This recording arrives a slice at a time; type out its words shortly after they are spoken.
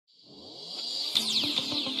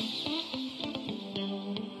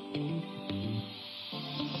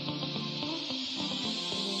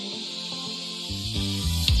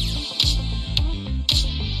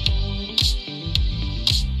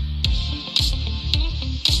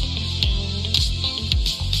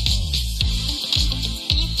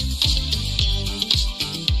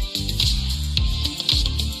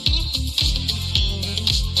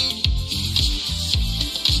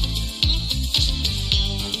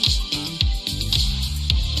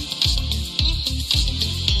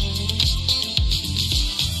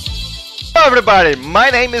Hello everybody, my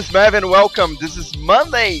name is Mav and welcome. This is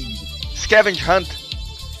Monday Scavenge Hunt.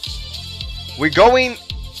 We're going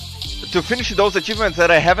to finish those achievements that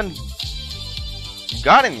I haven't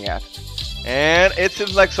gotten yet. And it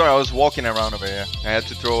seems like, sorry, I was walking around over here. I had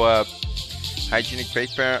to throw a hygienic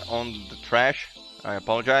paper on the trash. I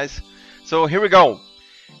apologize. So here we go.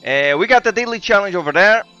 We got the daily challenge over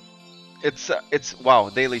there. It's wow,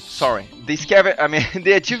 daily, sorry.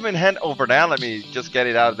 The achievement hunt over there. Let me just get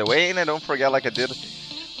it out of the way and I don't forget like I did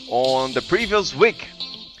on the previous week.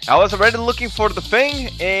 I was already looking for the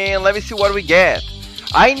thing and let me see what we get.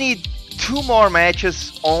 I need 2 more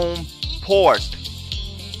matches on port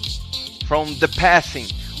from the passing.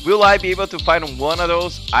 Will I be able to find one of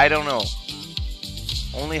those? I don't know.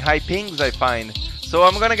 Only high pings I find. So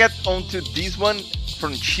I'm gonna get onto this one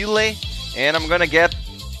from Chile and I'm gonna get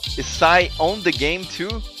Isai on the game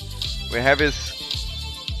too. We have his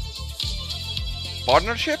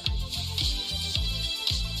partnership.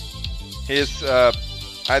 His I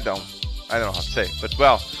don't know how to say, but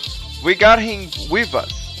well, we got him with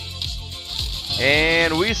us,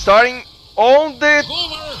 and we're starting on the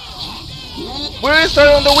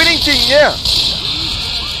winning team, yeah.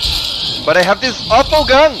 But I have this awful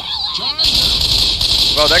gun.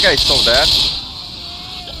 Well, that guy's so dead.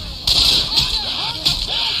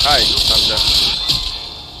 Hi, Hunter.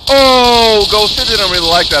 Oh, Ghost didn't really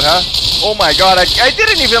like that, huh? Oh my god, I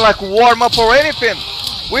didn't even like warm up or anything.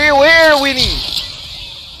 We were winning.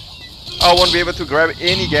 I won't be able to grab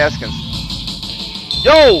any gascans.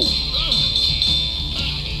 Yo!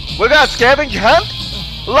 We got Scavenge Hunt?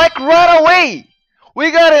 Like right away! We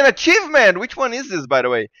got an achievement! Which one is this, by the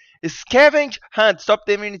way? It's Scavenge Hunt. Stop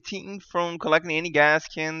the enemy team from collecting any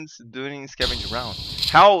gascans during scavenge round.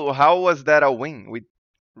 How was that a win?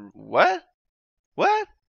 What?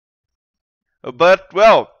 But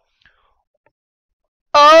well,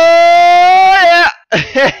 oh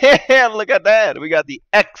yeah! Look at that. We got the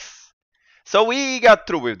X. So we got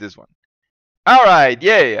through with this one. All right,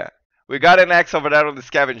 yeah. We got an X over there on the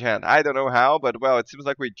scavenge hunt. I don't know how, but well, it seems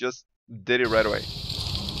like we just did it right away.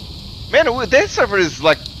 Man, this server is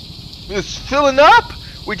like filling up.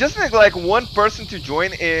 We just need like one person to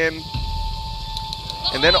join in.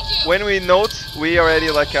 And then when we note, we already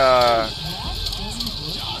like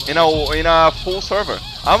in a full server.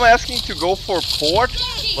 I'm asking to go for port,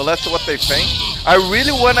 but let's see what they think. I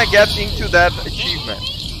really want to get into that achievement.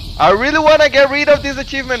 I really want to get rid of this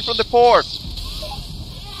achievement from the port.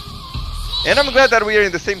 And I'm glad that we are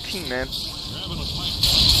in the same team, man.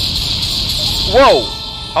 Whoa!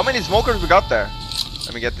 How many smokers we got there?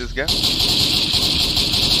 Let me get this guy.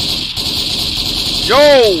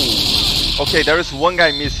 Yo! Okay, there is one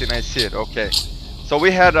guy missing, I see it, okay. So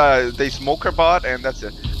we had the smoker bot and that's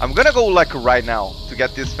it. I'm gonna go like right now to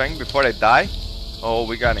get this thing before I die. Oh,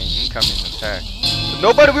 we got an incoming attack. But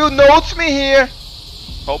nobody will notice me here!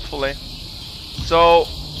 Hopefully. So,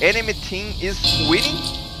 enemy team is winning?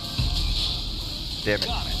 Damn it.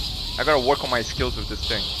 I gotta work on my skills with this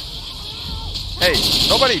thing. Hey,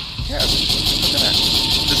 nobody cares. Look at that.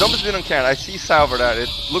 The zombies didn't care. I see Sai over there. It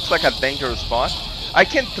looks like a dangerous spot. I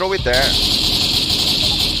can throw it there.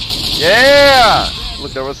 Yeah!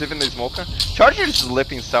 Look, there was even the smoker. Charger is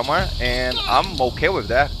slipping somewhere, and I'm okay with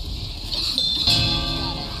that.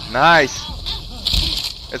 Nice.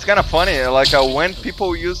 It's kind of funny, like when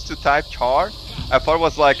people used to type char, I thought it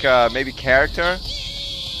was like maybe character,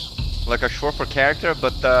 like a short for character,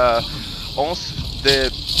 but once the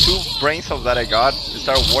 2 brain cells that I got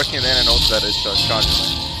started working, then I noticed that it's charger.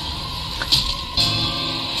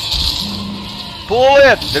 Pull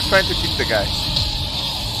it! They're trying to kick the guy.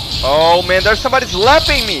 Oh man, there's somebody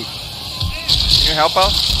slapping me! Can you help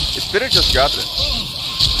out? Spitter just got it.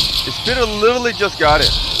 Spitter literally just got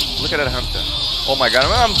it. Look at that hunter. Oh my god,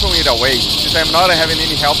 I'm throwing it away. Since I'm not having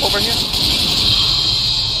any help over here.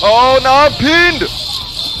 Oh, now I'm pinned!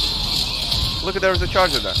 Look at there's a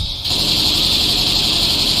charger there.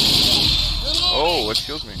 Oh,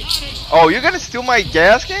 excuse me. Oh, you're gonna steal my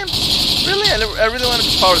gas can? Really? I really want to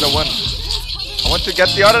be part of the one. I want to get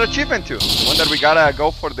the other achievement too. The one that we gotta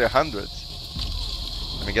go for the 100s.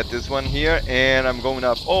 Let me get this one here and I'm going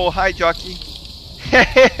up. Oh, hi Jockey.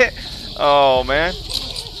 Oh man.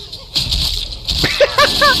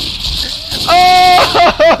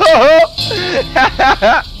 Oh!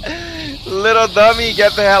 Little dummy,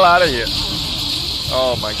 get the hell out of here.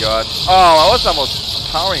 Oh my god. Oh, I was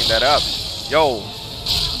almost powering that up. Yo.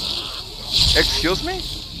 Excuse me?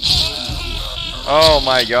 Oh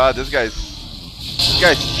my god, this guy's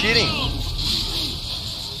cheating.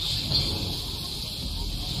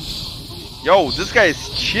 Yo, this guy is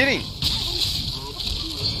cheating.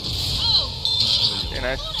 Okay,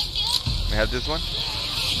 nice. We have this one.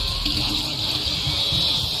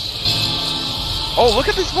 Oh, look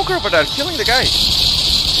at this smoker over there, killing the guy.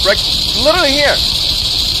 Right, literally here.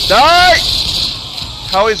 Die!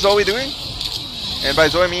 How is Zoe doing? And by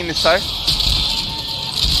Zoe I mean this side.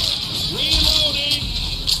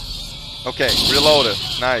 Okay, reloaded.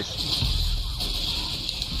 Nice.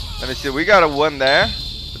 Let me see, we got a one there.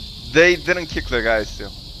 They didn't kick the guy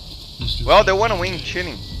still. Well, they want to win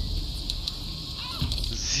cheating.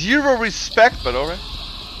 Zero respect, but alright.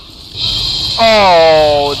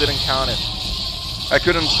 Oh, didn't count it. I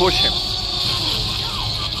couldn't push him.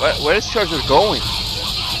 Where is Charger going?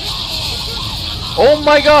 Oh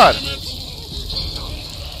my god!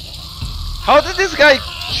 How did this guy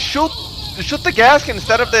shoot the gaskin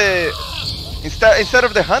instead of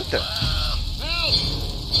the hunter?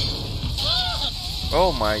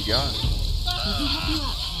 Oh my god!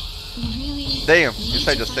 Damn! This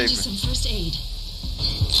guy just saved me.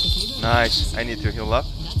 Nice. I need to heal up,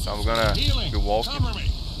 so I'm gonna be walking.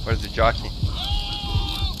 Where's the jockey?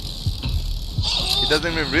 He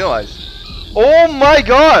doesn't even realize. Oh my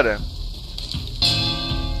god!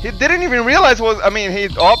 He didn't even realize what. I mean, he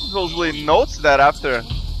obviously notes that after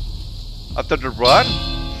the run.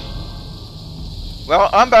 Well,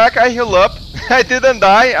 I'm back. I heal up. I didn't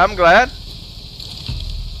die. I'm glad.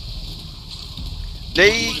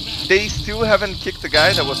 They still haven't kicked the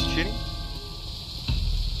guy that was cheating.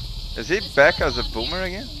 Is he back as a boomer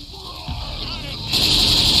again?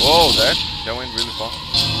 Whoa, that went really far.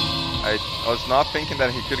 I was not thinking that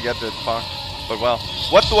he could get that far, but well,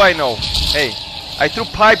 what do I know? Hey, I threw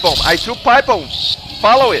pipe bomb. I threw pipe bomb.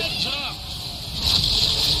 Follow it.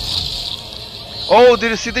 Oh, did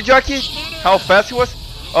you see the jockey? How fast he was?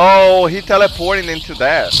 Oh, he teleported into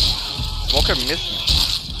that. Smoker missed me.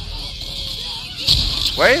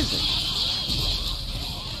 Where is he?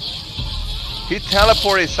 He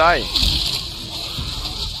teleported aside.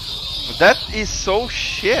 That is so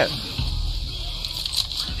shit.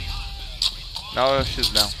 Now she's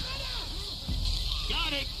down.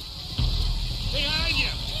 Got it. Behind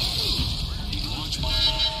you.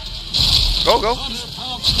 Go.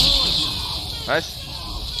 Nice.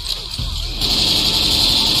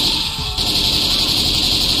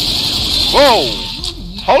 Whoa!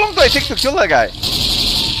 How long do I take to kill that guy?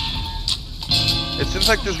 It seems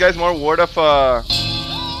like this guy's more worried of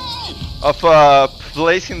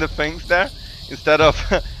placing the things there instead of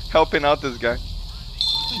helping out this guy.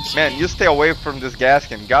 Man, you stay away from this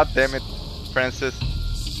gaskin. God damn it, Francis.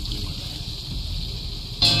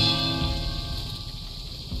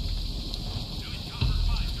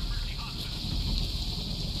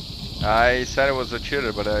 I said it was a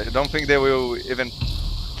cheater, but I don't think they will even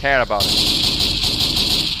care about it.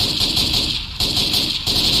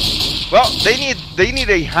 Well, they need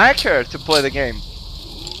a hacker to play the game.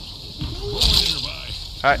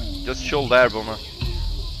 Alright, just chill there, Boomer.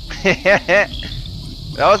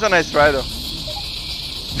 That was a nice try though.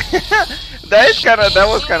 that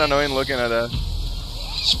was kinda annoying looking at that.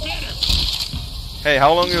 Hey,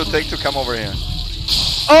 how long will it take to come over here?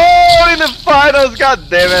 Oh, in the finals, god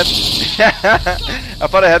damn it. I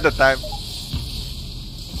thought I had the time.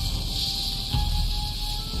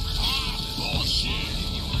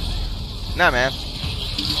 Nah, man.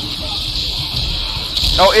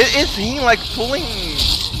 Oh, is he like pulling,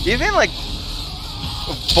 even like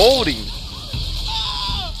folding?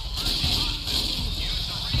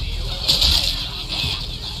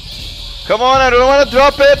 Come on, I don't want to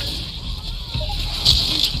drop it.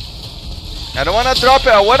 I don't want to drop it.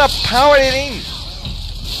 I want to power it in.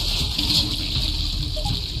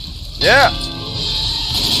 Yeah.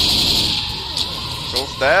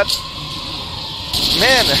 Goes that.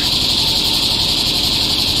 Man.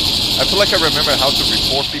 I feel like I remember how to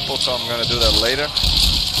report people, so I'm gonna do that later.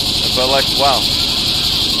 But like, wow.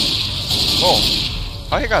 Whoa.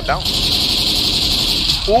 How he got down?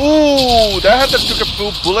 Ooh, that had to took a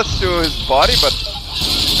few bullets to his body, but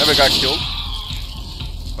never got killed.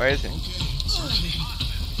 Where is he?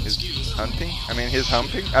 He's hunting? I mean, he's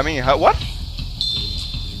humping? I mean, what?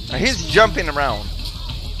 He's jumping around.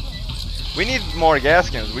 We need more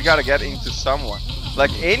gascans. We gotta get into someone.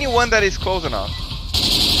 Like, anyone that is close enough.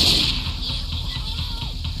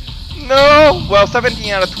 No! Well,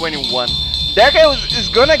 17 out of 21. That guy is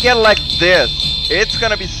gonna get like this. It's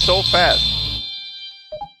gonna be so fast.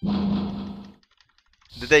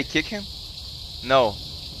 Did they kick him? No.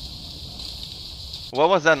 What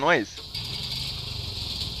was that noise?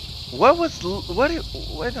 What was... What? I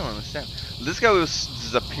don't understand. This guy will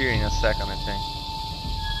disappear in a second, I think.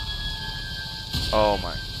 Oh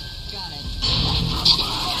my. Got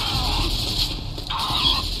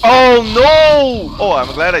Oh no! Oh,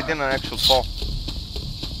 I'm glad I didn't actually fall.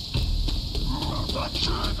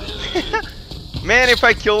 Man, if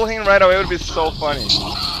I kill him right away, it would be so funny.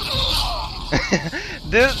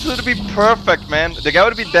 This would be perfect, man. The guy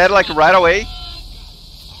would be dead like right away.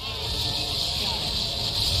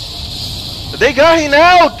 They got him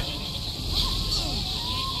out!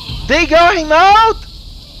 They got him out!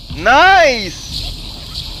 Nice!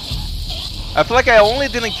 I feel like I only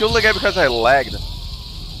didn't kill the guy because I lagged.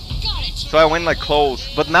 So I went like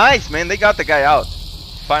close. But nice, man. They got the guy out.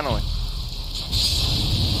 Finally.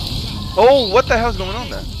 Oh, what the hell's going on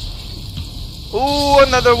there? Ooh,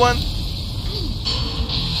 another one.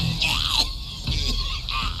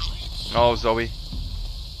 Oh, Zoe.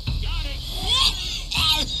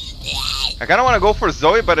 I kind of want to go for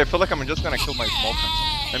Zoe, but I feel like I'm just going to kill my smoker.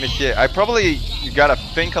 Let me see. I probably got to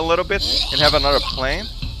think a little bit and have another plan.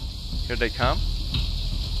 Here they come.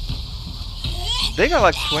 They got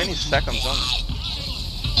like 20 seconds on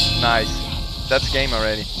it. Nice. That's game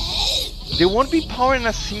already. They won't be powering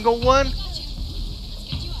a single one.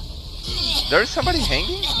 There's somebody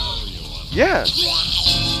hanging? Yeah.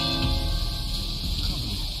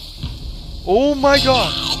 Oh my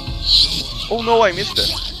god. Oh no, I missed it.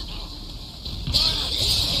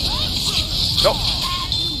 No.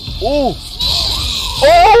 Oh.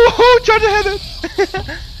 Oh, charge headed.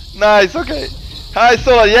 Nice, okay. Hi,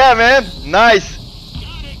 Solo. Yeah, man. Nice.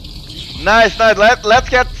 Nice, nice. Let's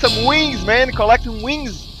get some wings, man. Collecting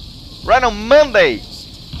wings right on Monday.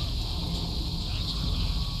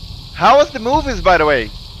 How was the movies, by the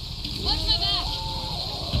way?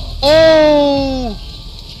 Oh!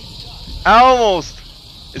 Almost.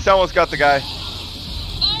 It's almost got the guy.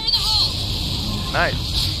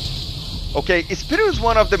 Nice. Okay, Spitter is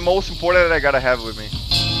one of the most important that I gotta have with me.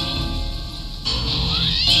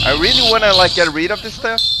 I really wanna like get rid of this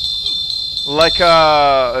stuff. Like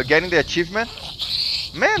getting the achievement.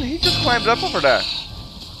 Man, he just climbed up over there.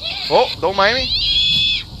 Oh, don't mind me.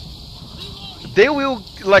 They will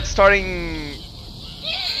like starting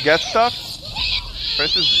get stuff.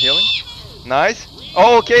 Princess is healing. Nice.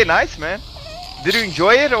 Oh, okay, nice, man. Did you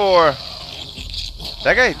enjoy it or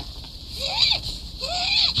that guy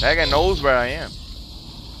knows where I am.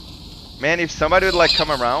 Man, if somebody would like come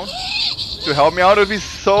around to help me out, it would be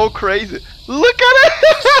so crazy. Look at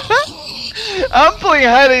it! I'm playing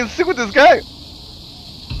hide and seek with this guy.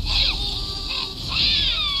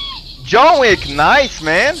 John Wick, nice,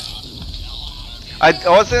 man. I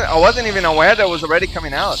wasn't even aware that it was already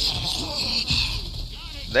coming out.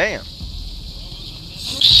 Damn.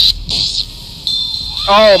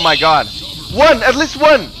 Oh my god. One, at least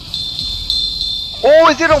one. Oh,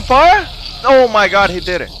 is it on fire? Oh my god, he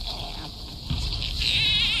did it.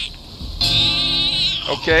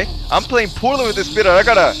 Okay, I'm playing poorly with this spitter. I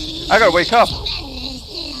gotta wake up.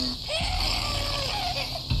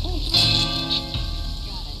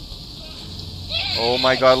 Oh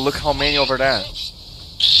my god, look how many over there.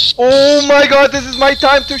 Oh my god, this is my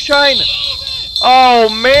time to shine. Oh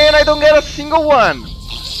man, I don't get a single one.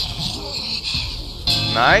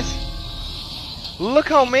 Nice. Look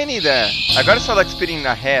how many there. I gotta start like spitting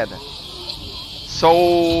ahead,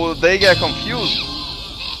 so they get confused.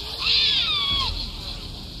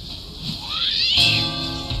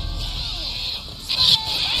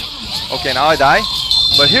 Okay, now I die.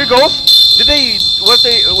 But here goes.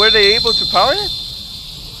 Were they able to power it?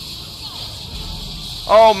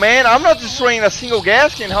 Oh man, I'm not destroying a single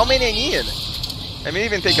gascan. How many I need? Let me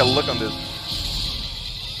even take a look on this.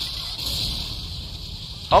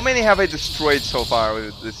 How many have I destroyed so far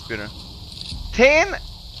with this spinner? 10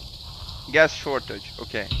 gas shortage.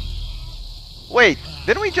 Okay. Wait,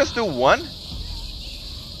 didn't we just do one?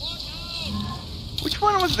 Which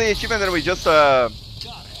one was the achievement that we just got?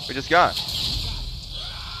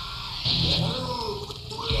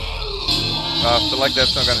 I feel like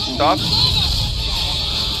that's not gonna stop.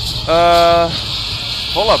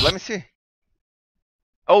 Hold up, let me see.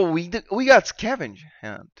 Oh, we got Scavenge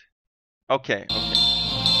Hunt. Okay, okay.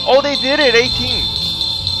 Oh, they did it, 18.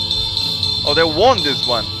 Oh, they won this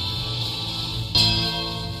one.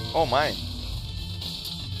 Oh my.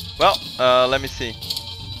 Well, let me see.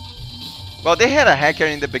 Well, they had a hacker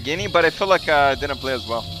in the beginning, but I feel like I didn't play as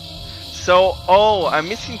well. So, oh, I'm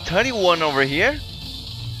missing 31 over here.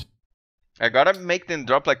 I gotta make them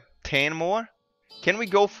drop like 10 more. Can we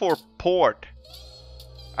go for port?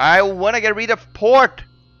 I wanna get rid of port.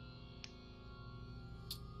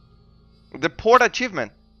 The port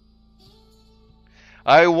achievement.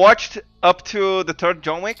 I watched up to the 3rd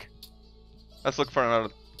John Wick. Let's look for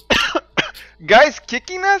another. Guys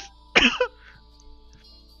kicking us?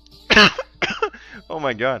 Oh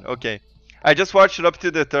my god, okay. I just watched it up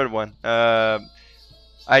to the third one.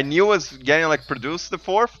 I knew it was getting like produced the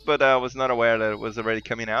fourth, but I was not aware that it was already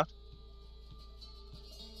coming out.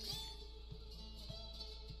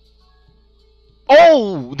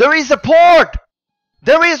 Oh, there is a port!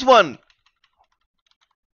 There is one!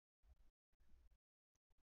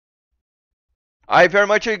 I very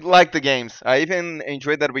much like the games. I even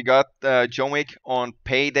enjoyed that we got John Wick on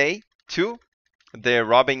Payday 2, the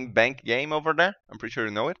robbing bank game over there. I'm pretty sure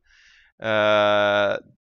you know it. I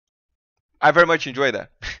very much enjoy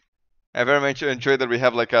that. I very much enjoy that we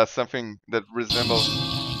have like something that resembles,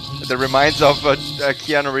 that reminds of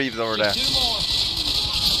Keanu Reeves over there.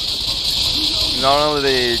 Not only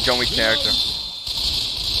the John Wick character.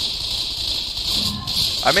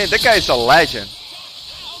 I mean, that guy is a legend.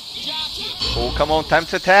 Oh, come on, time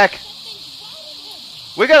to attack.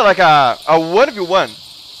 We got like a 1v1.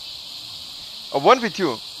 A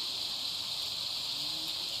 1v2.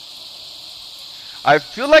 I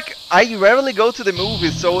feel like I rarely go to the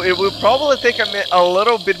movies, so it will probably take a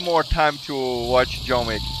little bit more time to watch John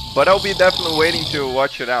Wick. But I'll be definitely waiting to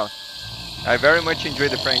watch it out. I very much enjoy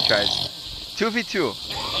the franchise. 2v2.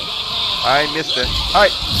 I missed it. Hi.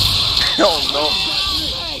 Oh no.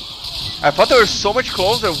 I thought they were so much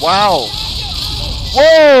closer. Wow.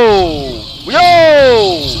 Whoa!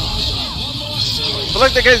 Yo! I feel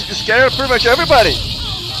like the guy's scared of pretty much everybody.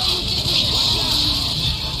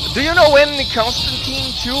 Do you know when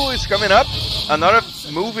Constantine 2 is coming up? Another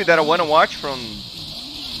movie that I want to watch from...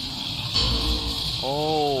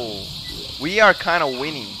 Oh, we are kind of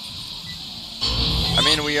winning. I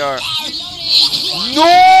mean, we are...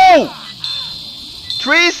 No!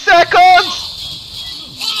 3 seconds!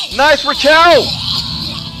 Nice, Rachel!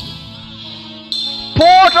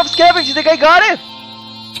 Port of Scavenge, the guy got it!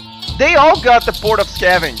 They all got the Port of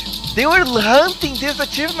Scavenge. They were hunting this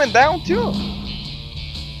achievement down too.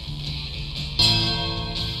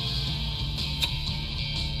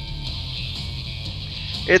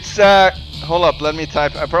 It's hold up, let me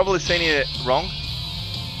type. I'm probably saying it wrong.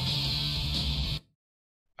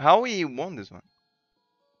 How we won this one?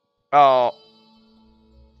 Oh.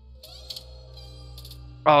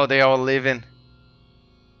 Oh, they all live in.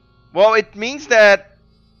 Well, it means that...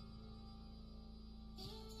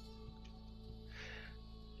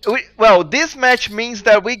 Well, this match means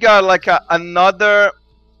that we got like another...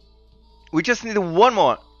 We just need one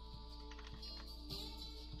more.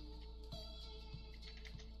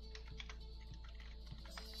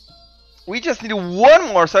 We just need one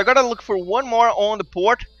more, so I gotta look for one more on the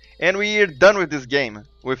port, and we're done with this game,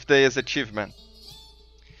 with this achievement.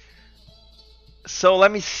 So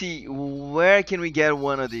let me see, where can we get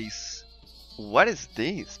one of these? What is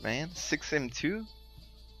this, man? 6M2?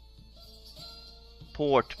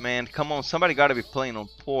 Port, man, come on, somebody gotta be playing on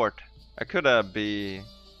port. I could be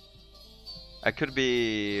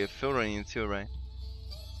filtering it too, right?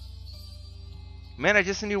 Man, I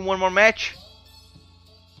just need one more match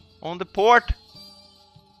on the port.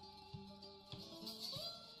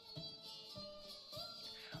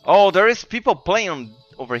 Oh, there is people playing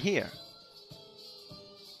over here.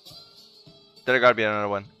 There gotta be another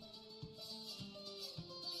one.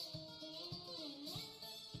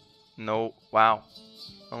 No, wow,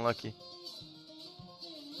 unlucky.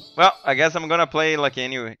 Well, I guess I'm gonna play like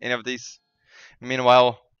any of these.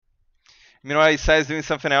 Meanwhile, Isai's doing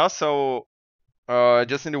something else, so I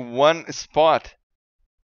just need one spot.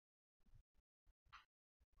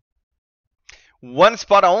 One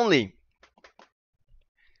spot only.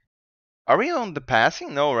 Are we on the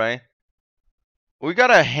passing? No, right? We got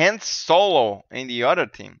a hand solo in the other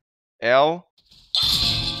team. L.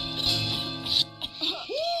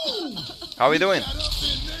 How we doing?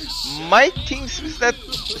 My team seems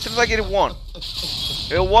like it won.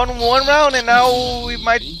 It won one round and now we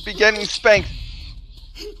might be getting spanked.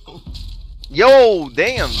 Yo,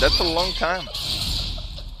 damn, that's a long time.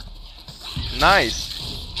 Nice.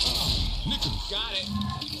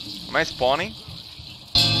 Am I spawning?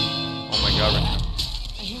 Oh my god, right now.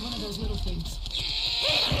 I hear one of those little things.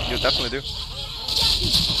 You definitely do.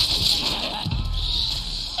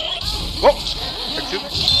 Whoa! Excuse me.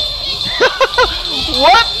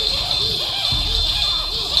 What?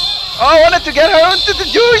 Oh, I wanted to get her into the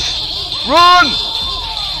juice! Run!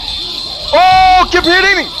 Oh, keep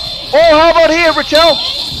hitting me! Oh, how about here, Rachel?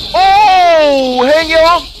 Oh, hang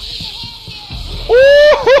on!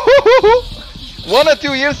 Ooh! 1 or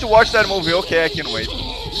 2 years to watch that movie. Okay, I can wait.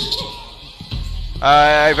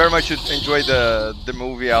 I very much enjoyed the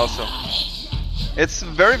movie also. It's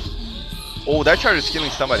very... Oh, that charge is killing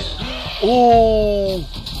somebody. Oh,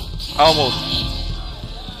 almost.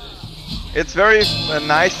 It's very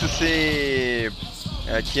nice to see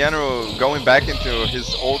Keanu going back into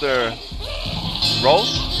his older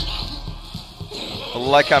roles,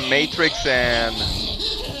 like a Matrix, and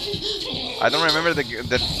I don't remember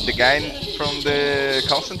the guy from the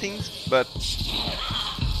Constantine, but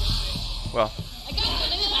well,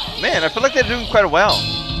 man, I feel like they're doing quite well.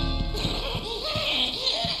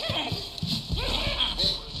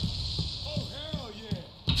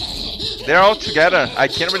 They're all together. I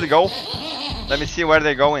can't really go. Let me see where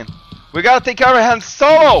they're going. We gotta take care of Han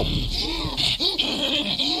Solo!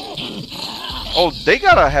 Oh, they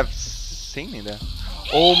gotta have seen me there.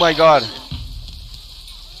 Oh my god.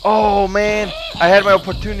 Oh man, I had my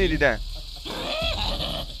opportunity there.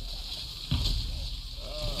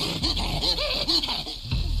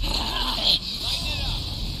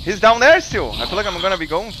 He's down there still. I feel like I'm gonna be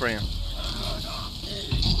going for him.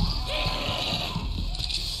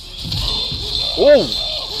 Oh!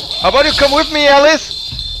 How about you come with me, Alice?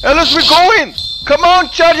 Alice, we're going! Come on,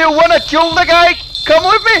 Chad, you wanna kill the guy? Come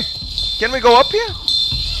with me! Can we go up here?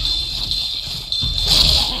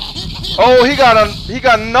 Oh, he got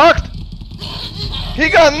knocked! He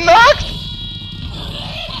got knocked!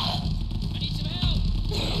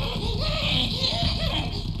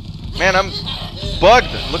 Man, I'm bugged.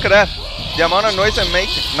 Look at that. The amount of noise I'm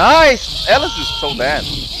making. Nice! Alice is so bad.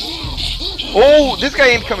 Oh, this guy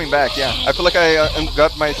ain't coming back. Yeah, I feel like I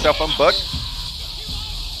got myself unbugged.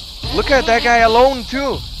 Look at that guy alone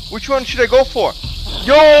too. Which one should I go for?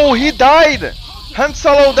 Yo, he died! Han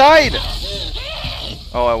Solo died!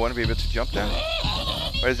 Oh, I want to be able to jump there.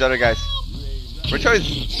 Where's the other guys? Which one is...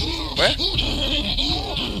 Where?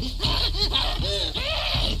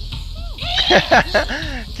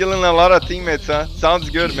 Killing a lot of teammates, huh? Sounds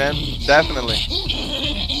good, man. Definitely.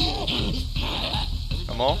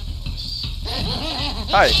 Come on.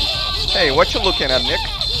 Hi. Hey, what you looking at, Nick?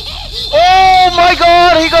 Oh my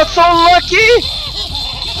god, he got so lucky!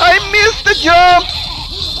 I missed the jump!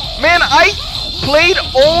 Man, I played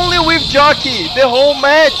only with Jockey the whole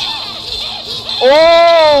match!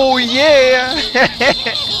 Oh yeah!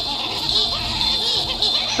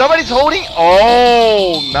 Somebody's holding.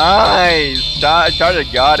 Oh, nice! Charger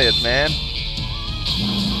got it, man.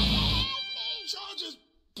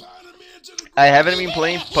 I haven't been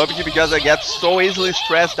playing PUBG because I get so easily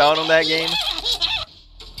stressed out on that game.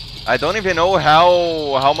 I don't even know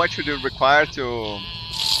how much would it require to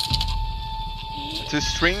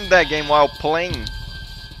stream that game while playing.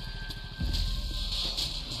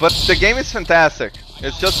 But the game is fantastic.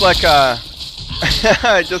 It's just like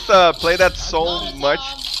I just play that so much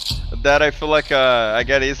that I feel like I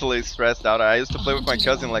get easily stressed out. I used to play with my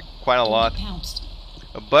cousin like quite a lot.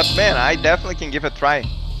 But man, I definitely can give it a try.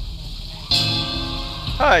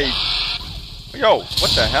 Hi. Yo,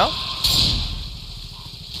 what the hell?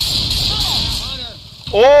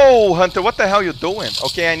 Oh, Hunter, what the hell you doing?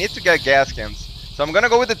 Okay, I need to get gascans. So I'm gonna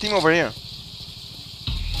go with the team over here.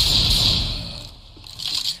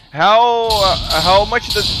 How much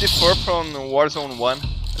does it differ from Warzone 1?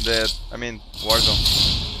 Warzone.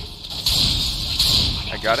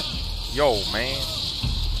 I got it. Yo, man.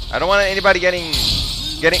 I don't want anybody getting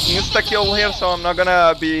insta kill here, so I'm not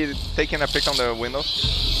gonna be taking a pick on the windows.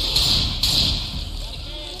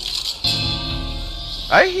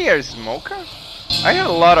 I hear smoker. I hear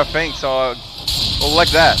a lot of things, so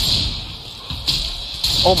like that.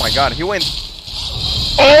 Oh my god, he went.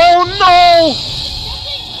 Oh no!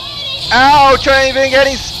 Ouch! I'm even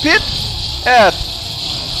getting spit at.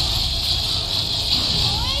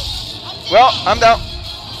 Well, I'm down.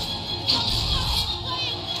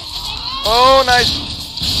 Oh, nice.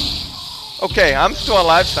 Okay, I'm still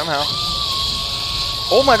alive somehow.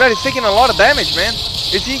 Oh my god, he's taking a lot of damage, man.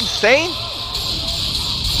 Is he insane?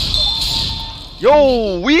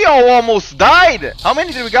 Yo, we all almost died. How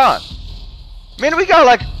many did we got? Man, we got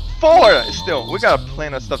like 4 still. We got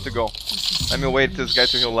plenty of stuff to go. Let me wait for this guy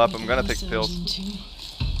to heal up. I'm gonna take pills.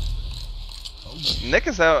 Nick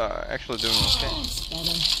is actually doing okay.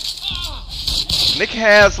 Nick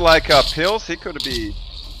has like pills. He could be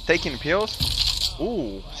taking pills.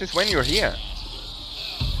 Ooh, since when you're here?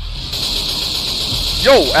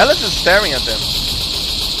 Yo, Alice is staring at them.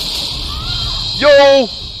 Yo,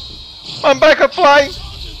 I'm back at flying.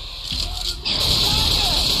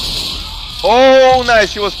 Oh,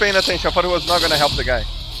 nice. He was paying attention. I thought he was not gonna help the guy.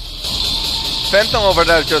 Phantom over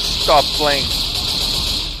there just stopped playing.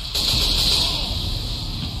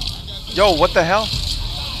 Yo, what the hell?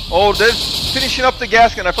 Oh, they're finishing up the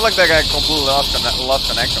gasket. I feel like that guy completely lost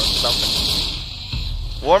connection or something.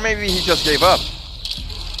 Or maybe he just gave up.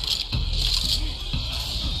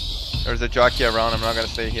 There's a jockey around. I'm not gonna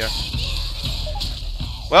stay here.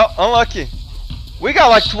 Well, unlucky. We got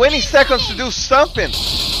like 20 seconds to do something.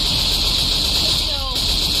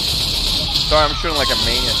 Sorry, I'm shooting like a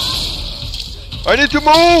maniac. I need to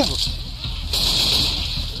move!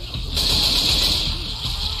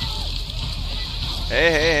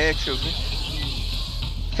 Hey, excuse me.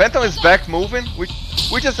 Phantom is back moving. We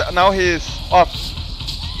just now he's off.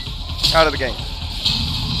 Out of the game.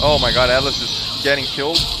 Oh my god, Alice is getting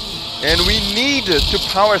killed. And we need to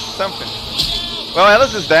power something. Well,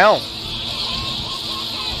 Alice is down.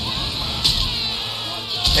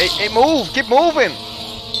 Hey, move! Keep moving!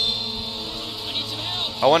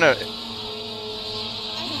 I wanna...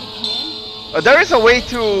 there is a way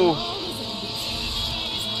to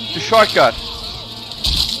shortcut.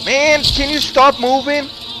 Man, can you stop moving?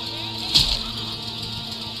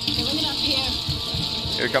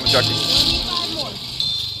 Here comes Jockey.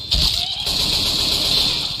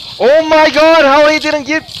 Oh my god, how he didn't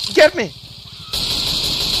get me?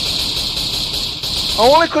 I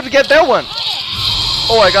only could get that one.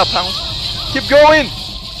 Oh, I got pound. Keep going.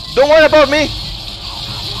 Don't worry about me.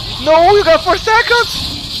 No, you got 4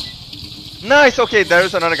 seconds. Nice. Okay,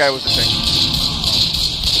 there's another guy with the thing.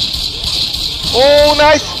 Oh,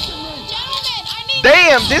 nice.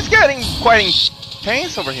 Damn, this is getting quite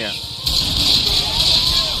intense over here.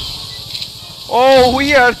 Oh,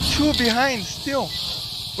 we are 2 behind still.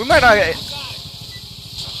 We might not.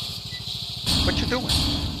 What you doing?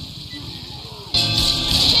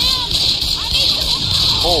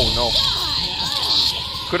 Oh no.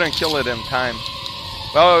 Couldn't kill it in time.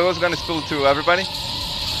 Well, it was gonna spill to everybody.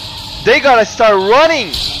 They gotta start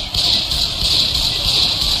running.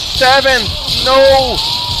 7. No.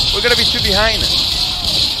 We're gonna be 2 behind.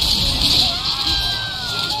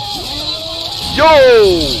 Yo.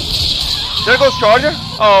 There goes Charger.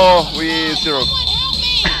 Oh, we zeroed.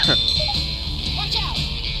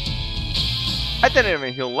 I didn't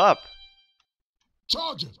even heal up.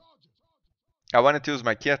 Charger. I wanted to use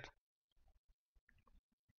my kit.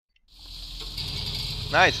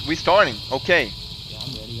 Nice, we starting. Okay. Yeah,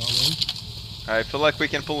 I'm ready already. I feel like we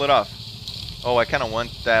can pull it off. Oh, I kind of want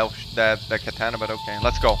that katana, but okay,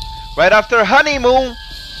 let's go. Right after honeymoon.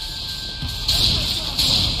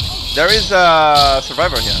 There is a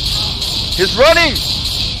survivor here. He's running.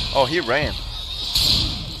 Oh, he ran.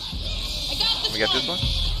 We got this one.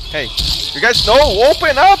 Hey, you guys know?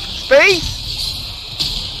 Open up space.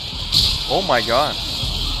 Oh my god.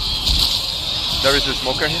 There is a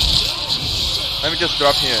smoker here. Let me just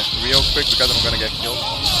drop here real quick because I'm gonna get killed.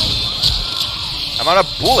 I'm out of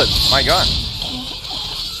bullets. My god.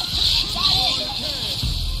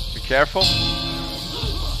 Be careful.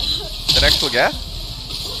 An actual gas?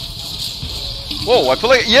 Whoa, I feel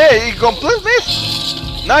like... Yeah, he completely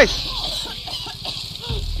missed. Nice.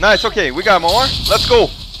 Nice, okay, we got more. Let's go.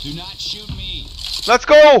 Do not shoot me. Let's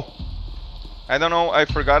go. I don't know, I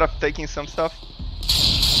forgot of taking some stuff.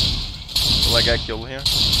 Will I get killed here?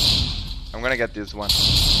 I'm gonna get this one.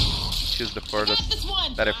 She's the furthest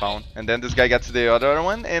that I found. And then this guy gets the other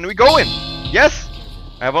one, and we going! Yes!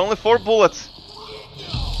 I have only 4 bullets.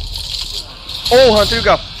 Oh, Hunter, you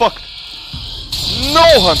got fucked!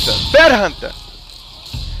 No, Hunter! Bad Hunter!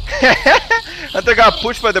 Hunter got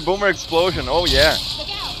pushed by the boomer explosion. Oh, yeah.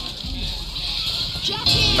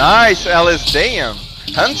 Nice, Alice. Damn.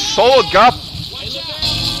 Han Solo got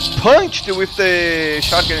punched with the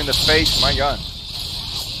shotgun in the face. My god.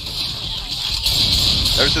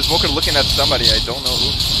 There's a smoker looking at somebody. I don't know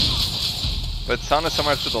who. But it sounded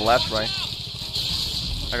somewhere to the left, right?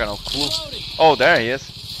 I got no clue. Oh, there he is.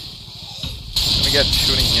 Let me get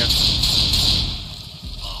shooting here.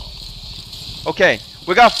 Okay.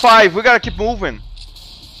 We got 5. We gotta keep moving.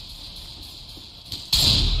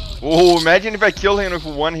 Oh, imagine if I kill him with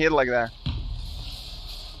 1 hit like that.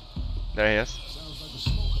 There he is.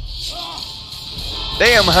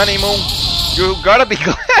 Damn, honeymoon. You gotta be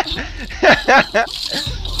glad.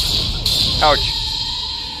 Ouch.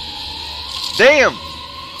 Damn.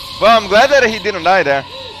 Well, I'm glad that he didn't die there.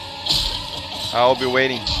 I'll be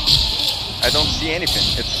waiting. I don't see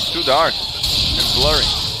anything. It's too dark and blurry.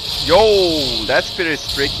 Yo, that's pretty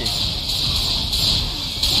tricky.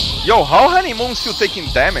 Yo, how honeymoon still taking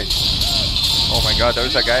damage? Oh my god,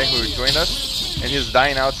 there's a guy who joined us and he's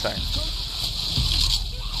dying outside.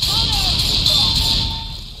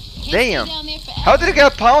 Damn. How did he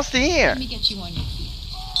get pounced here? Let me get you on your feet.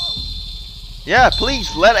 Yeah,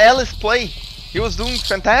 please, let Alice play. He was doing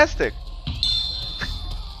fantastic.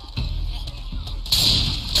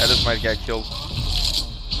 Alice might get killed.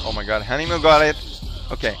 Oh my god, honeymoon got it.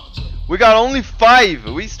 Okay. We got only 5.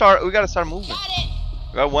 We gotta start moving.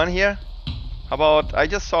 We got 1 here. How about I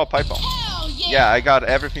just saw a pipe bomb. Yeah, I got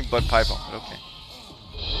everything but pipe bomb. Okay.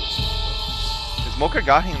 It's Smoker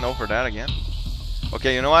got him over that again.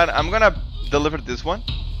 Okay, you know what? I'm gonna deliver this one.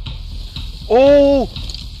 Oh!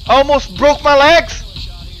 Almost broke my legs!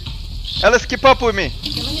 Alice, keep up with me.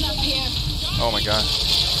 Filling it up here. Oh my god.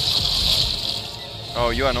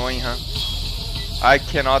 Oh, you annoying, huh? I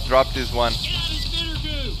cannot drop this one.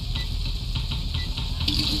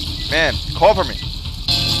 Man, cover me.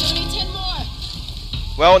 Still need 10 more.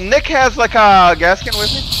 Well, Nick has like a gaskin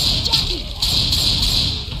with me. Jockey.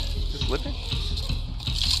 Just slipping?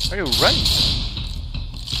 Where are you running?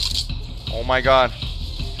 Oh my god.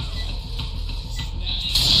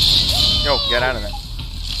 Yo, get out of there.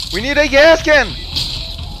 We need a gaskin!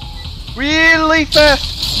 Really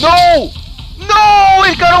fast! No! No!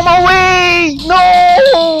 It got on my way!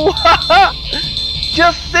 No!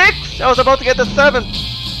 Just 6? I was about to get the 7.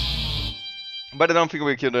 But I don't think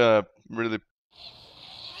we could really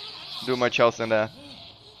do much else than that.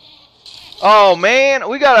 Oh man,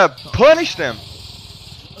 we gotta punish them.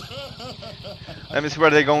 Let me see where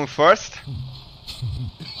they're going first.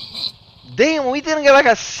 Damn, we didn't get like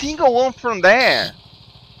a single one from there.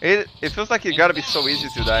 It feels like it gotta be so easy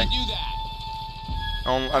to die.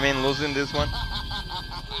 I mean, losing this one.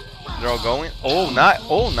 They're all going. Oh, nice.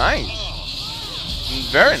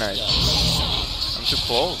 Very nice. I'm too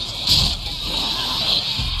close.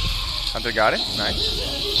 Hunter got it. Nice.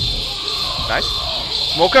 Nice.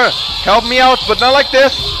 Smoker, help me out, but not like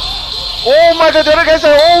this. Oh my god, the other guys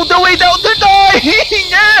are all the way down. They're dying.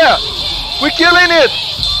 Yeah, we're killing it.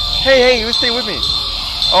 Hey, you stay with me.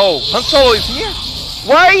 Oh, Han Solo is here.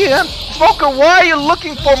 Why, Smoker? Why are you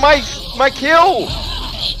looking for my kill?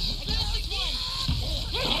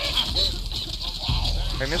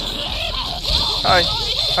 I missed it. Hi,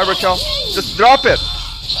 Rachel. Just drop it.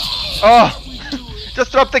 Oh,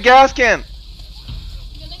 just drop the gas can.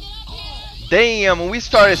 Damn, we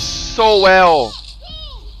started so well.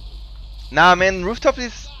 Nah, man, rooftop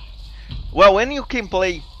is well. When you can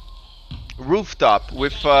play rooftop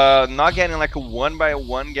with not getting like a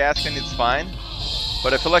 1-by-1 gas can, it's fine.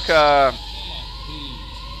 But I feel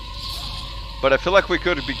like we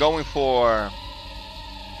could be going for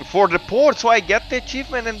the port, so I get the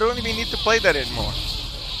achievement and don't even need to play that anymore.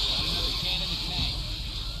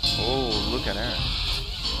 Oh, look at that.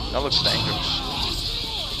 That looks dangerous.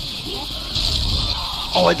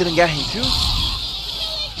 Oh, I didn't get him too?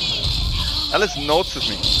 Alice notices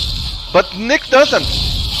me. But Nick doesn't.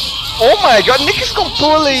 Oh my god, Nick is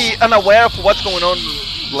completely unaware of what's going on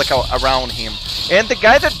like around him. And the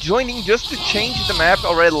guy that joined in just to change the map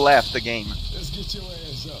already left the game. Let's get your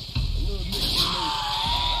ass up.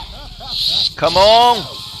 Come on!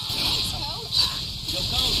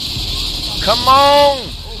 Come on!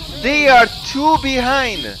 They are 2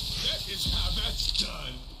 behind. That is how that's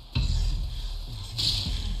done.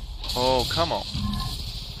 Oh, come on.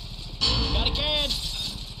 Got a can.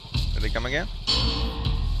 Did they come again?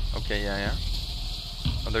 Okay, yeah.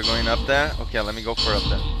 Oh, they're going up there? Okay, let me go for up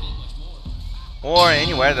there. Or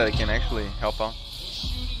anywhere that I can actually help out.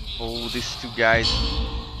 Oh, these 2 guys.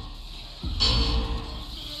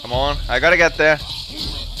 Come on, I gotta get there.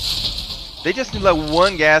 They just need like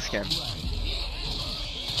 1 gas can.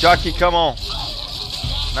 Jockey, come on.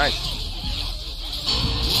 Nice.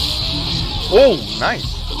 Oh, nice.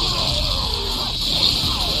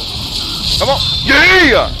 Come on.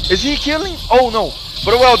 Yeah! Is he killing? Oh no.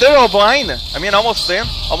 But well, they're all blind. I mean, almost there.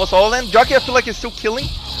 Almost all of them. Jockey, I feel like he's still killing.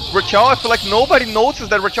 Rachel, I feel like nobody notices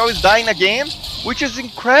that Rachel is dying again, which is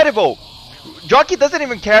incredible. Jockey doesn't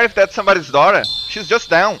even care if that's somebody's daughter. She's just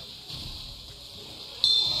down.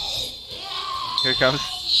 Here comes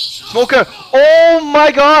Smoker. Oh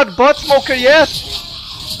my god, butt Smoker, yes.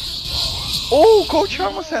 Oh, Coach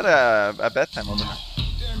almost had a bad time over there.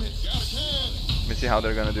 Let me see how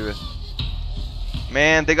they're gonna do it.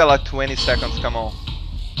 Man, they got like 20 seconds, come on.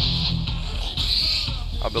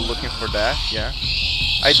 I'll be looking for that, yeah.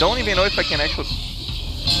 I don't even know if I can actually...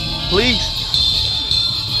 Please!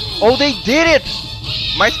 Oh, they did it!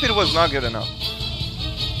 My speed was not good enough.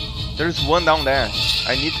 There's one down there.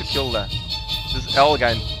 I need to kill that. This L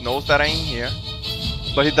guy knows that I'm here.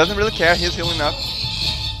 But he doesn't really care, he's healing up.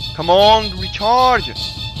 Come on, recharge!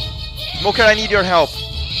 Smoker, I need your help.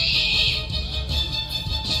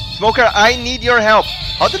 Smoker, I need your help.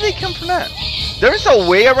 How did they come from that? There is a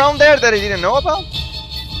way around there that I didn't know about?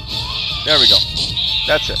 There we go.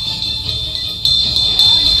 That's it.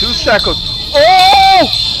 2 seconds. Oh!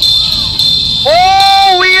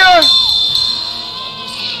 Oh, we are...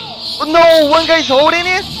 No, one guy's holding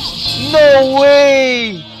it? No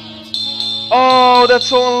way! Oh, that's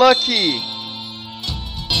so unlucky.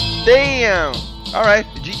 Damn. Alright,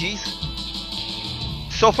 GG's.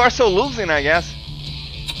 So far, so losing, I guess.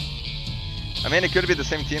 I mean, it could be the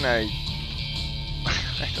same team. I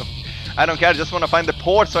don't care. I just want to find the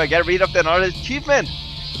port so I get rid of another achievement.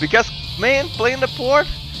 Because, man, playing the port,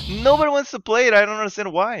 nobody wants to play it. I don't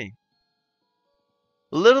understand why.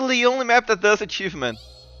 Literally the only map that does achievement.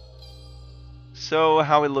 So,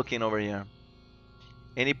 how are we looking over here?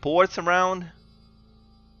 Any ports around?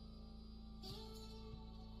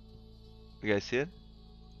 You guys see it?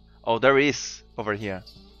 Oh, there is over here.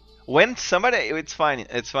 When somebody, it's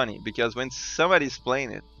funny because when somebody's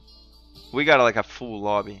playing it, we got like a full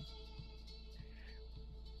lobby.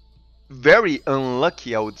 Very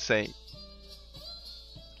unlucky, I would say.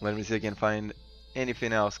 Let me see if I can find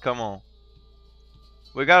anything else. Come on.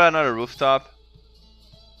 We got another rooftop.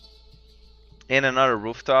 And another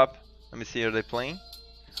rooftop. Let me see, are they playing?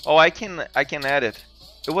 Oh, I can add it.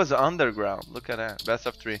 It was underground. Look at that. Best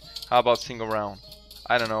of 3. How about single round?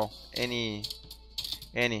 I don't know. Any.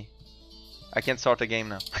 I can't start the game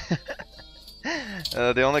now.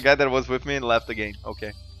 The only guy that was with me left the game.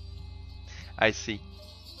 Okay. I see.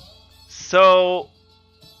 So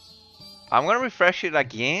I'm gonna refresh it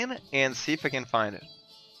again and see if I can find it.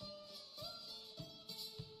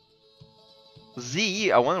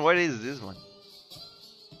 ZE, I wonder what is this one.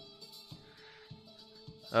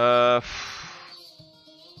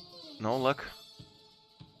 No luck.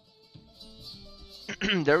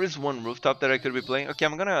 There is one rooftop that I could be playing. Okay,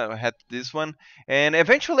 I'm gonna head to this one, and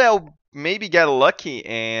eventually I'll maybe get lucky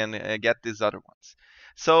and get these other ones.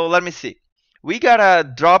 So let me see. We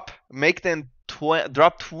gotta make them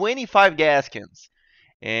drop 25 gascans,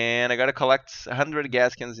 and I gotta collect 100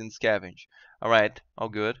 gascans in scavenge. All right, all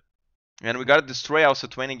good. And we gotta destroy also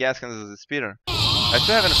 20 gascans as a speeder. I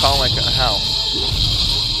still haven't found like how.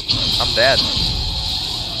 I'm dead.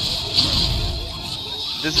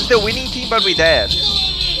 This is the winning team, but we dead.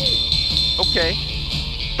 Okay.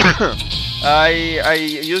 I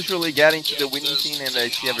usually get into the winning team and I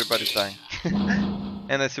see everybody dying.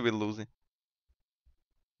 And I see we're losing.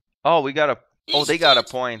 Oh, we got a. Oh, they got a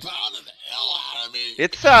point.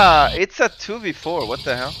 It's a 2v4. What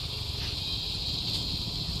the hell?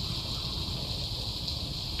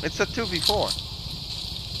 It's a 2v4.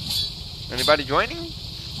 Anybody joining?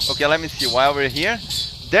 Okay, let me see. While we're here,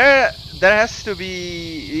 there has to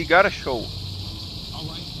be. You gotta show.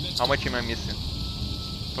 How much am I missing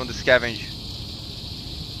from the scavenge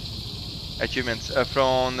achievements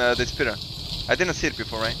from the speeder? I didn't see it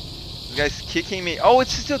before, right? This guy's kicking me. Oh,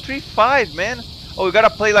 it's still 3-5, man. Oh, we gotta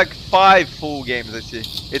play like 5 full games. I see.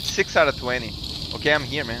 It's 6 out of 20. Okay, I'm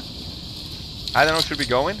here, man. I don't know. Should we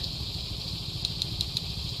go in?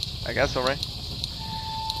 I guess so, right?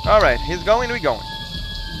 All right, he's going. We going.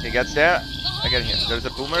 He gets there. I get here. There's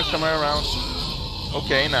a boomer somewhere around.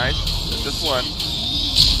 Okay, nice. There's just one.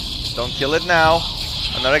 Don't kill it now.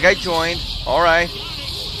 Another guy joined. All right.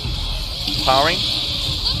 Powering.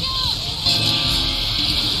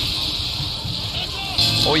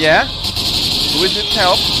 Oh yeah. Who is needs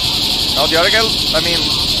help? Oh, the other guy. I mean,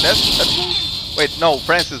 that's. Wait, no.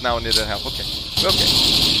 Francis now needed help. Okay. Okay.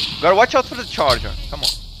 Gotta watch out for the charger. Come on.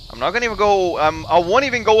 I'm not gonna even go. I won't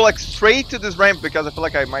even go like straight to this ramp because I feel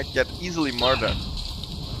like I might get easily murdered.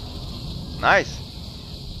 Nice.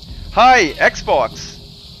 Hi, Xbox.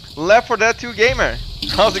 Left for that 2 gamer.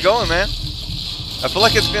 How's it going, man? I feel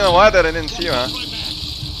like it's been a while that I didn't see you, huh?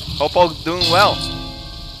 Hope all doing well.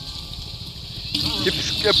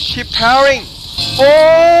 Keep powering.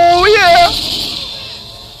 Oh yeah!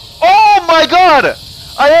 Oh my God!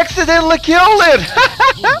 I accidentally killed it.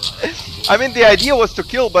 I mean, the idea was to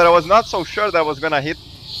kill, but I was not so sure that I was gonna hit.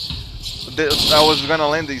 I was gonna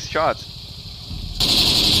land these shots.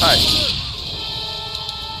 Hi.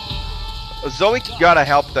 Zoe gotta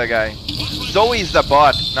help that guy. Zoe is the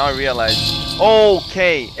bot. Now I realize.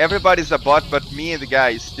 Okay, everybody's a bot, but me and the guy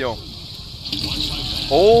is still.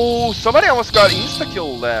 Oh, somebody almost got insta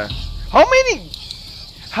kill there. How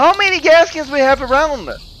many gascans we have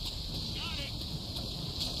around?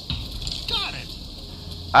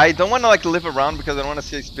 I don't want to like live around because I don't want to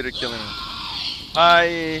see a speeder killing me.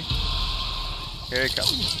 Here he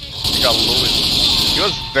comes. He got Lewis. He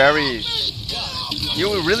was very. He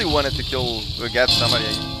really wanted to get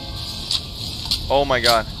somebody. Oh my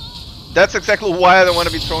God. That's exactly why I don't want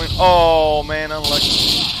to be throwing. Oh man,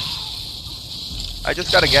 unlucky. I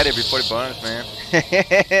just gotta get it before it burns, man.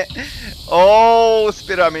 Oh,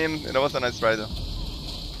 speeder. I mean, that was a nice try though.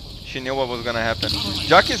 She knew what was gonna happen.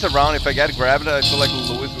 Jockeys around. If I get grabbed, I feel like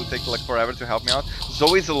Lewis will take like forever to help me out.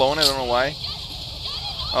 Zoe's alone. I don't know why.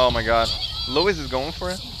 Oh my God. Lewis is going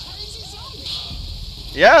for it.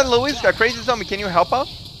 Yeah, Lewis, a crazy zombie. Can you help out?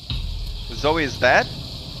 Zoe is dead.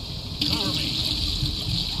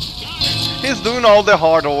 He's doing all the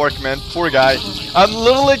hard work, man. Poor guy. I'm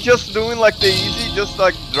literally just doing like the easy, just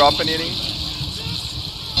like dropping it in.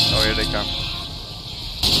 Oh, here they come.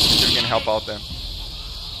 See if we can help out then.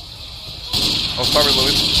 Oh, sorry,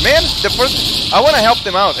 Louis. Man, the first... I want to help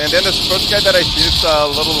them out. And then the first guy that I see is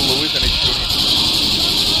little Louis and he's shooting.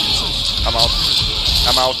 I'm out.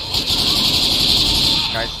 I'm out.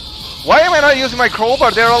 Nice. Why am I not using my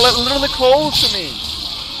crowbar? They're all literally close to me.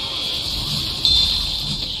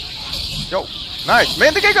 Yo, nice.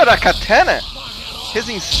 Man, the guy got a katana. He's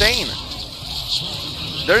insane.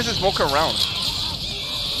 There's a smoker around.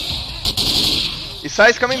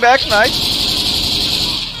 Isai's coming back. Nice.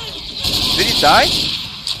 Did he die?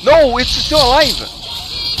 No, it's still alive.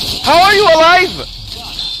 How are you alive?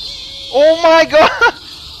 Oh my god.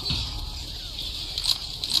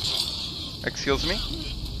 Excuse me.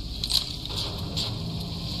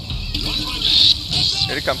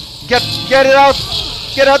 Here he comes. Get it out.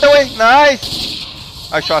 Get out the way.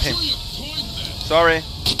 Nice. I shot him. Sorry.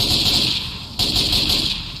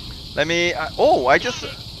 Let me. Oh, I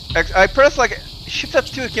pressed like shift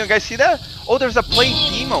F2. Can you guys see that? Oh, there's a play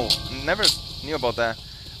demo. Never knew about that.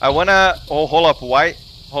 I wanna. Oh, hold up. Why?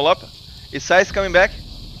 Hold up. Is Size coming back?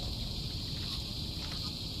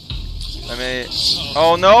 Let me.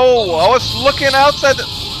 Oh no! I was looking outside.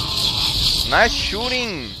 Nice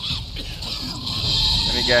shooting.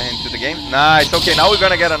 Let me get into the game. Nice. Okay, now we're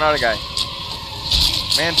gonna get another guy.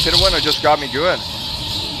 Man, Pitbull just got me good.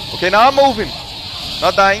 Okay, now I'm moving.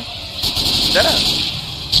 Not dying. Is that a...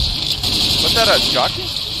 What's that, a jockey?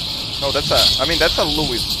 No, that's a... I mean, that's a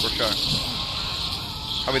Louis, for sure.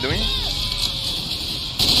 How we doing?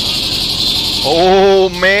 Oh,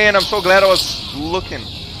 man, I'm so glad I was looking.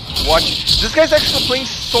 Watch. This guy's actually playing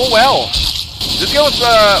so well. This guy was...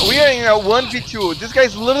 we are in a 1v2. This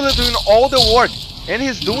guy's literally doing all the work. And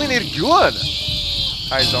he's doing it good.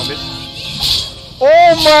 Hi, zombies.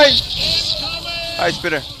 Oh, my... Hi,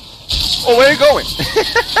 Spitter. Oh, where are you going?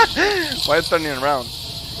 Why are you turning around?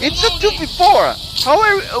 It's a 2v4! How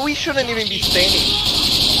are we shouldn't even be standing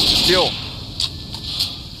still.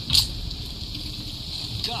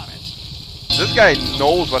 Got it. This guy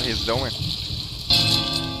knows what he's doing.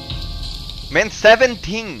 Man,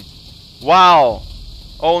 17! Wow!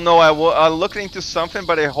 Oh no, I looked into something,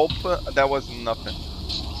 but I hope that was nothing.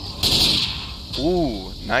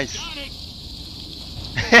 Ooh, nice.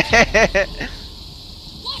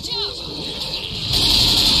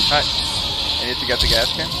 Alright, I need to get the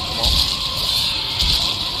gas can. Come on.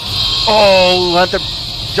 Oh, Hunter,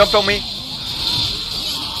 jump on me.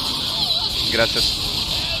 Gracias.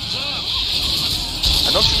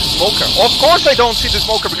 I don't see the smoker. Of course I don't see the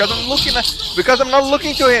smoker because I'm not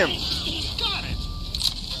looking to him.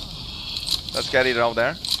 Let's get it out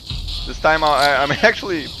there. This time I'm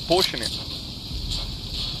actually pushing it.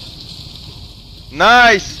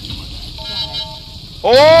 Nice.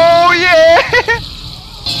 Oh yeah.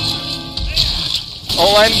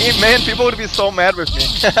 Online game, man, people would be so mad with me.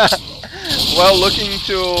 Well, looking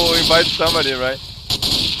to invite somebody, right?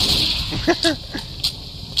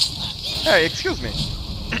 Hey, excuse me.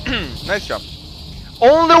 Nice job.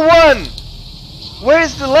 Only one! Where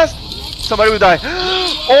is the last? Somebody will die.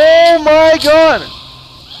 Oh my god!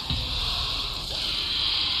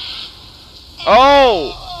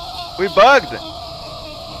 Oh! We bugged!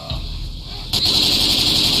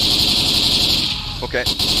 Okay.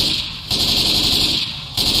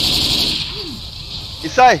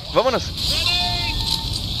 Isai, vámonos.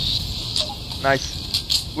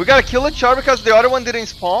 Nice. We gotta kill each other because the other one didn't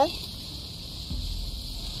spawn.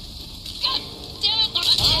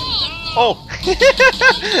 Oh.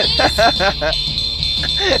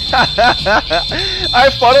 I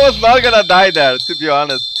thought I was not gonna die there, to be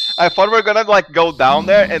honest. I thought we were gonna like go down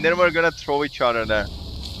there and then we're gonna throw each other there.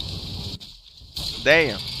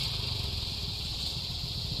 Damn.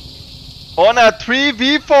 On a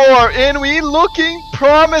 3v4 and we looking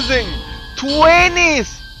promising. 20s.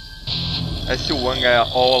 I see one guy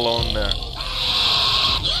all alone there.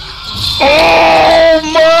 Oh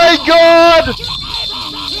my god!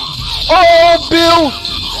 Oh, Bill!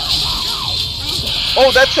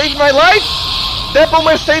 Oh, that saved my life? That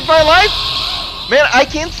boomer saved my life? Man, I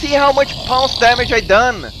can't see how much pounce damage I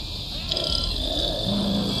done.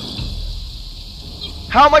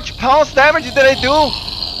 How much pounce damage did I do?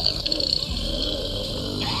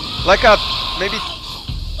 Like a maybe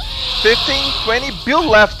 15, 20. Bill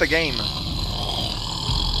left the game.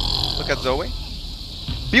 Look at Zoe.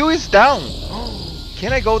 Bill is down.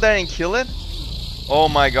 Can I go there and kill it? Oh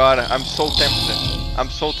my god, I'm so tempted. I'm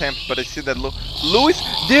so tempted, but I see that Louis,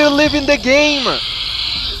 they're living the game.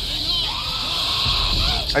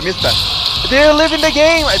 I missed that. they're living the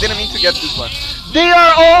game. I didn't mean to get this one. They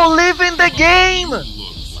are all living the game.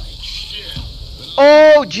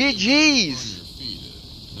 Oh, GG's.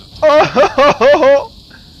 Oh.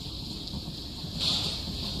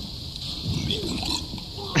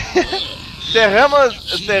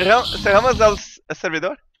 cerramos al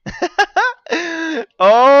servidor.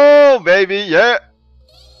 Oh, baby, yeah.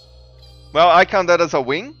 Well, I count that as a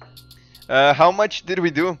win. How much did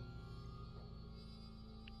we do?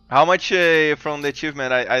 How much from the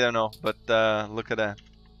achievement? I don't know, but look at that.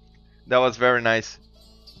 That was very nice.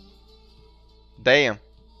 Damn.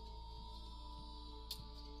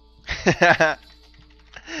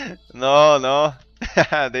 No,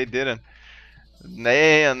 they didn't.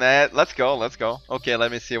 Damn that. Let's go. Okay,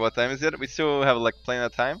 let me see. What time is it? We still have like plenty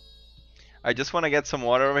of time. I just want to get some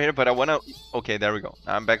water over here, but I want to... Okay, there we go.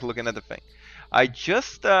 I'm back looking at the thing. I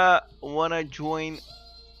just want to join...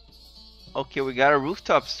 Okay, we got a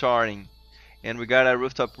rooftop starting. And we got a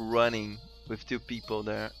rooftop running with 2 people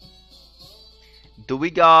there. Do we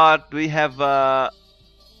have a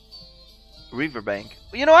riverbank?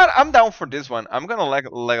 You know what? I'm down for this one. I'm gonna like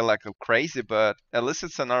crazy, but at least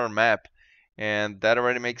it's another map. And that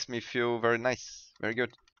already makes me feel very nice. Very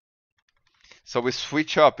good. So we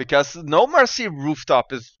switch up because No Mercy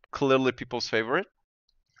Rooftop is clearly people's favorite.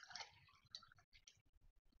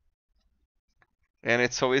 And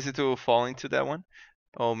it's so easy to fall into that one.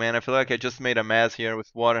 Oh man, I feel like I just made a mess here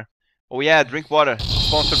with water. Oh yeah, drink water.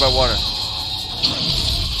 Sponsored by water.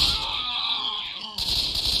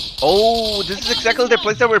 Oh, this is exactly the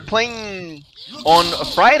place that we're playing on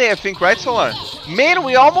Friday, I think, right, Solar? Man,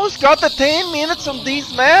 we almost got the 10 minutes on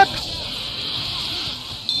this map.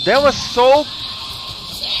 That was so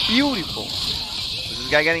beautiful. Is this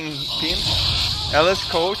guy getting pinned? LS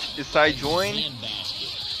coach, side join.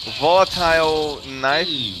 Volatile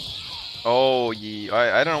knife. Oh,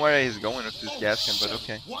 yeah. I don't know where he's going with this gascan, but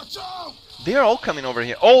okay. They are all coming over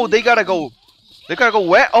here. Oh, they gotta go. They gotta go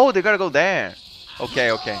where? Oh, they gotta go there.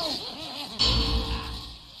 Okay.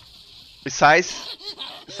 Besides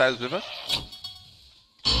with us.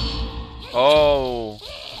 Oh,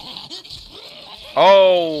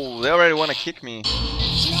 they already want to kick me.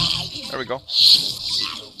 There we go.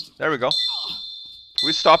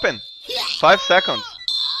 We're stopping. 5 seconds.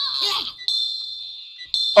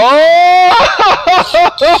 Oh!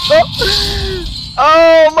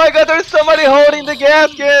 Oh my God! There's somebody holding the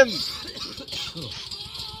gaskin.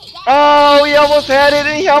 Oh, he almost had it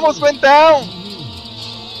and he almost went down.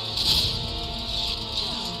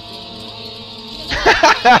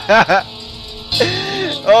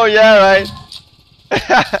 Oh yeah, right.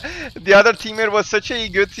 The other teammate was such a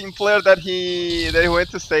good team player that he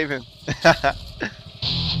went to save him.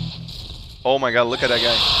 Oh my God, look at that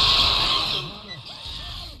guy.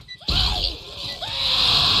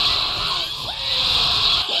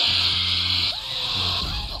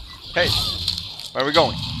 Hey, where are we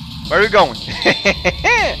going?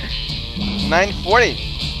 940.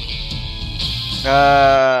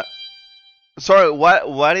 Sorry,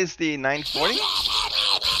 what is the 940?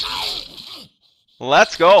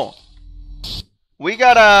 Let's go. We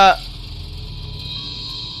got a...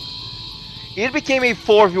 It became a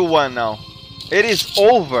 4v1 now. It is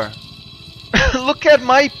over. Look at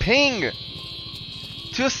my ping.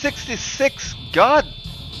 266. God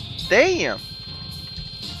damn.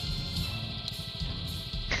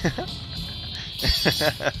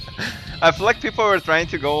 I feel like people were trying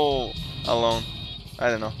to go alone. I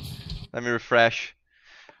don't know. Let me refresh.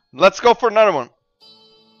 Let's go for another one.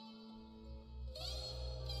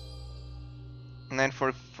 9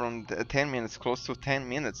 for from 10 minutes, close to 10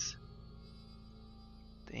 minutes.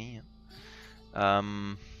 Damn.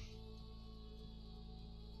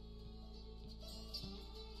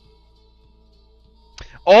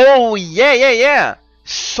 Oh yeah.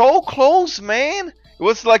 So close, man. It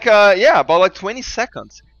was like about like 20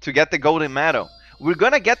 seconds to get the golden medal. We're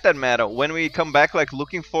gonna get that medal when we come back, like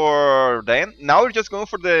looking for them. Now we're just going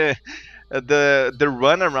for the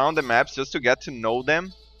run around the maps just to get to know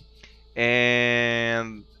them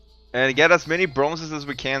and get as many bronzes as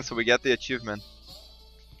we can so we get the achievement.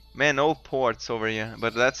 Man, no ports over here,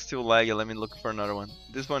 but that's still laggy. Let me look for another one.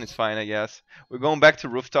 This one is fine, I guess. We're going back to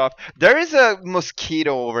rooftop. There is a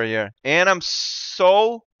mosquito over here, and I'm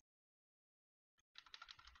so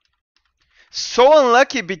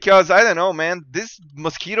unlucky because I don't know, man. This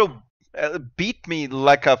mosquito beat me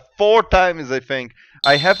like 4 times, I think.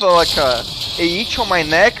 I have like a itch on my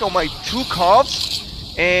neck, on my 2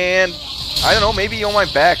 calves, and I don't know, maybe on my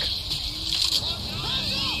back.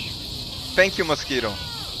 Thank you, mosquito.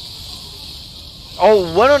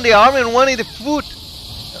 Oh, one on the arm and one in the foot.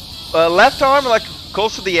 Left arm like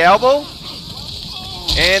close to the elbow,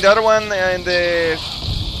 And the other one in the...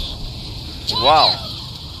 Wow.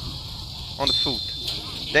 On the foot.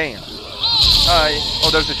 Damn. Oh,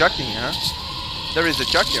 there's a jockey here, huh? There is a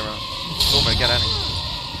jockey around. Oh my god,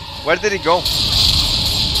 where did he go?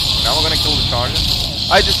 Now we're gonna kill the charger.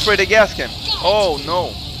 I destroyed the gascan. Oh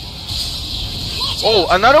no. Oh,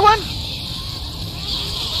 another one?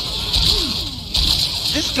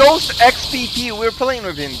 This ghost XPP, we were playing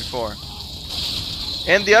with him before.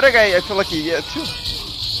 And the other guy, I feel like he too.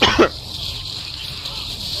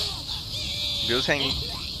 Bill's hanging.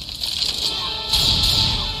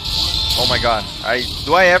 Oh my god.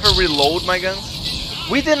 Do I ever reload my guns?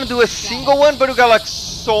 We didn't do a single one, but we got like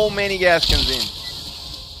so many gascans in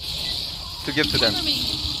to give to them.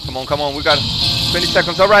 Come on, we got 20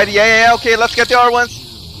 seconds. Alright, yeah, okay, let's get the other ones.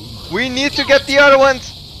 We need to get the other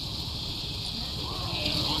ones.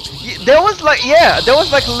 There was like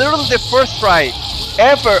literally the first try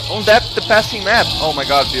ever on the passing map. Oh my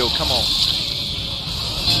god, Bill, come on.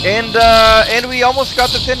 And we almost got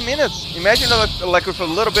the 10 minutes. Imagine like with a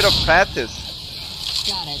little bit of practice.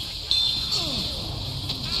 Got it.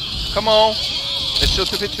 Come on. It's still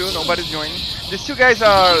 2v2, nobody's joining. These two guys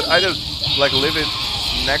are either like living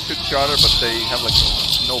next to each other, but they have like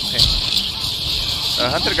no pain.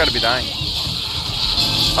 Hunter gotta be dying.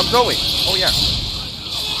 I'm Zoe. Oh yeah.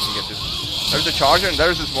 Let me get this. There's a charger and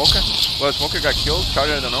there's a smoker. Well, smoker got killed.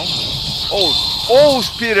 Charger, I don't know. Oh,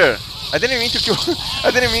 Peter. I didn't mean to kill.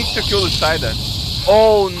 I didn't mean to kill the side there.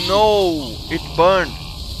 Oh no! It burned.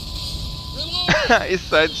 His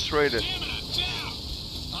side destroyed it.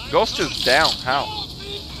 Ghost is down. How?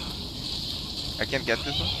 I can't get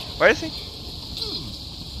this one. Where is he?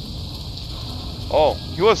 Oh,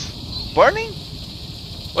 he was burning?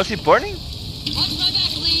 Was he burning? Watch my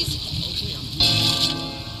back, please.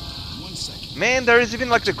 Man, there is even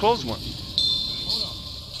like the close one.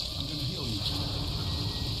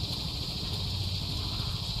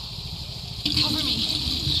 Cover me.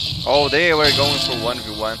 Oh, they were going for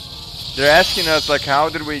 1v1. They're asking us like, how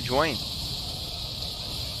did we join?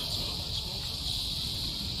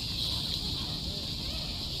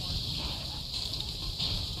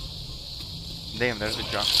 Damn, there's a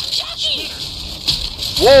jockey.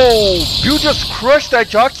 Whoa! You just crushed that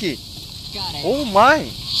jockey! Got it. Oh my!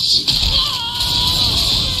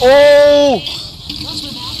 Oh! Watch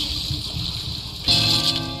my back.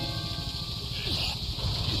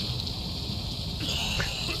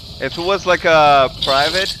 If it was like a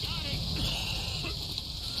private...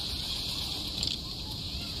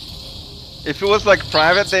 If it was like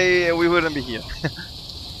private, we wouldn't be here.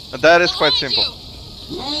 That is quite simple.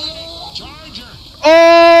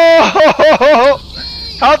 Oh!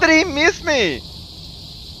 How did he miss me?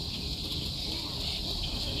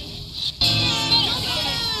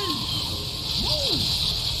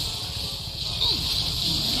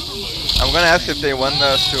 I'm gonna ask if they want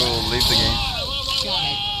us to leave the game. Got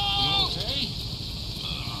it.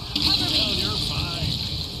 Cover me. Watch my back.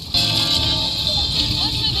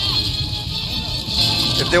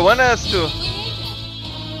 If they want us to,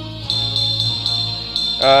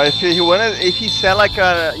 if he said like,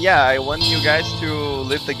 yeah, I want you guys to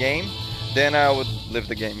leave the game, then I would leave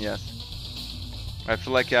the game. Yes. I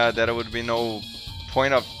feel like there would be no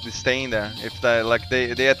point of staying there if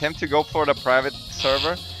they attempt to go for the private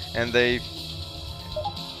server and they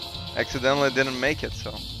accidentally didn't make it.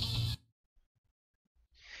 So,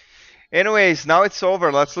 anyways, now it's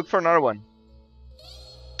over. Let's look for another one.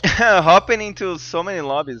 Hopping into so many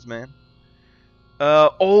lobbies, man.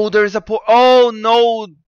 Oh, there's a oh no,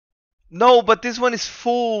 no, but this one is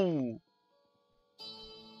full.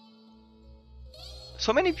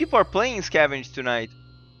 So many people are playing Scavenge tonight.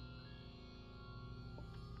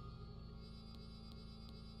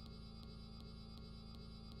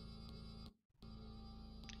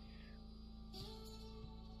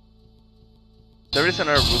 There is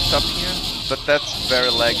another rooftop here, but that's very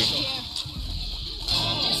laggy.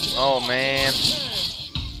 Oh man.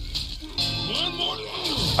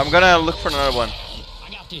 I'm gonna look for another one.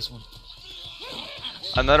 I got this one.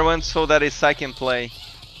 Another one so that I can play.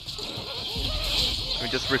 Let me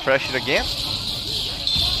just refresh it again.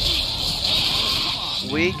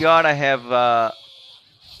 We gotta have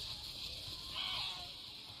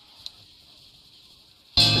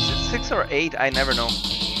is it 6 or 8? I never know.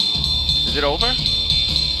 Is it over?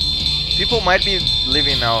 People might be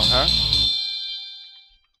leaving now, huh?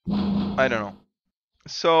 I don't know.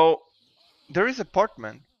 So there is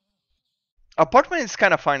apartment. Apartment is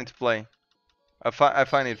kind of fun to play. I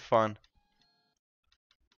find it fun.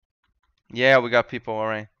 Yeah, we got people. All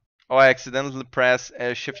right. Oh, I accidentally pressed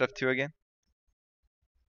Shift F2 again.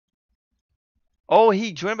 Oh,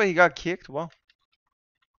 he joined, but he got kicked. Wow.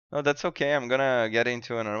 No, that's okay. I'm gonna get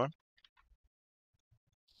into another one.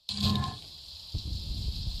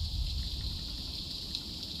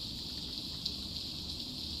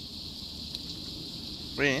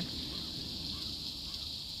 Really?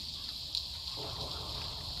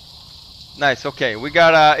 Nice. Okay, we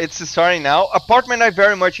got it's starting now. Apartment I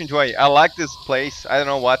very much enjoy. I like this place. I don't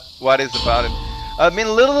know what is about it. I mean,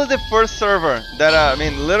 literally the first server that I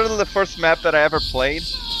mean, literally the first map that I ever played.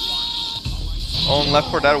 On Left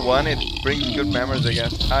 4 Dead 1, it brings good memories, I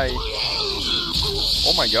guess. Hi.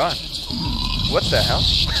 Oh my god. What the hell?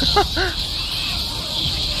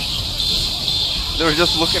 They were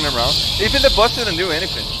just looking around. Even the boss didn't do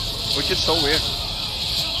anything, which is so weird.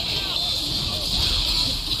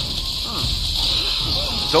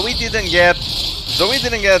 Zoe didn't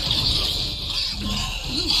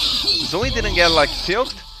get like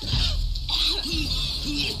tilted.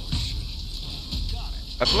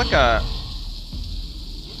 I feel like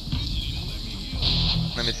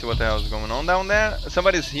let me see what the hell is going on down there.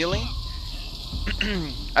 Somebody's healing.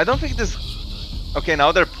 I don't think this. Okay,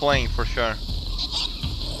 now they're playing for sure.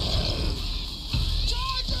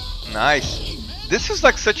 Nice. This is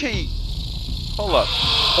like such a. Hold up.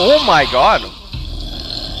 Oh my god.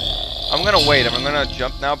 I'm gonna wait. I'm gonna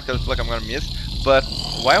jump now because I feel like I'm gonna miss. But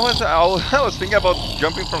why was I was thinking about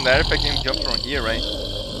jumping from there if I can jump from here, right?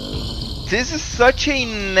 This is such a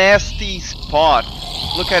nasty spot.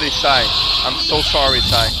 Look at his side. I'm so sorry,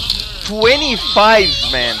 side.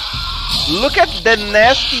 25s, man. Look at the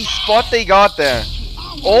nasty spot they got there.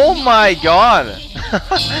 Oh my god.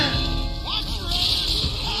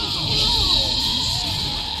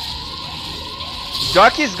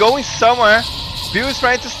 Jockeys going somewhere. Bill is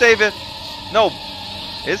trying to save it. No.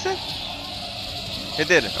 Is it? He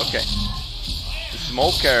did it. Okay.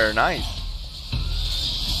 Smoker. Nice.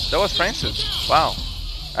 That was Francis. Wow.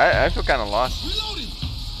 I feel kind of lost.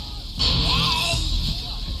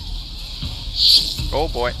 Oh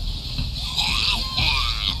boy.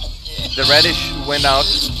 The reddish went out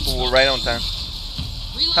right on time.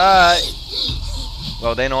 Hi.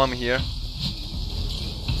 Well, they know I'm here.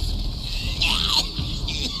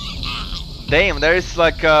 Damn, there is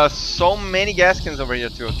like so many gascans over here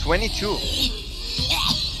too. 22.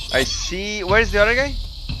 I see. Where's the other guy?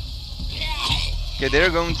 Okay, they're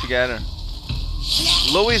going together.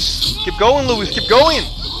 Louis, keep going, Louis, keep going.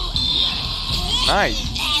 Nice.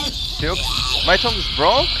 Silk. My tongue is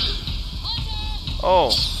broke.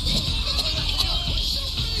 Oh.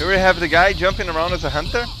 Here we have the guy jumping around as a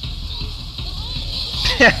hunter.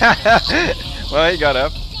 Well, he got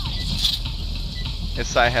up. His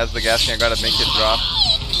side has the gascan. I gotta make it drop.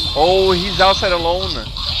 Oh, he's outside alone.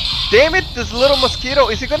 Damn it, this little mosquito.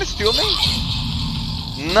 Is he gonna steal me?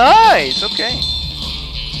 Nice, okay.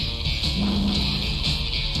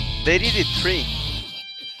 They did it 3.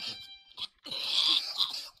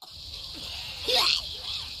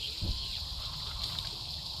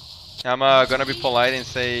 I'm gonna be polite and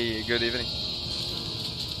say good evening.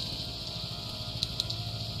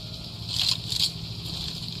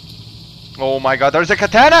 Oh my god, there's a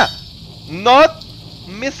katana! Not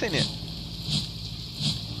missing it.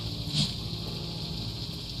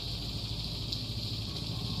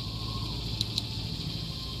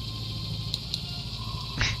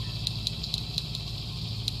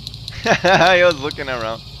 I was looking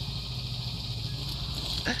around.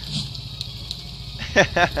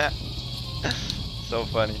 So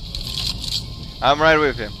funny. I'm right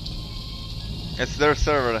with him. It's their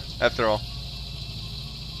server after all.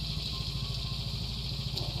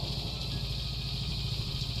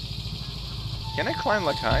 Can I climb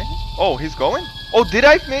like high? Oh, he's going? Oh, did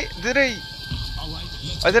I?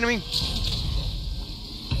 I didn't mean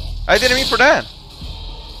for that.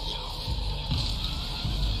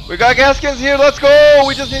 We got gascans here, let's go!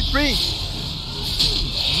 We just need 3.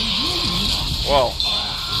 Whoa.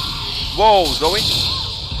 Whoa, Zoe.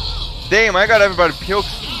 Damn, I got everybody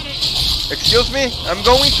puked. Excuse me, I'm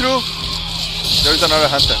going through. There's another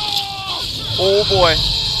hunter. Oh boy.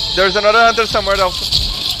 There's another hunter somewhere else.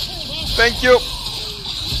 Thank you.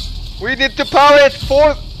 We need to power it.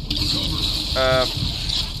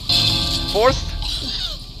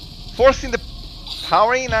 Forcing the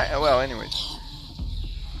powering. Well, anyways.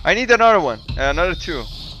 I need another one. Another 2.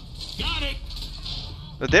 Got it.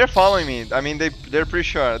 But they're following me. I mean, they're pretty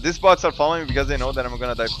sure. These bots are following me because they know that I'm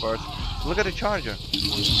gonna die first. Look at the charger.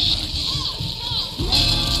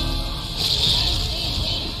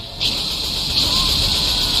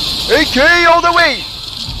 AK all the way.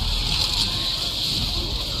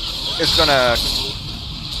 It's gonna.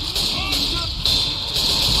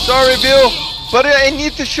 Sorry, Bill, but I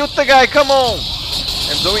need to shoot the guy. Come on.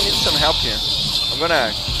 And Zoe needs some help here. I'm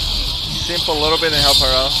gonna simp a little bit and help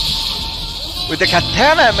her out. With the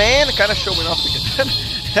katana, man! Kinda showing off the katana.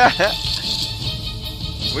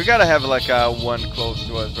 We gotta have like one close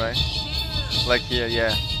to us, right? Like here,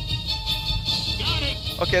 yeah.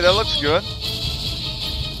 Okay, that looks good.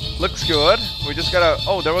 Looks good. We just gotta...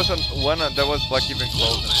 Oh, there was one that was like even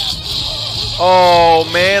closer. Oh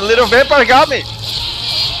man, little vampire got me!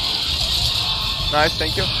 Nice,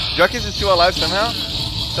 thank you. Jockeys is still alive somehow.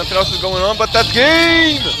 Something else is going on, but that's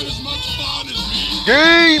game!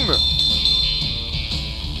 Game!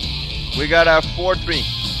 We got a 4-3.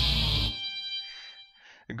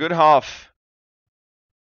 A good half.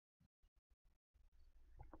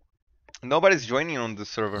 Nobody's joining on the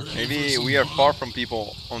server. Maybe we are far from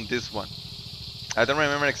people on this one. I don't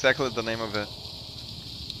remember exactly the name of it.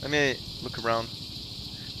 Let me look around.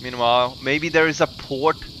 Meanwhile, maybe there is a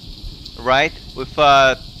port, right? With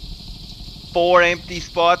 4 empty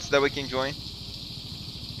spots that we can join.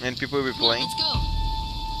 And people will be playing. Let's go.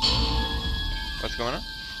 What's going on?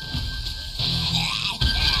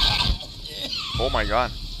 Oh my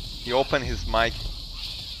god. He opened his mic.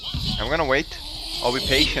 I'm gonna wait. I'll be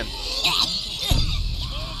patient.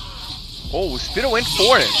 Oh, Spiro went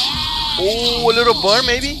for it. Oh, a little burn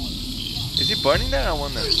maybe? Is he burning there? I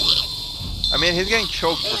wonder. I mean, he's getting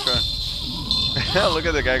choked for sure. Look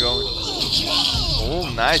at the guy going. Oh,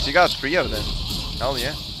 nice. You got 3 of them. Hell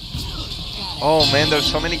yeah. Oh man, there's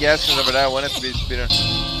so many gascans over there. I want it to be Spiro.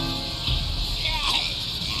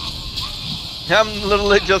 I'm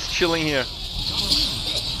literally just chilling here.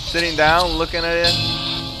 Sitting down, looking at it.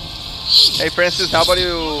 Hey Francis, how about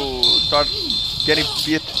you start getting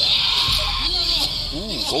bit?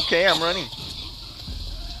 Ooh, okay, I'm running.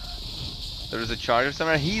 There's a charger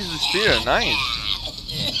somewhere. He's the spear, nice.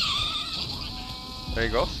 There he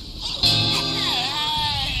goes.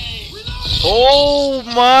 Oh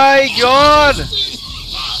my god!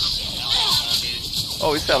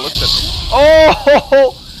 Oh, this guy looks at me.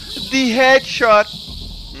 Oh, the headshot.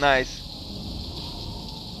 Nice.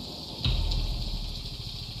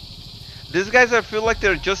 These guys, I feel like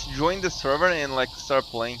they're just joined the server and like start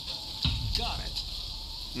playing. Got it.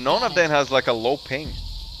 None of them has like a low ping.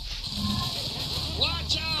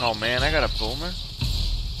 Oh man, I got a boomer.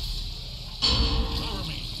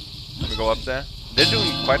 Let me go up there. They're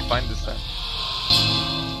doing quite fine this time.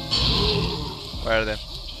 Where are they?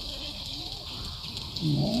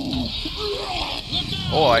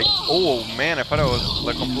 Oh man, I thought I was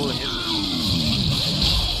like completely missing.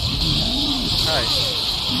 Hi.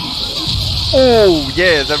 Oh,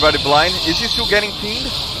 yeah, is everybody blind? Is he still getting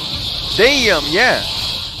pinged? Damn, yeah.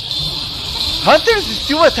 Hunter is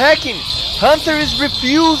still attacking. Hunter is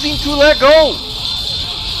refusing to let go.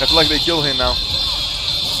 I feel like they killed him now.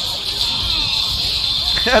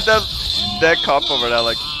 that cop over there,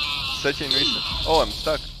 like, such a nuisance. Oh, I'm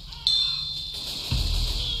stuck.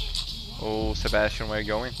 Oh, Sebastian, where are you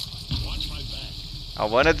going? I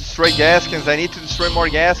want to destroy gascans. I need to destroy more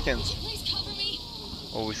gascans.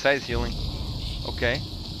 Oh, besides healing. Okay.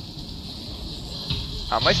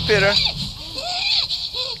 I'm my spitter.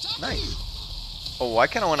 Nice. Oh, I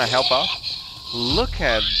kinda wanna help out. Look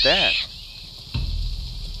at that.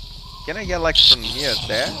 Can I get like from here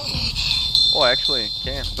there? Oh, actually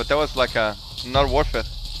can. But that was like a not worth it.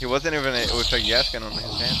 He wasn't even with a gascan on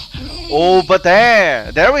his hand. Oh, but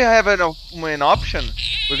there we have an option.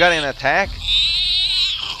 We got an attack.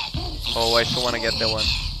 Oh, I still wanna get that one.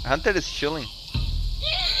 Hunter is chilling.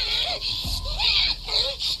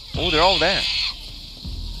 Oh, they're all there.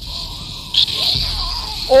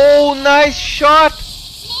 Oh, nice shot!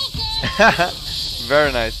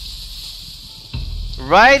 Very nice.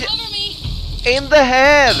 Right in the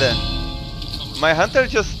head! My hunter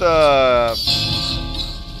just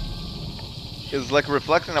is like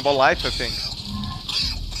reflecting about life, I think.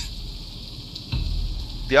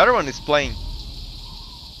 The other one is playing.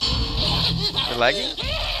 You're lagging?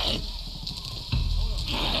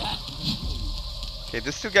 Okay,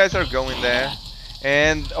 these 2 guys are going there.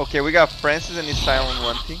 And, okay, we got Francis and his silent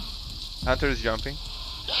one thing. Hunter is jumping.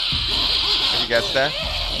 If he gets that.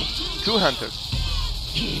 2 hunters.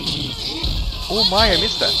 Oh my, I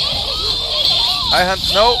missed that. I hunt.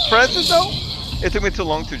 No, Francis, no! It took me too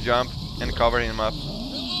long to jump and cover him up.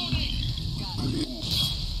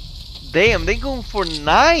 Damn, they going for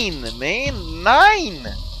 9, man! 9!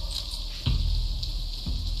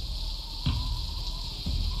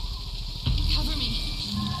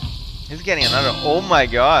 He's getting another. Oh my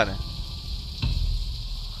god.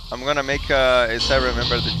 I'm gonna make as I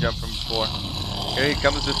remember the jump from before. Here he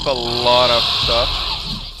comes with a lot of stuff.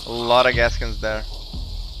 A lot of gascans there.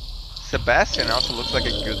 Sebastian also looks like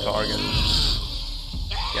a good target.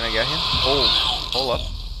 Can I get him? Oh, hold up.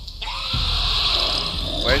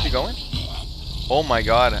 Where is he going? Oh my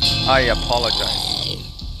god, I apologize.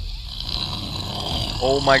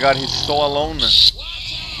 Oh my god, he's so alone.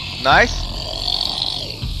 Nice.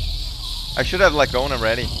 I should have like gone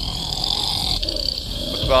already.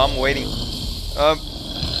 But I'm waiting.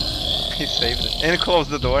 He saved it. And closed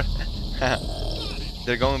the door.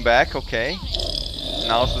 They're going back, okay.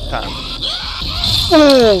 Now's the time.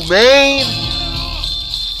 Oh man!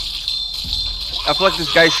 I feel like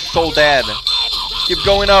this guy's so dead. Keep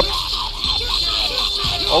going up.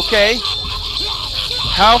 Okay.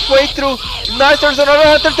 Halfway through. Nice, there's another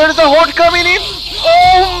hunter. There's a horde coming in.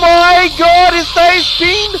 Oh my god, is that his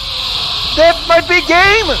pin? That might be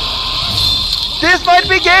game. This might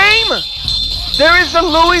be game. There is a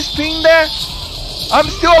Louis pin there. I'm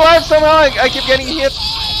still alive somehow. I keep getting hit.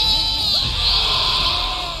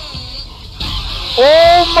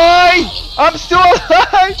 Oh my! I'm still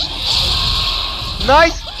alive.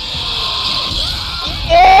 Nice.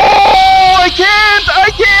 Oh, I can't!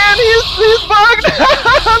 He's bugged!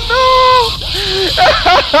 No!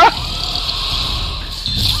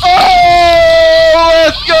 Oh,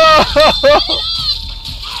 let's go!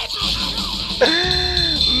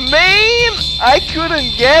 Man, I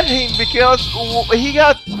couldn't get him because he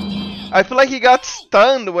got... I feel like he got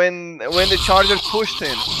stunned when the charger pushed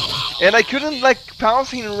him. And I couldn't like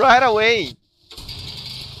pounce him right away.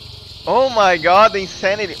 Oh my god, the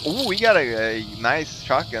insanity. Ooh, we got a nice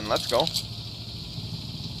shotgun. Let's go.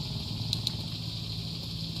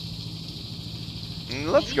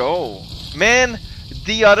 Let's go. Man,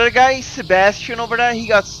 the other guy, Sebastian over there, he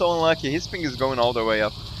got so unlucky. His ping is going all the way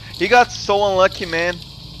up. He got so unlucky, man.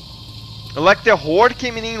 Like the horde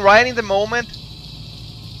came in right in the moment.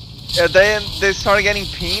 Then they started getting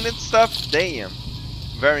pinged and stuff. Damn.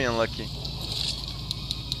 Very unlucky.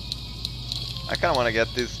 I kinda wanna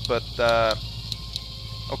get this, but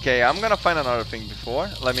okay, I'm gonna find another thing before.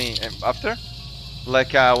 Let me after.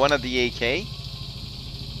 Like one of the AK.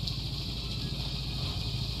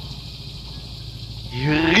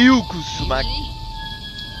 Ryukusumaki.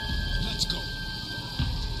 Let's go.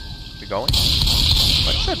 We going?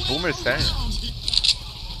 What's that boomer staring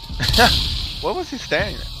at? What was he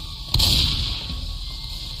staring at?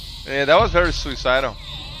 Yeah, that was very suicidal.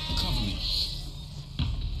 Cover me.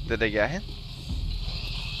 Did they get him?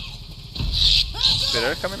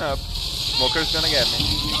 Spitter coming up. Smoker's gonna get me.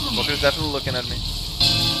 Smoker's definitely looking at me.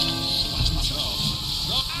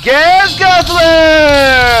 Gas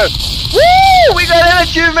GUZZLER! Woo! We got an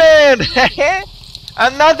achievement!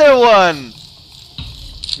 Another one!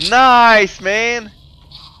 Nice, man!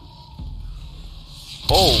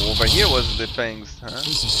 Oh, over here was the things, huh?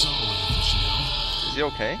 This is so original. Is he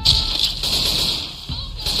okay?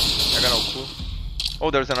 I got no clue. Oh,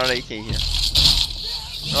 there's another AK here.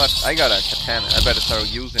 No, I got a katana. I better start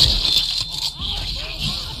using it.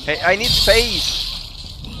 Hey, I need space!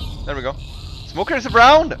 There we go. Smoker's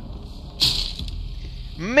around!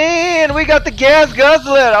 Man, we got the gas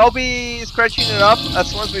GUZZLER! I'll be scratching it up as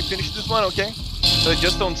soon as we finish this one, okay? So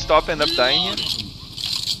just don't stop and end up dying here.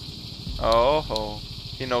 Oh,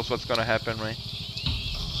 he knows what's gonna happen, right?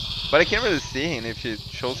 But I can't really see him if he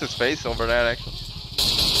shows his face over there, actually.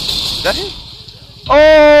 Is that him?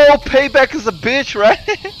 Oh, payback is a bitch, right?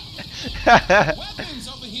 Weapons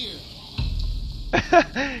over here.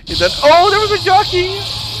 He said, oh, there was a jockey!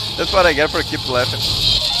 That's what I get for keep laughing.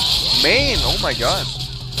 Man, oh my god.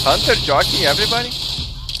 Hunter, jockey, everybody?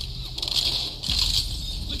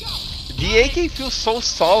 The AK feels so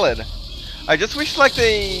solid. I just wish like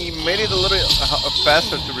they made it a little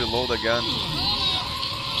faster to reload the gun.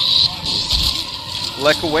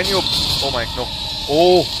 Like when you... Oh my, no.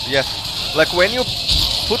 Oh, yes. Like when you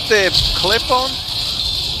put the clip on.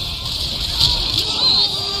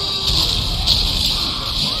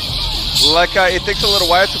 Like it takes a little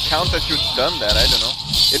while to count that you've done that, I don't know.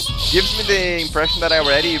 It gives me the impression that I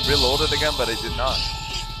already reloaded the gun, but I did not.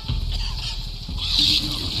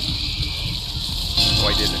 Oh,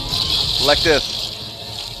 I did it. Like this.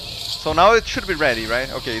 So now it should be ready, right?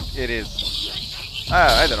 Okay, it is.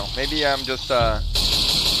 I don't know. Maybe I'm just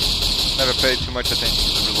never paid too much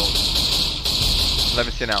attention to the reload. Let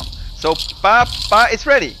me see now. So, it's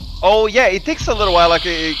ready. Oh yeah, it takes a little while. Like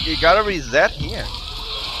it gotta reset here.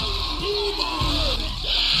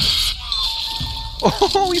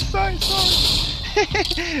 Oh, he's sorry.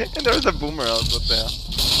 And there was a boomer out. What the hell?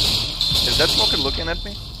 Is that smoker looking at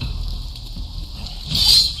me?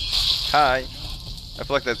 Hi. I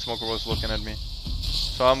feel like that smoker was looking at me.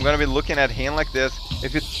 So I'm gonna be looking at him like this.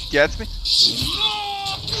 If it gets me...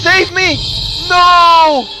 Save me!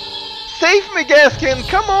 No! Save me, Gaskin!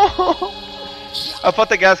 Come on! I thought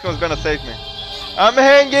the Gaskin was gonna save me. I'm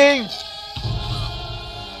hanging!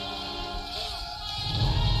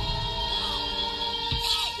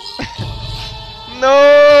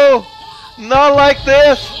 No! Not like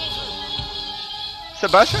this!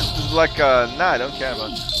 Sebastian is like, nah, I don't care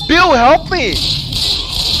about it. Bill, help me!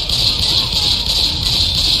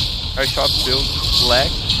 I shot Bill's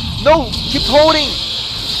leg. No! Keep holding!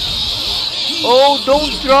 Oh,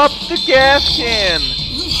 don't drop the gas can!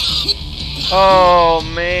 Oh,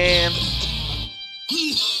 man.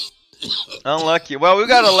 Unlucky. Well, we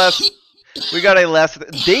got a last...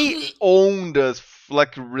 They owned us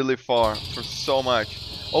like really far for so much.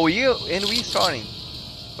 Oh, and we starting.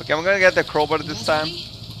 Okay, I'm gonna get the crowbar this time.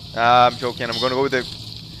 I'm joking. I'm gonna go with the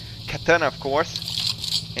katana, of course,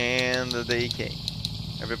 and the AK.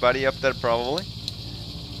 Everybody up there probably.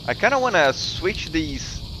 I kind of wanna switch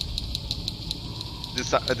this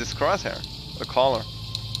crosshair, the collar.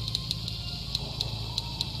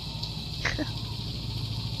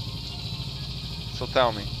 So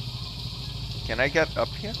tell me, can I get up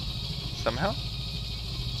here somehow?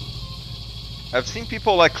 I've seen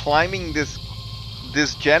people like climbing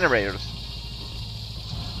these generators,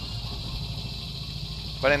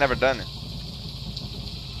 but I never done it,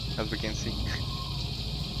 as we can see.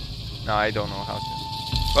 No, I don't know how to.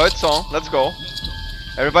 But it's on. Let's go.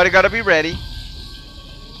 Everybody gotta be ready.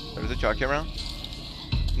 There's a jockey around.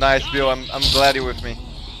 Nice, Bill. I'm glad you're with me.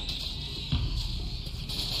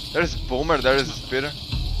 There's Boomer. There's Spitter.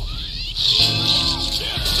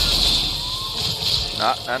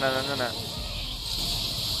 No.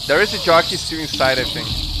 There is a jockey still inside, I think.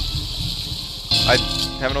 I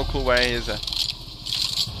have no clue where he is at.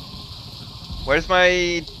 Where's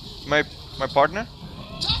my partner?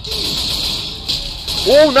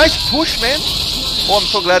 Oh, nice push, man! Oh, I'm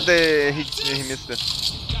so glad that he missed it.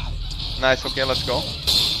 Nice. Okay, let's go.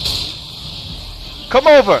 Come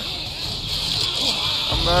over.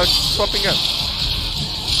 I'm swapping up.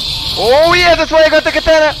 Oh yeah, that's why I got the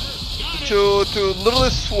katana. To literally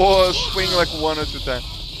swing like 1 or 2 times.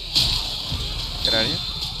 Get out of here.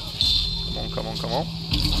 Come on.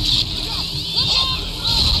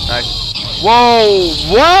 Nice.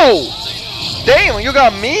 Whoa! Damn, you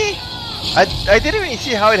got me? I didn't even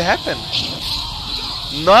see how it happened.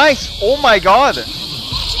 Nice. Oh my god.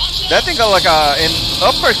 That thing got like an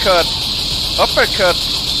uppercut.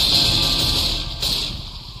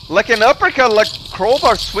 Like an uppercut, like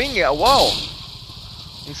crowbar swing. Wow.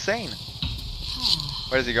 Insane.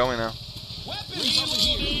 Where is he going now?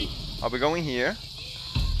 I'll be going here.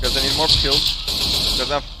 Because I need more pills.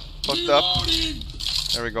 Because I'm fucked up.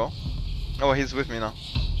 There we go. Oh, he's with me now.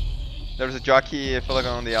 There's a jockey, I feel like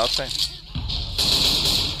on the outside.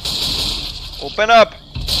 Open up!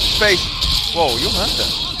 Space! Whoa, you hunter.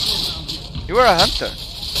 You are a hunter.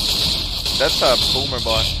 That's a boomer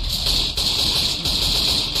boy.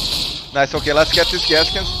 Nice, okay, let's get these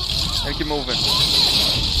gascans and keep moving.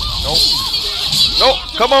 No,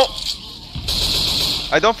 come on!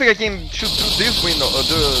 I don't think I can shoot through this window, or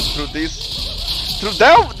through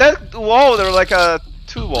that wall. There are like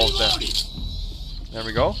 2 walls there. There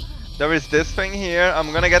we go. There is this thing here.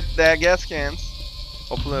 I'm gonna get the gascans.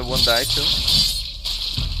 Hopefully I won't die too.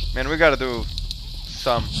 Man, we gotta do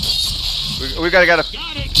some. We gotta get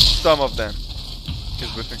some of them.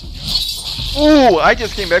 He's with me. Ooh, I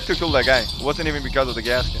just came back to kill that guy. It wasn't even because of the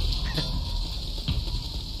gasket.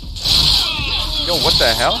 Yo, what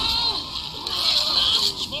the hell?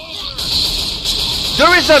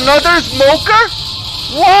 There is another smoker?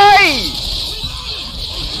 Why?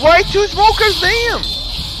 Why 2 smokers? Damn!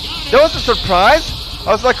 That was a surprise. I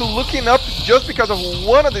was like looking up just because of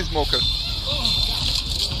one of these smokers.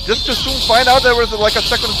 Just to soon find out there was like a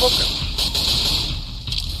second smoker.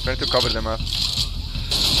 Trying to cover them up.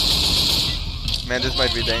 Man, this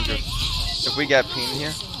might be dangerous. If we get pinned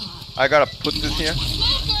here, I gotta put this here.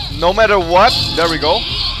 No matter what. There we go.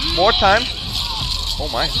 More time. Oh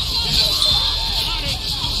my.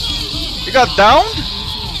 He got downed?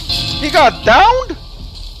 He got downed?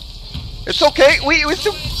 It's okay. We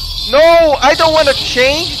still... No, I don't want to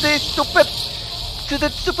change the stupid... to the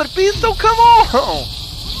stupid pistol. Come on.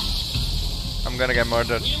 I'm gonna get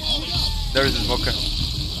murdered. There is a smoker.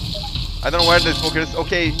 I don't know where the smoker is.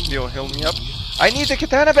 Okay, he'll heal me up. I need the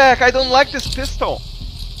katana back. I don't like this pistol.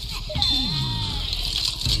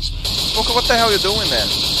 Smoker, what the hell are you doing there?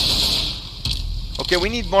 Okay, we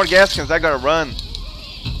need more gascans. I gotta run.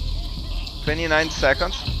 29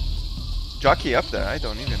 seconds. Jockey up there. I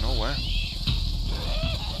don't even know where.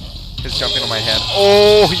 He's jumping on my head.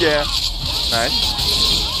 Oh, yeah. Nice.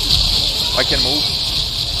 I can move.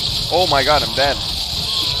 Oh my god, I'm dead.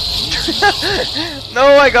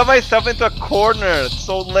 No, I got myself into a corner. It's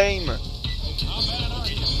so lame.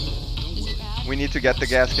 We need to get the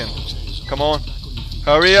gaskin. Come on.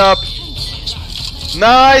 Hurry up.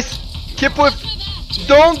 Nice. Keep with...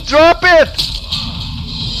 Don't drop it!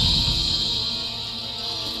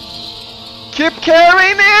 Keep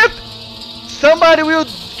carrying it! Somebody will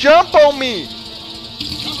jump on me!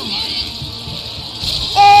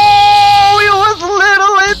 Oh, he was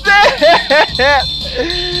literally there!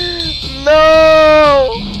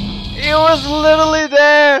 No! He was literally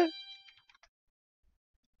there!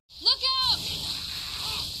 Look out!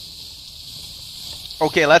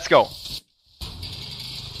 Okay, let's go.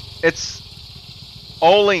 It's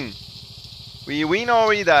all in. We win or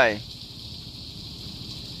we die.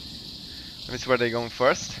 Let me see where they're going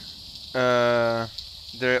first. They're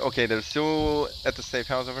still at the safe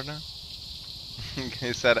house over there.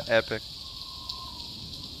 He said epic.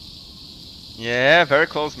 Yeah, very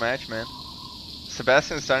close match, man.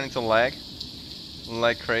 Sebastian is starting to lag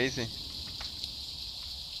like crazy.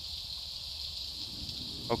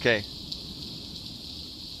 Okay.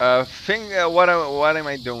 What am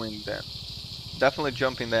I doing then? Definitely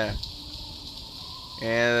jumping there.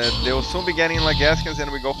 And they will soon be getting like gascans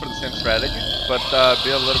and we go for the same strategy. But be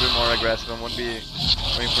a little bit more aggressive and won't be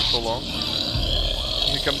waiting for so long.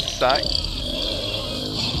 Here comes the side.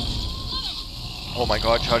 Oh my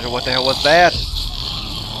god, Charger, what the hell was that?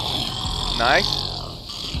 Nice.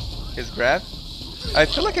 His grab. I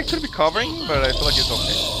feel like I could be covering, but I feel like it's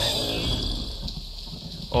okay.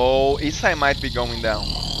 Oh, Isai might be going down.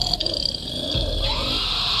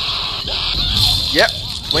 Yep,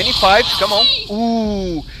 25, come on.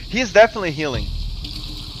 Ooh, he's definitely healing.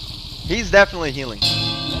 He's definitely healing.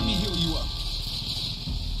 Let me heal you up.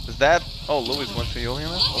 Is that... Oh, Louis wants to heal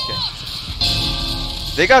him? Okay.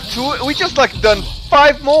 They got 2, we just like done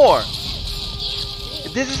 5 more!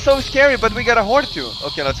 This is so scary, but we got a horde too.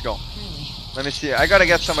 Okay, let's go. Let me see, I gotta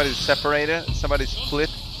get somebody separated, somebody split.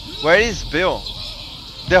 Where is Bill?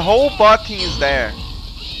 The whole bot team is there.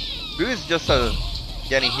 Bill is just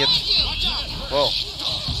getting hit. Whoa.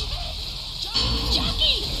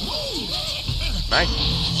 Nice.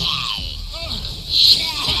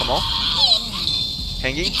 Come on.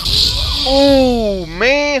 Hanging. Oh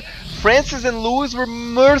man! Francis and Louis were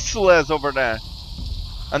merciless over there.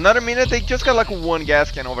 Another minute, they just got like 1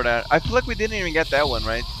 gas can over there. I feel like we didn't even get that one,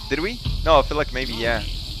 right? Did we? No, I feel like maybe, yeah.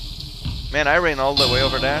 Man, I ran all the way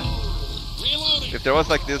over there. If there was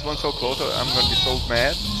like this one so close, I'm gonna be so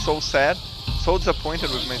mad, so sad, so disappointed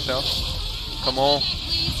with myself. Come on.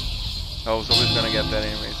 I was always gonna get that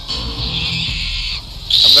anyways.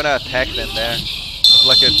 I'm gonna attack them there. I feel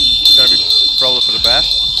like it's gonna be probably for the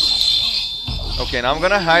best. Okay, now I'm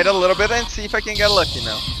gonna hide a little bit and see if I can get lucky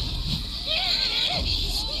now.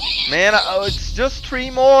 Man, it's just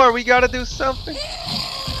 3 more. We gotta do something.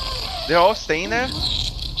 They're all staying there? I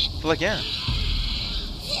feel like, yeah.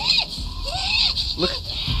 Look.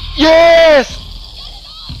 Yes!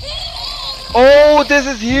 Oh, this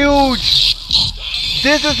is huge!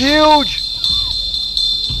 This is huge!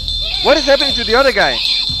 What is happening to the other guy?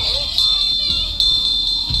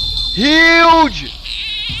 Huge!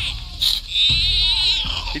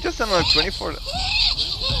 He just done like 24. It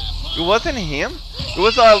wasn't him? It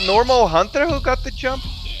was a normal hunter who got the jump?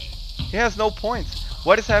 He has no points.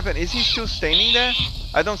 What is happening? Is he still standing there?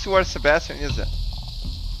 I don't see where Sebastian is at.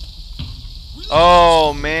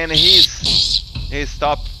 Oh man, he's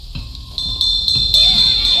stopped.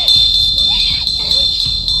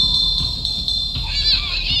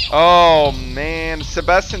 Oh man,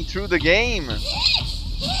 Sebastian threw the game.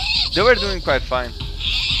 They were doing quite fine.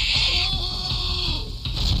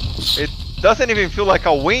 It doesn't even feel like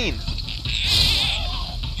a win.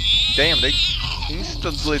 Damn, they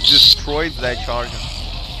instantly destroyed that charger.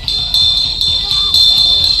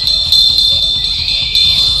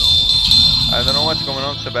 I don't know what's going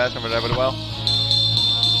on with Sebastian, but well.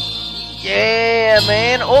 Yeah,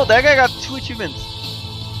 man. Oh, that guy got 2 achievements.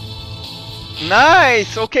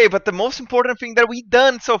 Nice. Okay, but the most important thing that we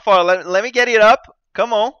done so far, let me get it up.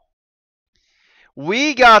 Come on.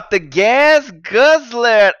 We got the gas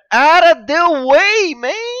guzzler out of the way,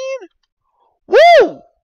 man. Woo!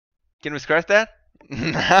 Can we scratch that?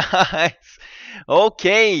 Nice.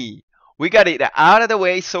 Okay. We got it out of the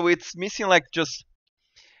way, so it's missing like just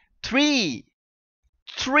 3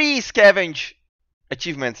 scavenge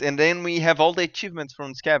achievements, and then we have all the achievements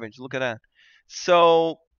from scavenge. Look at that.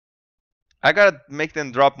 So I gotta make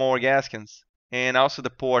them drop more gascans, and also the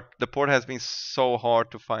port. The port has been so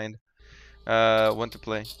hard to find one to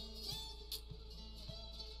play.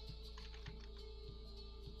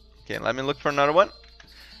 Okay, let me look for another one.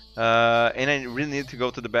 And I really need to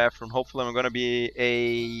go to the bathroom. Hopefully I'm gonna be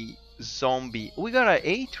a zombie. We got an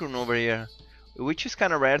Atron over here, which is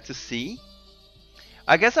kind of rare to see.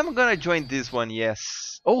 I guess I'm gonna join this one,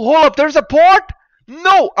 yes. Oh, hold up, there's a port!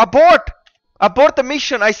 No, abort! Abort the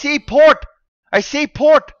mission. I see a port. I see a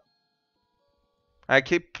port. I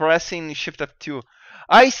keep pressing Shift F2.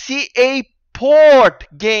 I see a port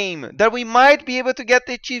game that we might be able to get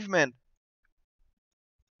the achievement.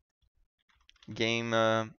 Game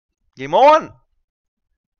on.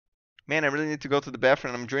 Man, I really need to go to the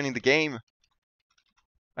bathroom. I'm joining the game.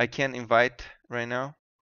 I can't invite right now.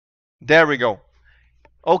 There we go.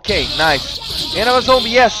 Okay, nice. And I was home.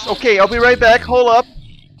 Yes. Okay, I'll be right back. Hold up.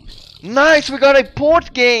 Nice. We got a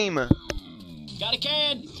port game. Got a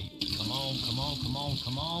can. Come on, come on, come on,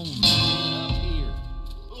 come on. Get up here.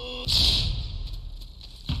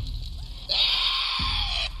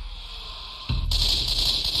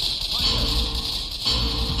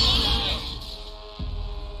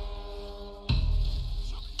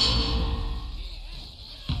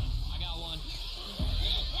 I got one.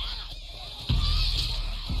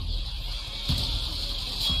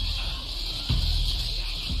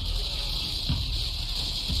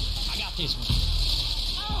 I got this one.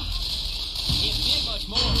 Can't get much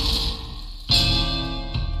more.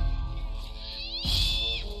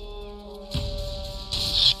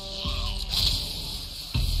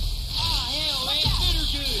 Ah, hell, man, bitter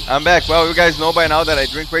good. I'm back. Well, you guys know by now that I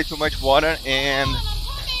drink way too much water, and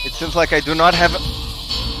it seems like I do not have.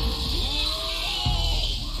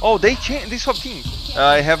 Oh, they changed. They swapped teams.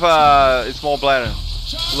 I have a small bladder.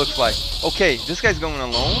 Looks like. Okay, this guy's going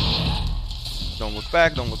alone. Don't look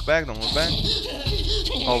back. Don't look back. Don't look back.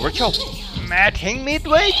 Oh, Rachel. Matt, hang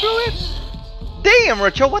midway through it. Damn,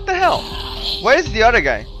 Rachel. What the hell? Where's the other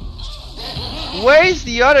guy? Where's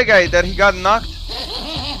the other guy that he got knocked?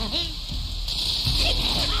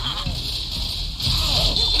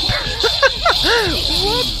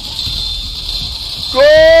 What?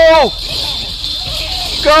 Go!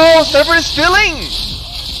 Go! Server is filling!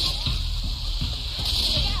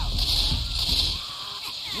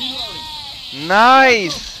 Reloading.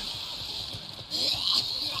 Nice!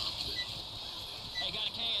 Hey, got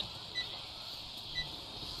a can.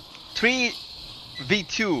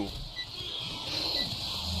 3v2.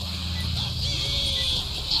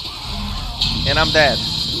 And I'm dead.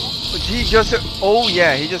 He just... Oh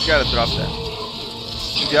yeah, he just gotta drop that.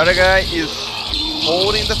 The other guy is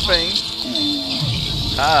holding the thing.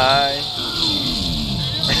 Hi.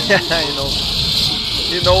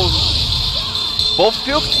 He knows. Both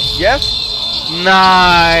field? Yes?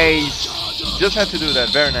 Nice! Just had to do that,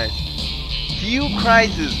 very nice. Few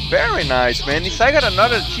crisis, very nice, man. I got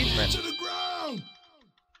another achievement.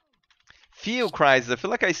 Few crisis, I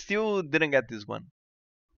feel like I still didn't get this one.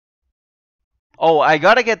 Oh, I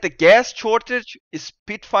gotta get the gas shortage,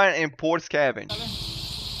 Spitfire, and port scavenge.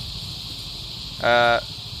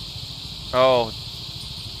 Oh.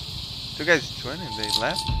 Two guys joined and they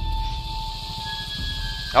left.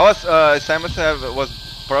 I was, Simon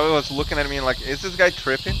was looking at me and like, is this guy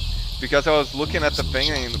tripping? Because I was looking at the thing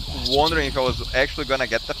and wondering if I was actually gonna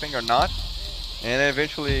get the thing or not. And I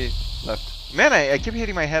eventually left. Man, I keep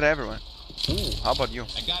hitting my head everywhere. Ooh, how about you?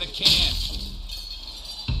 I got a can.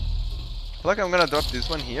 I feel like I'm gonna drop this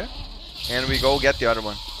one here, and we go get the other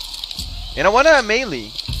one. And I want a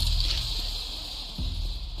melee.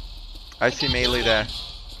 I see melee there.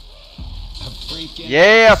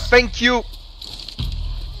 Yeah, thank you.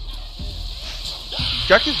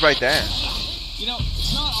 Jockeys right there. You know,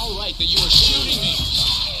 it's not all right that you were shooting me.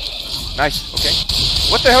 Nice. Okay.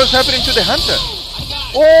 What the hell is happening to the hunter?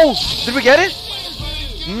 Oh, did we get it?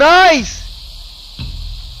 Nice.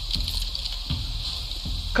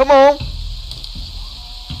 Come on.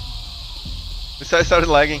 I started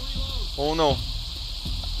lagging. Oh no.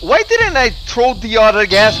 Why didn't I throw the other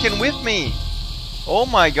gaskin with me? Oh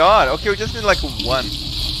my god. Okay, we just need like one.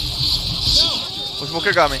 Oh,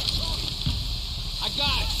 smoker got me. I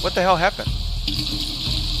got it. What the hell happened?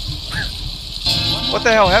 What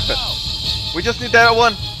the hell happened? We just need that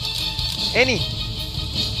one. Any.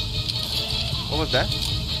 What was that?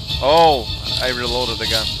 Oh, I reloaded the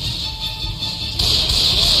gun.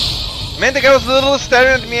 Man, the guy was literally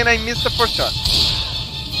staring at me and I missed the first shot.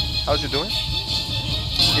 How's he doing?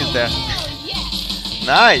 He's there.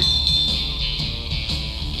 Nice.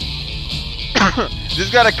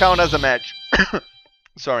 This gotta count as a match.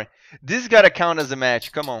 Sorry. This gotta count as a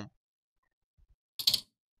match. Come on.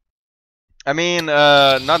 I mean,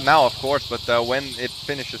 not now, of course, but when it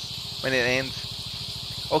finishes, when it ends.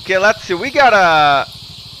 Okay, let's see. We got a.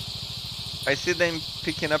 I see them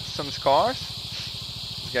picking up some scars.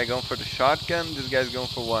 This guy going for the shotgun. This guy's going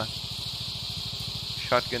for what?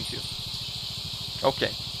 Shotgun too.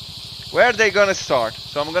 Okay. Where are they gonna start?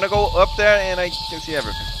 So I'm gonna go up there and I can see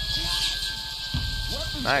everything.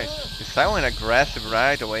 Nice. Is Silent aggressive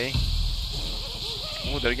right away?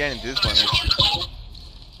 Oh, they're getting this one.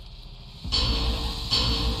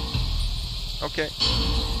 Okay.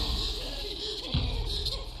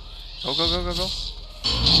 Go, go, go, go, go.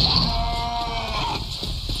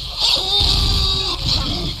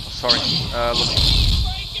 Sorry. Look.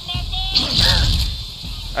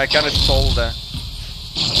 I kinda stole that.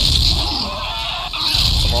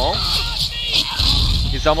 Come on.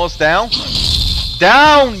 He's almost down.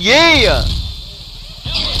 Down! Yeah!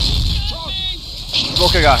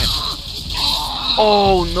 Smoker got him.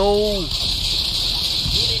 Oh no!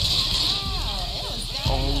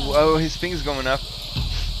 Oh, his ping's going up.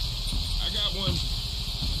 I got one.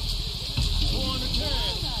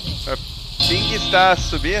 Ping está a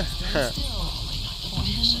subir.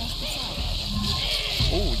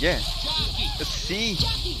 Oh, yeah. See.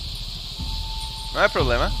 Não é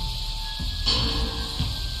problema.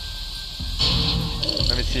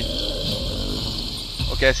 Let me see.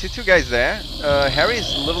 Okay, I see two guys there. Harry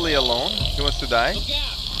is literally alone. He wants to die.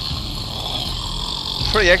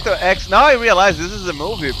 Project X. Now I realize this is a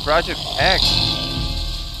movie. Project X.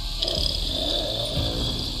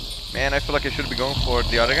 Man, I feel like I should be going for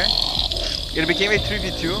the other guy. It became a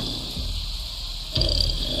 3v2.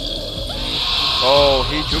 Oh,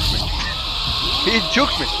 he juked me. He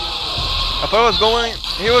juked me. I thought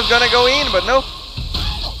he was gonna go in, but no.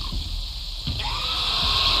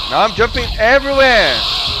 Now I'm jumping everywhere.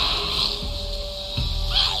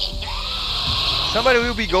 Somebody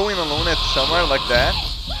will be going alone at somewhere like that,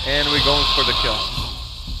 and we're going for the kill.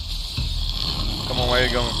 Come on, where are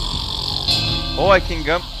you going? Oh, I can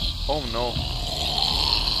jump. Oh no.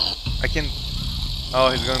 I can. Oh,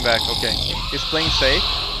 he's going back. Okay, he's playing safe.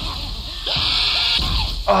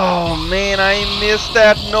 Oh man, I missed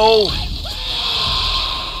that. No.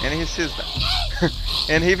 And he sees that.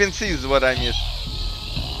 And he even sees what I missed.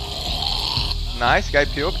 Nice, guy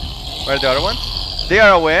puked. Where are the other ones? They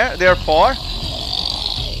are aware. They are far.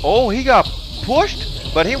 Oh, he got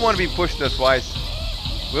pushed, but he won't be pushed twice.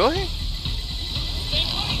 Will he?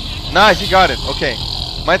 Nice, he got it. Okay,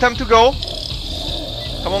 my time to go.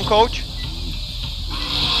 Come on, coach.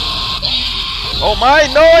 Oh my,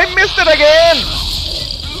 no, I missed it again.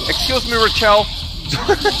 Excuse me, Rachel.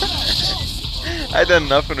 I done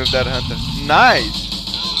nothing with that hunter. Nice.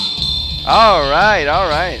 All right, all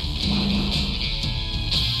right.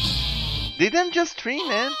 They didn't just three,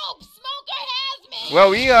 man. Smoker has me. Well,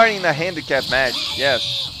 we are in a handicap match. Yes,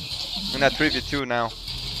 in a 3v2 now.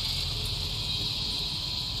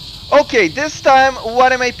 Okay, this time,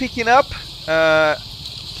 what am I picking up?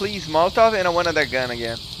 Please, Molotov, and I want another gun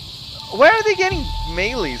again. Where are they getting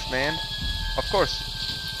melees, man? Of course.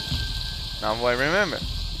 Now I remember.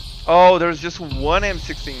 Oh, there's just one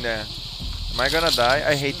M16 there. Am I gonna die?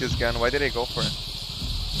 I hate this gun. Why did I go for it?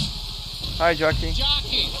 Hi, Jockey.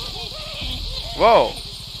 Whoa.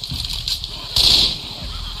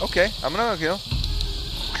 Okay, I'm not gonna kill.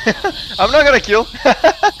 I'm not gonna kill.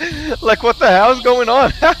 Like, what the hell is going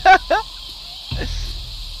on?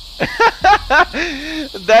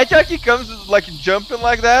 That Jockey comes like jumping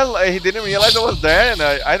like that. Like, he didn't realize I was there, and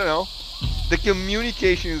I don't know. The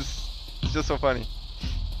communication is just so funny.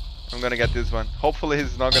 I'm gonna get this one. Hopefully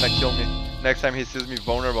he's not gonna kill me next time he sees me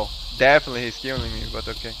vulnerable. Definitely he's killing me, but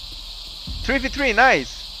okay. 3v3,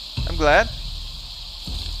 nice. I'm glad.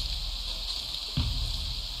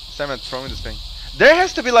 Simon throwing this thing. There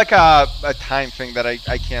has to be like a time thing that I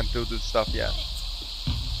can't do this stuff yet.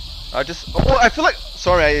 I just, oh, I feel like,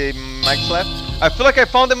 sorry, I mic slapped. I feel like I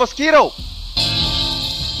found the mosquito.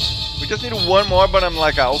 We just need one more, but I'm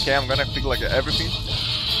like, okay, I'm gonna pick like everything.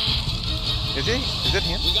 Is he? Is it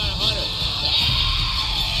him? We got a hunter.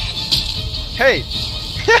 Hey!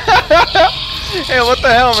 Hey, what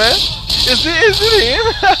the hell, man? Is it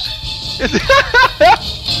him? Is it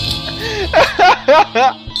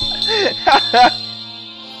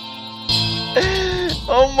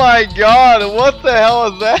Oh my god, what the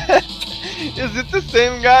hell is that? Is it the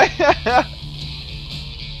same guy?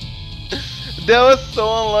 That was so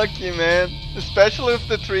unlucky, man. Especially with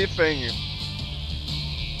the tree thing.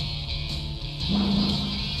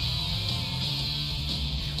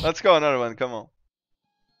 Let's go another one, come on.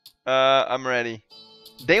 I'm ready.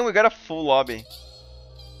 Then we got a full lobby.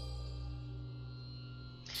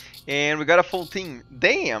 And we got a full team.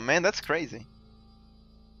 Damn, man, that's crazy.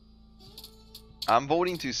 I'm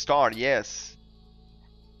voting to start, yes.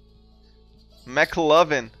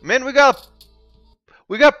 McLovin. Man, we got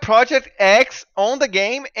Project X on the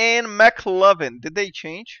game and McLovin. Did they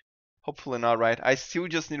change? Hopefully not, right? I still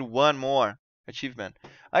just need one more achievement.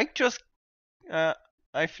 I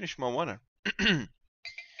finished my water.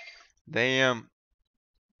 Damn.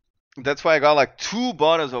 That's why I got like 2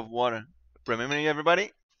 bottles of water remembering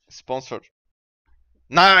everybody, sponsored.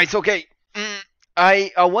 Nice, okay.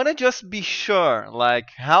 I want to just be sure, like,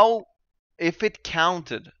 how, if it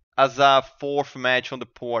counted as a 4th match on the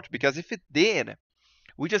port, because if it did,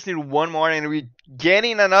 we just need one more and we're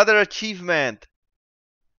getting another achievement.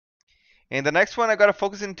 And the next one, I gotta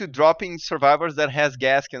focus into dropping survivors that has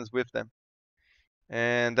gascans with them.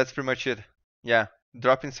 And that's pretty much it. Yeah,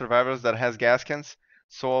 dropping survivors that has gascans,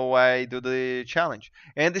 so I do the challenge.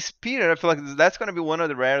 And the speeder, I feel like that's gonna be one of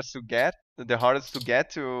the rarest to get, the hardest to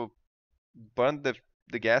get, to burn the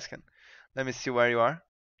gascan. Let me see where you are.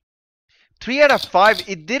 3 out of 5,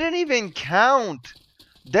 it didn't even count.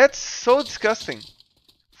 That's so disgusting.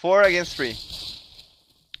 4 against 3.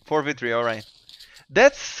 4v3, alright.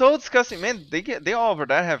 That's so disgusting, man. They all over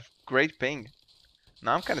there have great ping.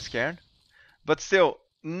 Now I'm kind of scared, but still,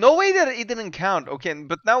 no way that it didn't count. Okay,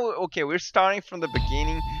 but now, okay, we're starting from the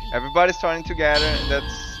beginning. Everybody's starting together.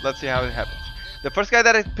 Let's see how it happens. The first guy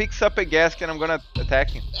that picks up a gascan, I'm gonna attack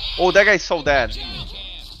him. Oh, that guy's so dead.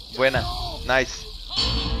 Buena, nice.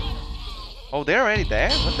 Oh, they're already there.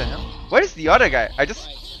 What the hell? Where is the other guy?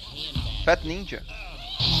 Fat ninja.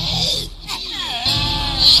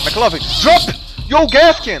 McLovin, drop! Yo,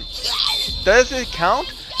 gascan! Does it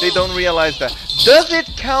count? They don't realize that. Does it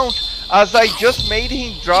count as I just made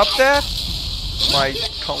him drop that? My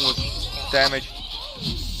cone was damaged.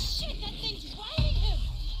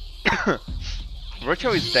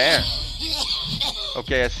 Rocho is there.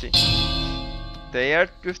 Okay, I see. They are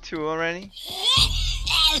with 2 already.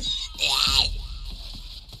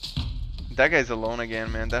 That guy's alone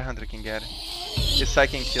again, man. That hunter can get it. This side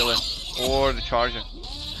can kill it. Or the charger.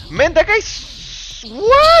 Man, that guy's...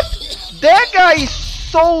 What? That guy is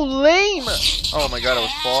so lame. Oh my god, I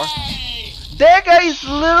was far. That guy is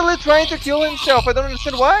literally trying to kill himself. I don't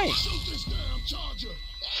understand why.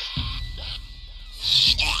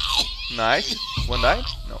 Nice. One died?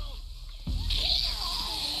 No.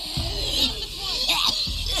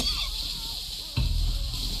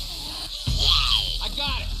 I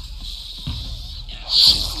got it.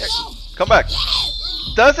 Yeah, come back.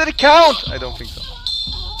 Does it count? I don't think so.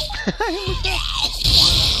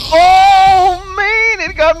 Oh man,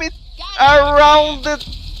 it got me around the...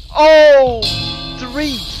 Oh,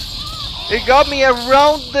 3. It got me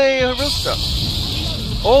around the rooster.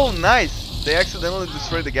 Oh, nice. They accidentally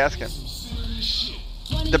destroyed the gascan.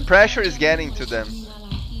 The pressure is getting to them.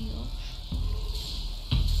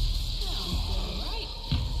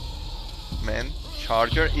 Man,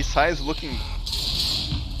 charger. Isai is looking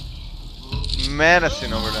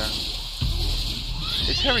menacing over there.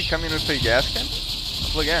 Is Harry coming with a gascan?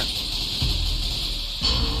 Look at.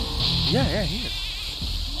 Yeah, he is.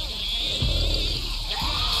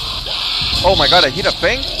 Oh my god, I hit a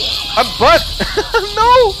thing? A butt!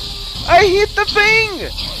 No! I hit the thing!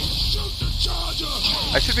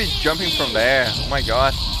 I should be jumping from there. Oh my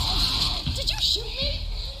god. Did you shoot me?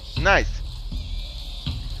 Nice.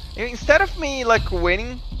 Instead of me like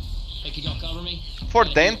waiting Hey, can y'all cover me? for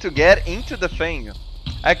them to get into the thing,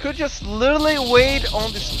 I could just literally wait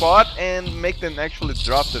on the spot and make them actually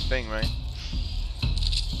drop the thing, right?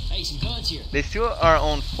 Hey, some guns here. They still are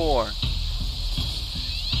on 4.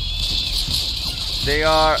 They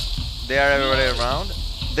are everybody around.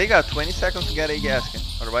 They got 20 seconds to get a gascan.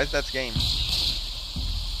 Otherwise, that's game.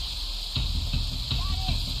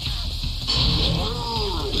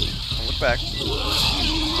 I look back.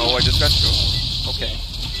 Oh, I just got through. Okay.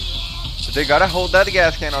 So they gotta hold that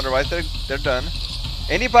gascan, otherwise they're done.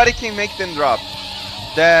 Anybody can make them drop.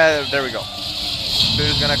 There we go. So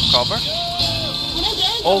he's gonna cover.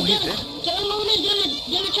 Oh, he did.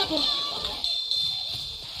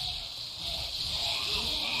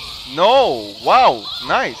 No! Wow!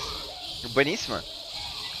 Nice! Buenísima.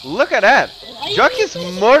 Look at that! Jockeys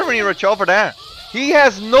is murdering Rachel over there. He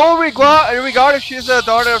has no regard if she's a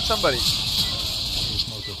daughter of somebody.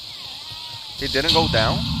 He didn't go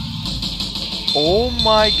down? Oh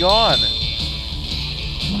my god!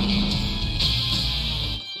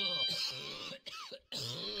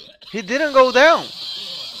 He didn't go down!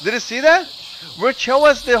 Did you see that? Rachel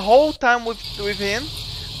was the whole time with him,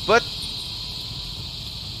 but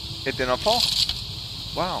it did not fall.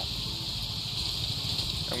 Wow.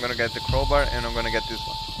 I'm gonna get the crowbar and I'm gonna get this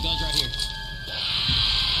one. Guns right here.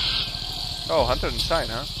 Oh, Hunter inside,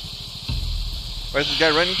 huh? Where's this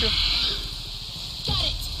guy running to? Got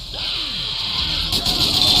it.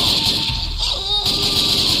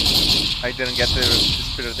 I didn't get the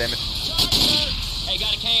spirit damage. Hey,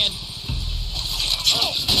 got a can.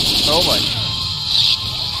 Oh my.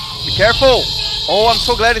 Be careful! Oh, I'm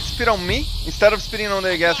so glad it spit on me instead of spitting on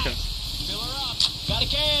the gascans. Fill her up. Got a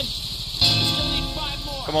can. We still need 5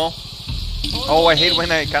 more. Come on. Oh, I hate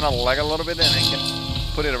when I kind of lag a little bit and I can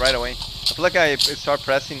put it right away. I feel like I start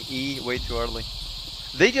pressing E way too early.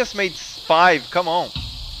 They just made 5. Come on.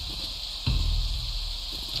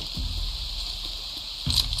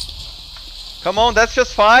 Come on, that's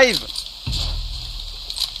just 5.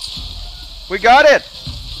 We got it.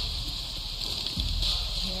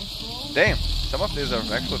 Damn, some of these are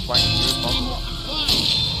actually flying really fast.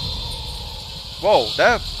 Whoa,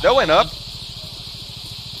 that went up.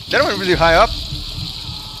 That went really high up.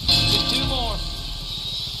 Just 2 more.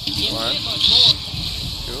 Can't 1, fit much more.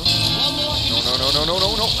 2. One more.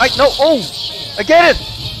 No. Oh, I get it.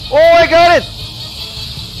 Oh, I got it.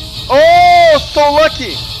 Oh, so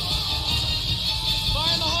lucky.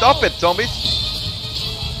 Fire in the Stop hole. it, zombies.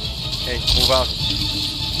 Hey, move out.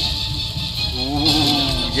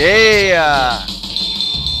 Ooh, yeah.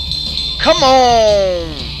 Come on.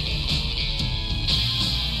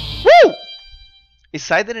 Woo! His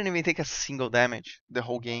side didn't even take a single damage the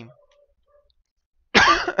whole game.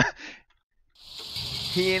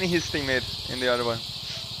 He and his teammate in the other one.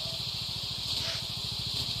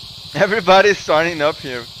 Everybody's starting up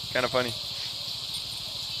here. Kind of funny.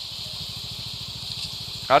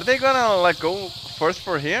 Are they gonna like go first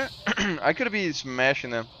for here? I could be smashing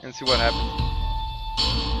them and see what happens.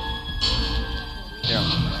 Yeah.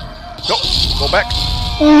 Go back.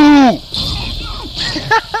 Ooh!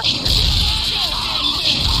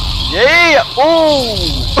 Yeah! Oh!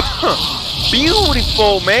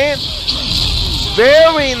 Beautiful, man!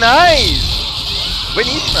 Very nice!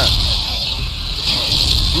 Buenísima!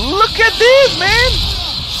 Look at this, man!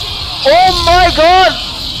 Oh my god!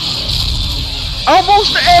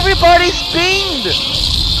 Almost everybody's pinned!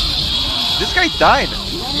 This guy died!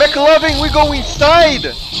 McLovin, we go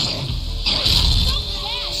inside!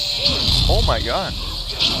 Oh my god!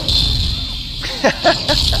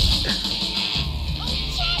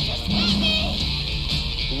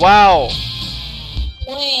 Wow!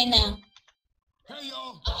 Buena.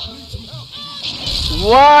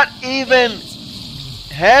 What even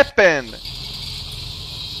happened?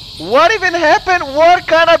 What even happened? What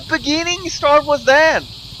kind of beginning start was that?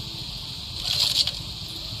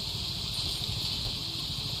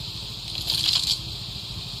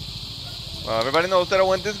 Well, everybody knows that I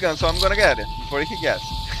want this gun, so I'm gonna get it before he can guess.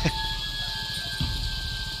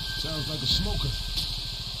 Sounds like a smoker.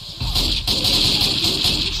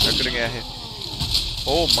 I couldn't get hit.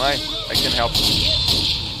 Oh my, I can help.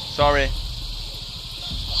 Sorry.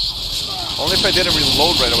 Only if I didn't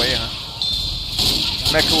reload right away, huh?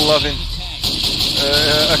 McLovin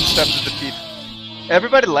accepted defeat.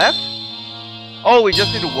 Everybody left? Oh, we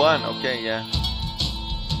just need 1. Okay, yeah.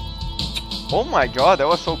 Oh my god, that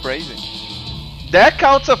was so crazy. That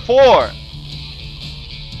counts a 4.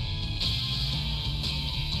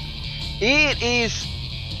 It is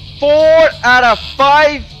 4 out of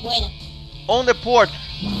 5 Buena. on the port.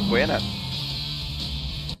 Buena.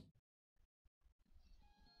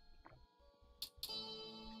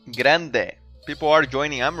 Grande. People are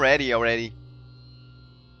joining. I'm ready already.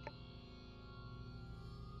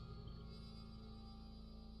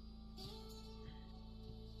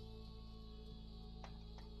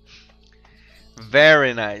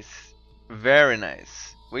 Very nice. Very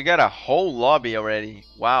nice. We got a whole lobby already.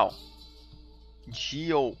 Wow.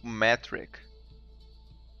 Geometric.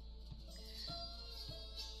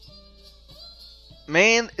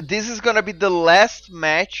 Man, this is gonna be the last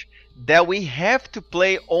match that we have to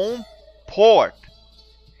play on port.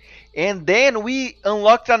 And then we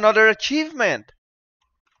unlocked another achievement.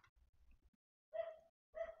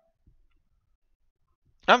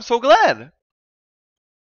 I'm so glad.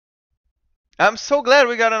 I'm so glad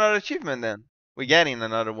we got another achievement then. We're getting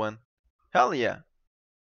another one. Hell yeah.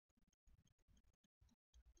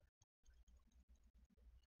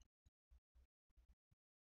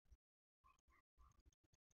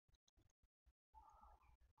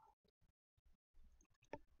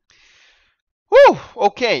 Whew,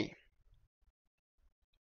 okay.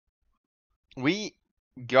 We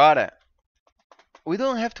gotta. We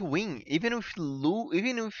don't have to win, even if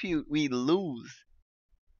we lose.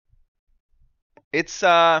 It's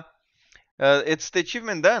the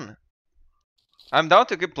achievement done. I'm down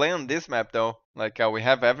to keep playing on this map though. Like we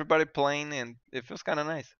have everybody playing, and it feels kind of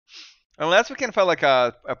nice. Unless we can find like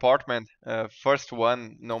a apartment, first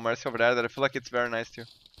one, no mercy over there. That I feel like it's very nice too.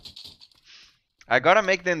 I gotta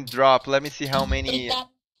make them drop. Let me see how many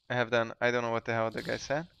I have done. I don't know what the hell the guy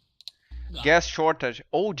said. Gas shortage.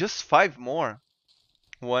 Oh, just 5 more.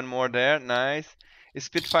 1 more there. Nice.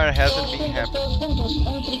 Spitfire hasn't been happening. Todos juntos,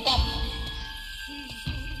 un tricap.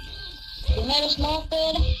 Primero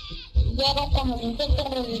smoker, Luego como lo intento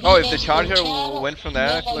revivir. Oh, if the charger went from there,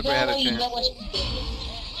 I feel like we had a y chance. luego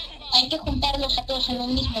hay que juntarlos a todos en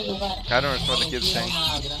un mismo lugar. I don't understand what the kid's saying.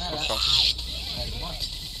 Una granada. That's all.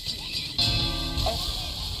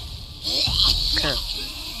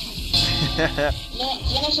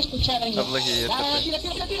 Ya nos escucharon ya. Stop looking at ¡Ah, the tira,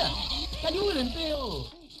 tira, tira! ¡Ayuden, feo!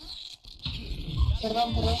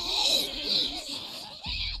 Perdón.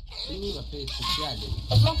 Ayúdate, especiales.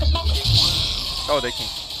 Smoke. Oh, they can.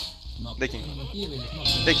 No, They can. no tienen, no.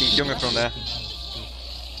 They can kill me from there.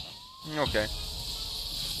 Okay.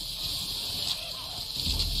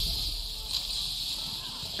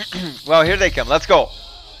 Well, here they come. Let's go.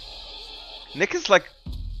 Nick is like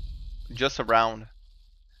just around.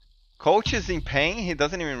 Coach is in pain. He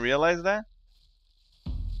doesn't even realize that.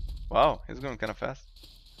 Wow, he's going kind of fast.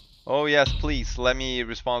 Oh yes, please let me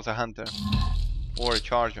respond as a hunter or a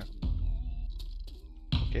charger.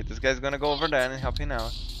 Okay, this guy's gonna go over there and help him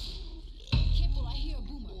out.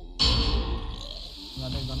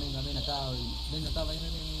 Ven acá, ven acá, ven.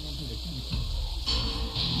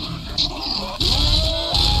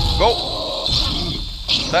 Go!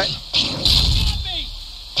 Set.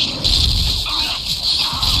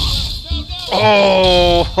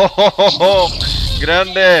 Oh!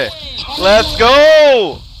 Grande! Let's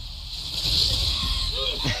go!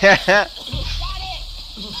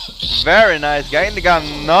 Very nice. Guy got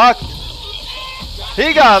knocked.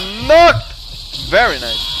 He got knocked! Very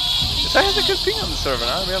nice. This guy has a good ping on the server.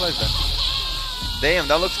 I didn't realize that. Damn,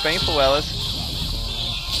 that looks painful, Alice.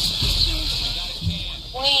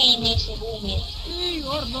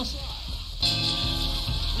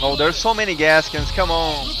 Oh, there's so many gascans. Come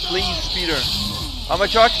on, please, Peter. I'm a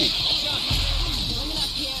jockey.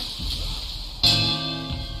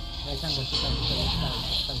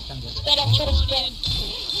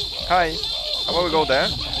 Hi. How about we go there?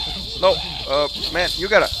 No, man, you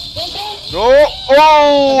gotta. No!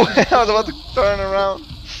 Oh! I was about to turn around.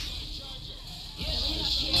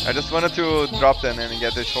 I just wanted to drop them and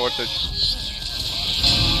get the shortage.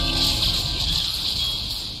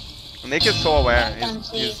 Nick is so aware.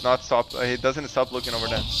 He's not stop. He doesn't stop looking over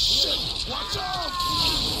there.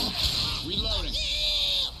 Reloading.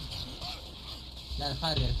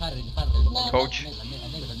 Coach.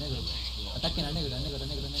 Ataquen al negro.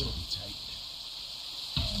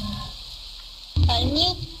 Al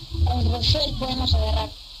Nick, con Rochelle podemos agarrar.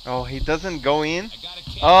 Oh, he doesn't go in?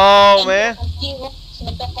 Oh, man. Contigo, si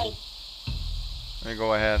me toca el... Let me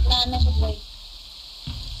go ahead. No se puede.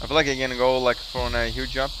 I feel like he can go like for a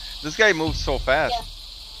huge jump. This guy moves so fast.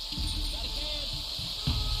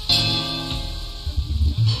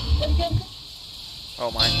 Yeah.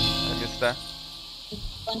 Oh my, I missed that. Hey,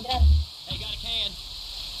 got a can.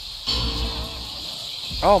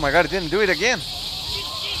 Oh my god, it didn't do it again.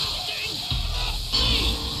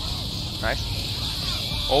 Nice.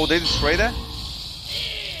 Oh, they destroyed that?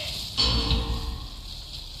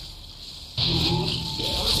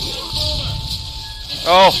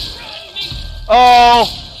 Oh! Oh!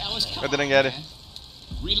 I didn't get it.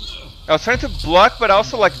 I was trying to block, but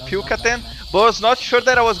also like puke at them. But I was not sure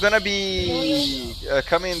that I was gonna be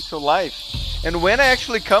coming to life. And when I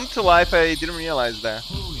actually come to life, I didn't realize that.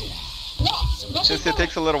 Since it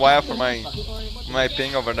takes a little while for my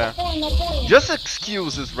ping over there. Just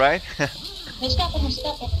excuses, right? 3 seconds.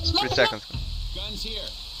 Guns here.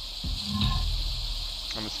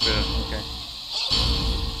 I'm a spirit, okay.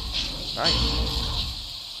 Nice.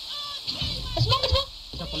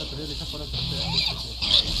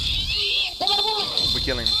 We're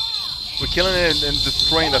killing him. We're killing it and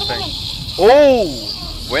destroying the thing. Oh!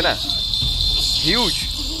 Buena. Huge.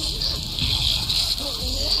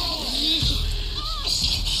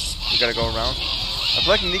 We gotta go around. I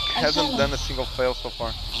feel like Nick hasn't done a single fail so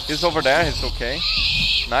far. He's over there, he's okay.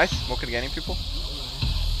 Nice, smoke getting people.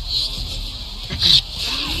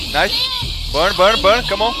 Nice. Burn,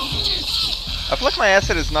 come on. I feel like my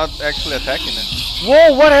acid is not actually attacking it.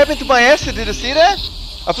 Whoa, what happened to my acid? Did you see that?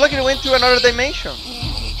 I feel like it went to another dimension.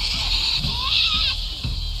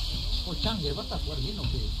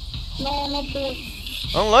 No pude.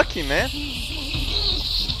 Unlucky, man.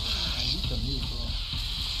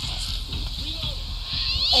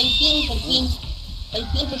 El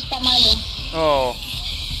ping está malo. Oh.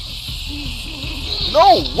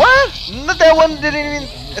 No, what? No, that one didn't even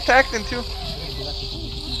attack them too.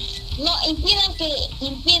 No, impidan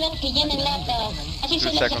que llenen latas. Así 3 se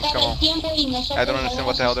les seconds, acaba come on. el tiempo y nosotros I don't understand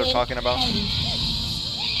what the hell they're podemos talking about. hacer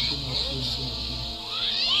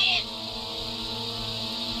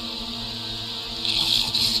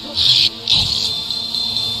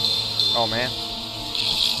Oh man.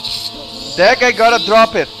 That guy gotta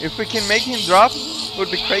drop it. If we can make him drop. would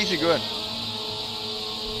be crazy good.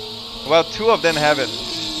 Well, 2 of them have it.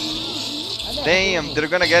 Damn, they're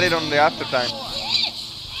gonna get it on the after time.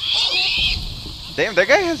 Damn, that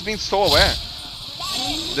guy has been so aware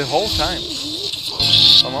the whole time.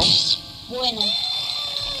 Come on.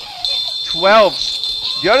 12.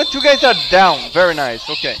 The other 2 guys are down. Very nice.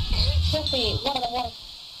 Okay.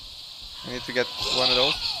 I need to get one of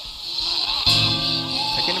those.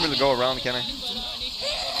 I can't really go around, can I?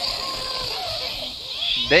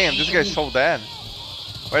 Damn, this guy's so dead.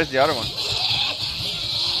 Where's the other one?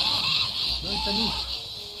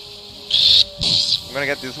 I'm gonna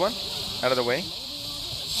get this one out of the way.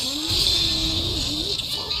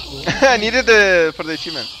 I needed for the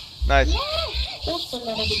achievement. Nice.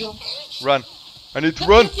 Run. I need to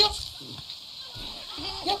run.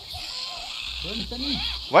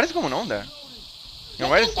 What is going on there? And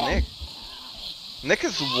where is Nick? Nick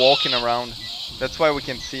is walking around. That's why we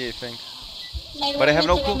can see, I think. But I have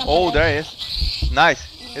no clue. Oh, there he is. Nice.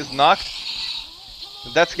 He's knocked.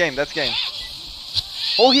 That's game. That's game.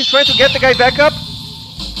 Oh, he's trying to get the guy back up.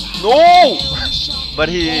 No! But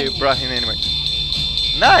he brought him anyway.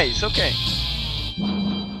 Nice. Okay.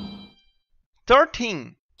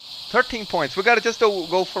 13 points. We gotta just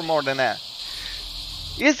go for more than that.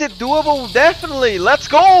 Is it doable? Definitely. Let's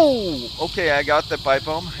go. Okay, I got the pipe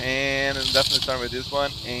bomb, and I'm definitely starting with this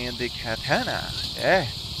one and the katana. Yeah.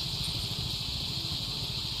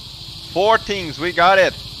 4 things. We got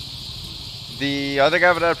it. The other guy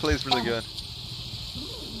over there plays really good.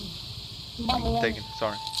 I'm taking it.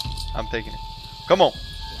 Sorry, I'm taking it. Come on.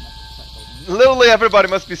 Literally everybody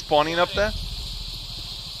must be spawning up there.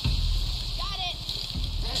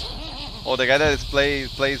 Oh, the guy that is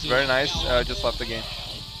plays very nice. Just left the game.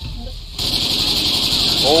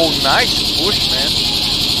 Oh, nice push, man.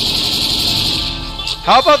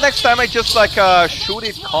 How about next time I just like shoot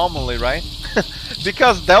it calmly, right?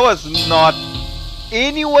 Because that was not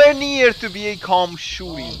anywhere near to be a calm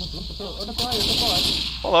shooting.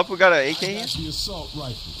 Hold up, we got an AK here. The assault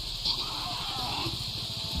rifle.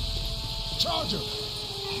 Charger.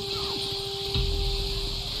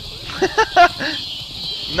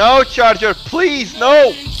 No, Charger, please,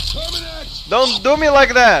 no! Don't do me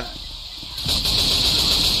like that!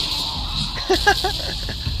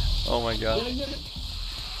 Oh my god.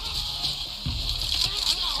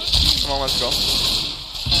 Come on, let's go.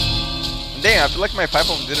 Damn, I feel like my pipe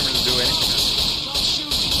bomb didn't really do anything.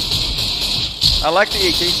 I like the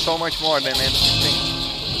AK so much more than anything.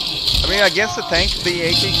 I mean, against the tank, the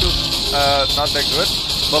AK feels not that good,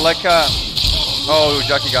 but like, oh,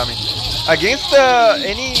 Jockey got me. Against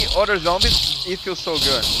any other zombies, it feels so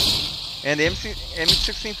good. And the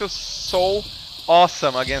M16 feels so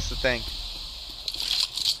awesome against the tank.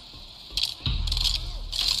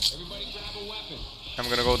 I'm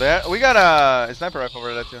gonna go there. We got a sniper rifle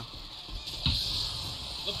over there too.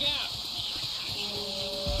 Look out!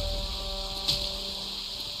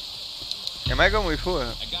 Am I going with who?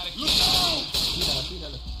 I got it.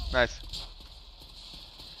 Nice.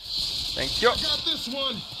 Thank you. I got this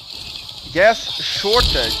one. Gas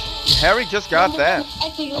shortage. Harry just got that.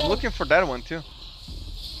 I'm looking for that one too.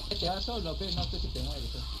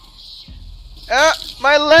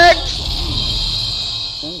 My leg!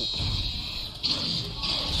 Ooh.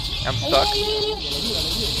 I'm stuck.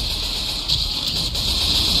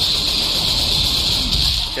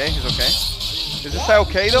 Okay, he's okay. Is this guy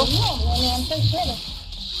okay though? I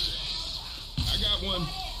got one.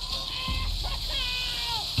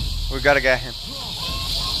 We gotta get him.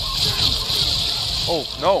 Oh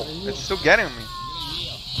no, it's still getting me.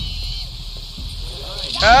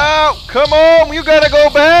 Oh, come on, you gotta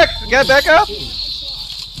go back. Get back up.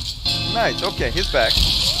 Nice, okay, he's back.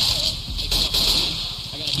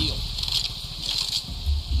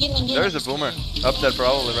 There's a boomer up there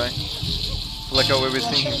probably, right? Like how we were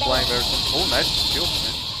seeing him flying very soon. Oh, nice kills,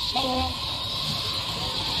 man.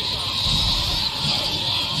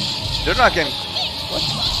 They're not getting...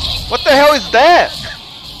 What the hell is that?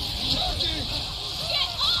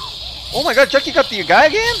 Oh my god, Jackie got the guy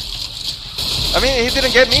again? I mean, he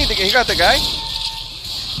didn't get me, he got the guy.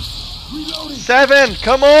 7,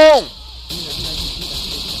 come on!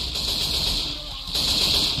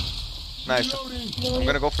 Nice. I'm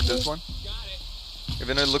gonna go for this one.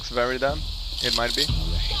 Even though it looks very dumb, it might be.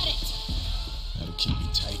 That'll keep me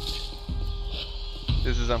tight.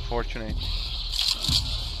 This is unfortunate.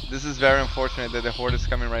 This is very unfortunate that the horde is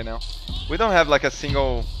coming right now. We don't have like a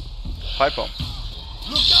single pipe bomb.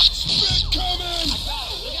 Look out, spit coming!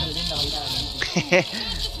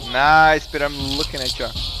 Nice, but I'm looking at you.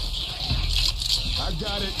 I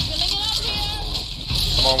got it.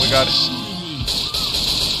 Come on, we got it.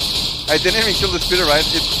 I didn't even kill the spitter, right?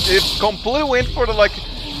 It completely went for the like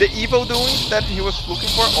the evil doings that he was looking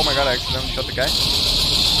for. Oh my god, I accidentally shot the guy.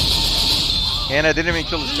 And I didn't even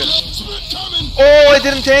kill the spitter. Oh, I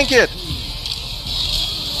didn't tank it!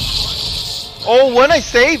 Oh, one I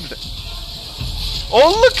saved!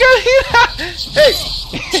 Oh, look at him! Hey!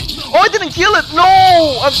 Oh, I didn't kill it!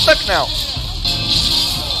 No! I'm stuck now.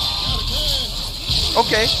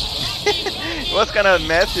 Okay. It was kind of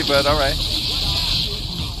messy, but alright.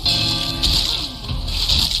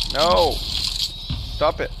 No!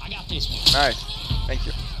 Stop it. I got this one. Nice. Thank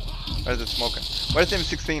you. Where's the smoker? Where's the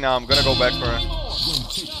M16 now? I'm gonna go back for...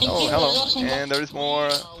 Oh, hello. And there is more...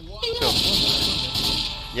 Two.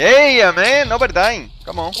 Yeah, man! Nobody dying.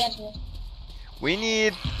 Come on. We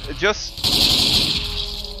need just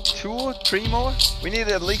 2 or 3 more. We need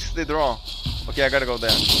at least the draw. Okay, I gotta go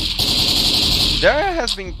there. There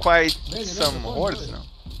has been quite some hordes now.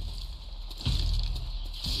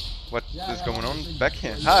 What is going on back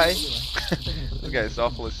here? Hi! This guy is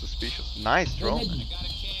awfully suspicious. Nice drone.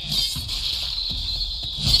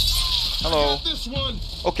 Hello.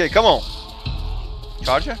 Okay, come on.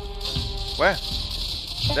 Charger? Where?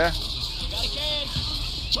 There.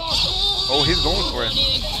 Oh, he's going for it.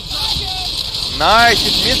 Nice,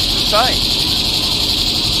 it missed the side.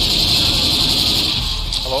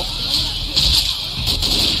 Hello?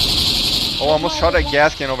 Oh, I almost shot a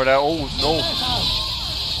gascan over there. Oh, no.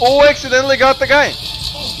 Oh, I accidentally got the guy.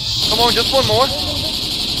 Come on, just one more.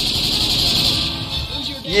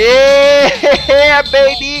 Yeah,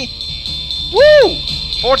 baby. Woo!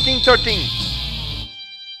 14-13.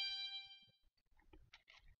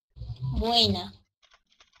 Buena.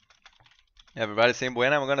 Everybody saying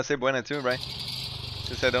buena, I'm gonna say buena too, right?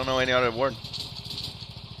 Since I don't know any other word.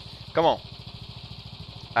 Come on.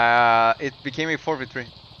 It became a 4v3.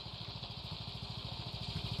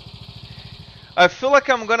 I feel like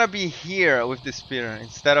I'm gonna be here with the spear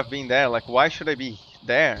instead of being there. Like, why should I be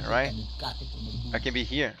there, right? I can be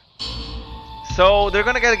here. So they're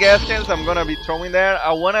gonna get gascans. I'm gonna be throwing there.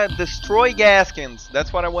 I wanna destroy gascans.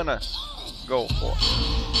 That's what I wanna go for.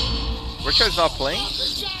 Richard is not playing?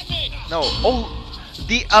 No. Oh,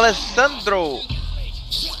 the Alessandro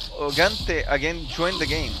Ogante again joined the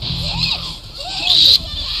game.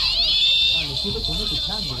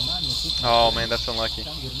 Oh man, that's unlucky.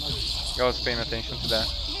 I was paying attention to that.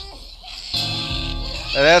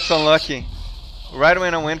 That's unlucky. Right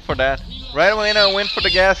when I went for that. Right when I went for the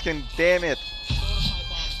gaskin. Damn it.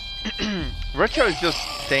 Richard is just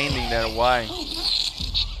standing there. Why?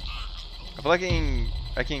 I feel like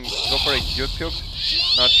I can go for a good pick.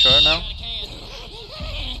 Not sure now.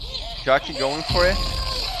 Jockey going for it.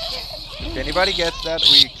 If anybody gets that,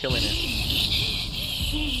 we're killing it.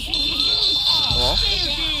 Hello?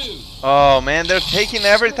 Oh man, they're taking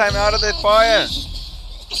every time out of the fire.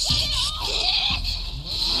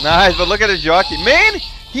 Nice, but look at the jockey. Man,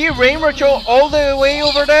 he rain retro all the way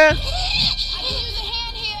over there.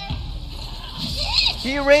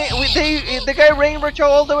 He rain. The guy rain retro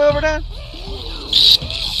all the way over there.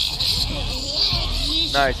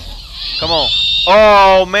 Nice. Come on.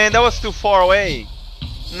 Oh man, that was too far away.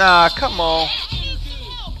 Nah, come on.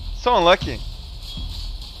 So unlucky.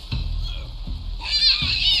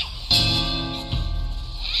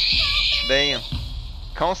 Damn.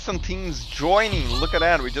 Constantine's joining. Look at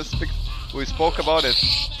that. We spoke about it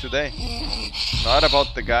today. Not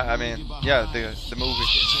about the guy. I mean, yeah, the movie.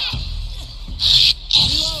 Let's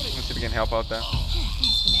see if we can help out there.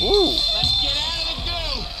 Woo!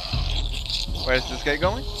 Where's this guy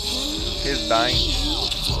going? He's dying.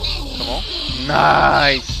 Come on.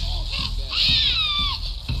 Nice!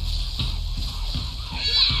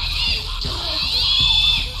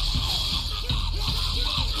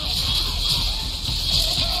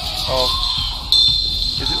 Oh.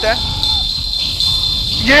 Is it there?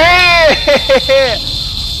 Yeah!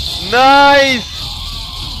 Nice!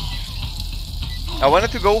 I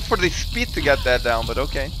wanted to go for the speed to get that down, but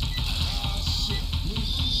okay.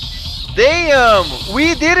 Damn!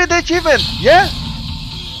 We did it, the achievement! Yeah!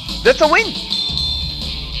 That's a win!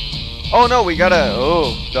 Oh no, we gotta...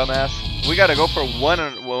 Oh, dumbass. We gotta go for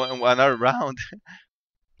another round.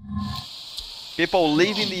 People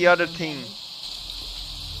leaving the other team.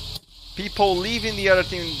 People leaving the other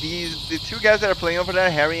team. The two guys that are playing over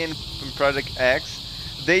there, Harry and Project X,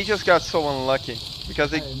 they just got so unlucky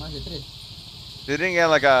because they didn't get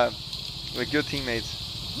like good teammates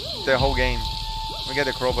their whole game. We get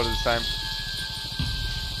the crowbar this time.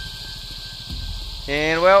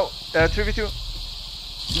 And well, 3v2.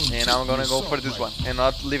 And I'm gonna go for this one and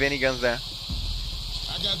not leave any guns there.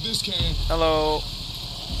 I got this can. Hello.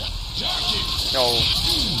 No.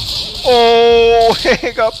 Oh,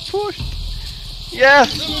 he got pushed.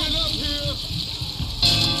 Yes. Filling it up here.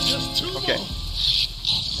 Just two Okay.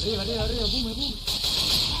 more.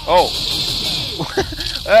 Oh.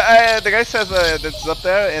 The guy says that's up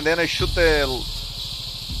there, and then I shoot the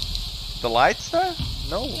lights there?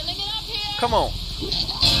 No. Come on.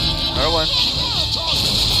 Another one.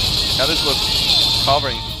 Now this was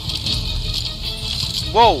covering.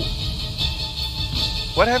 Whoa.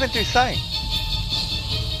 What happened to his sight?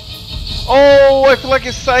 Oh, I feel like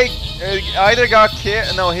his sight either got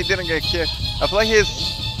kicked. No, he didn't get kicked. I feel like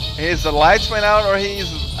his lights went out, or he's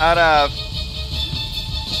out of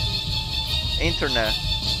internet.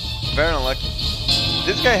 Very unlucky.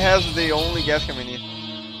 This guy has the only gas can we need.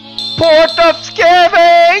 Port of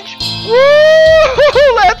Scavenge!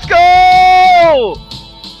 Woo! Let's go!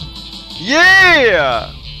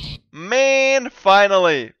 Yeah! Man,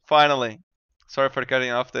 finally. Sorry for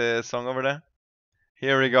cutting off the song over there.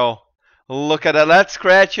 Here we go. Look at that. Let's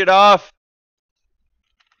scratch it off.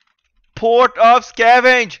 Port of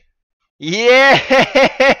Scavenge.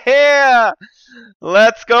 Yeah!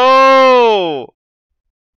 Let's go!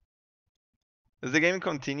 Is the game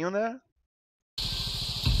continuing there?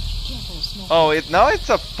 Oh, now it's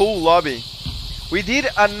a full lobby. We did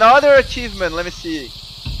another achievement. Let me see.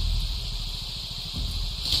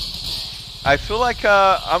 I feel like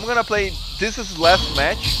I'm gonna play. This is last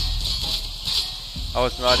match. I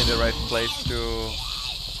was not in the right place to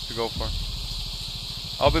go for.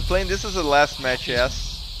 I'll be playing. This is the last match.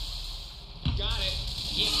 Yes.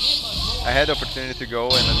 I had the opportunity to go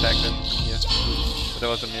and attack them here, but that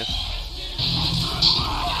was a miss.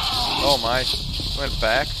 Oh my! Went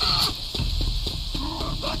back.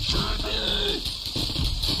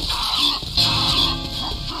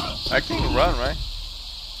 I can run, right?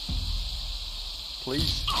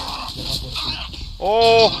 Please.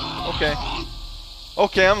 Oh, okay.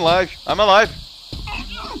 Okay, I'm alive. I'm alive.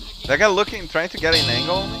 That guy looking, trying to get an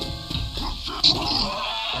angle on me.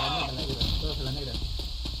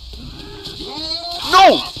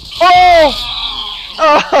 No! Oh!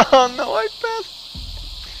 Oh no!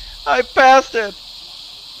 I passed it.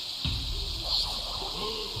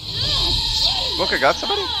 Look, I got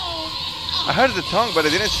somebody. I heard the tongue, but I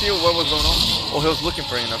didn't see what was going on. Oh, he was looking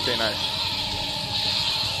for him. Okay, nice.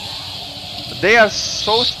 They are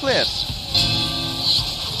so split.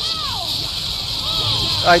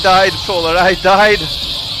 I died, Solar. I died.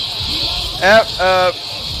 F,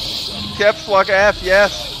 caps lock F,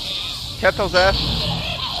 yes. Capitals F.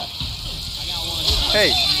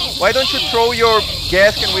 Hey, why don't you throw your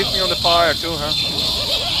gascan with me on the fire too, huh?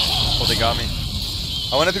 Oh, they got me.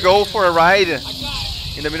 I wanted to go for a ride in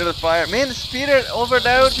the middle of the fire. Man, the speeder over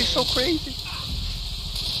there would be so crazy.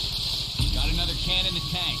 Got another can in the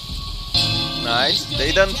tank. Nice.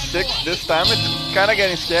 They done 6 this time. It's kind of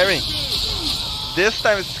getting scary. This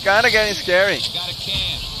time it's kind of getting scary. Got a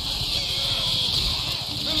can.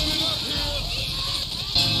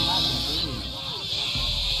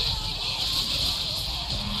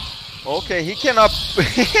 Okay, he cannot.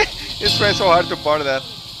 He's trying so hard to part of that.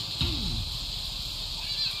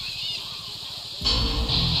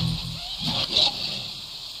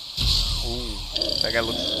 Ooh, that guy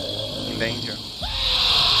looks in danger.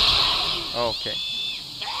 Okay.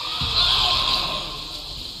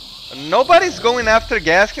 Nobody's going after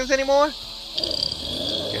gascans anymore?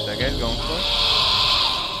 Okay, that guy's going for it.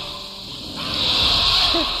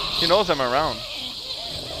 He knows I'm around.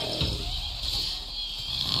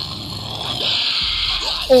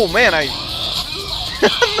 Oh man, no!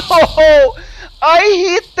 I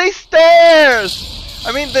hit the stairs!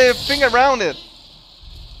 I mean the thing around it.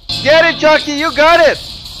 Get it, Jockey, you got it!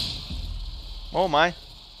 Oh my.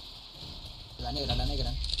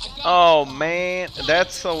 Oh man,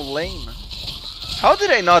 that's so lame. How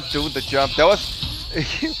did I not do the jump? That was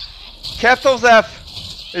Capitals F.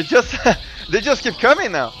 It just they just keep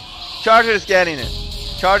coming now. Charger is getting it.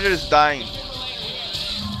 Charger is dying.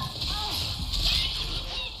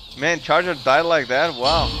 Man, Charger died like that?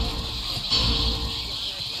 Wow.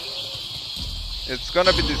 It's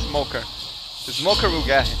gonna be the smoker. The smoker will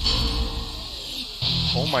get him.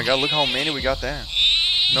 Oh my god, look how many we got there.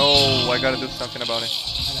 No, I gotta do something about it.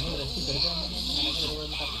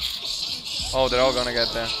 Oh, they're all gonna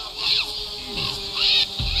get there.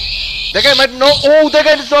 That guy might know. Oh, that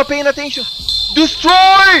guy is not paying attention.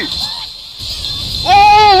 Destroy!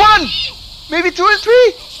 Oh, 1! Maybe 2 and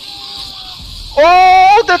 3.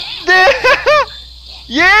 Oh, that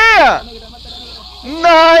yeah!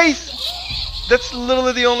 Nice! That's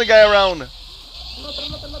literally the only guy around.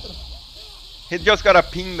 He just got a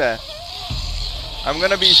ping there. I'm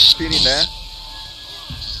gonna be speeding there.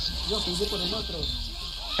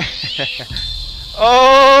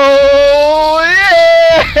 Oh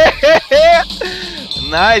yeah!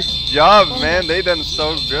 Nice job, man. They done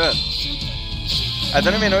so good. I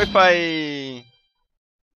don't even know if I...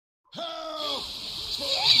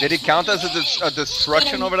 Did it count as a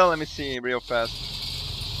destruction over there? Let me see real fast.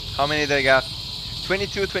 How many did I got?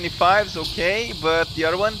 22, 25s, okay. But the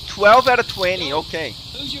other one? 12 out of 20, okay.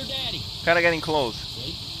 Who's your daddy? Kinda getting close.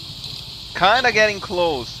 Ready? Kinda getting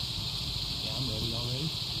close. Yeah, I'm ready. Y'all ready?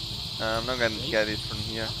 I'm not gonna get it from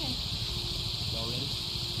here. Y'all ready?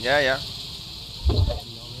 Yeah, yeah. Y'all ready?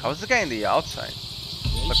 How's the guy in the outside?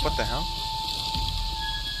 Ready? Like, what the hell?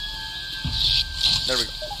 There we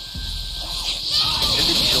go. Is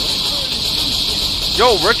he killing?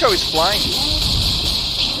 Yo, Richo is flying.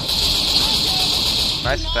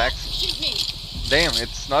 Nice attacks. Damn,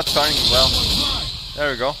 it's not starting well.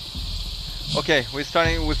 There we go. Okay, we're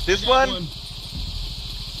starting with this one.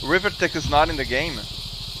 Rivertech is not in the game.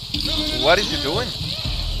 What is he doing?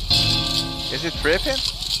 Is he tripping?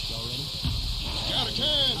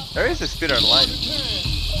 There is a speeder line.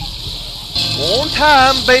 One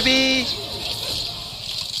time, baby!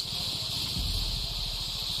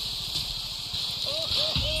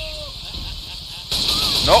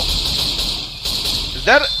 No. Is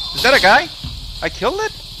that a guy? I killed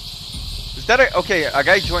it? Is that a... Okay, a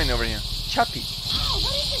guy joined over here. Chappy.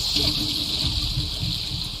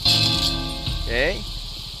 Okay.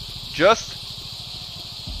 Just...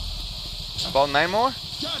 about 9 more?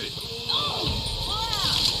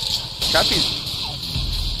 Chappy.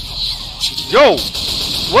 Yo!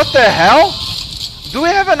 What the hell? Do we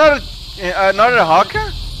have another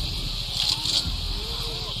hawker?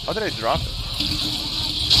 How did I drop it?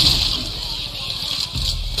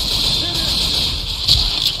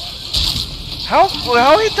 How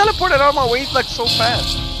he teleported out of my way like so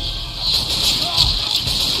fast?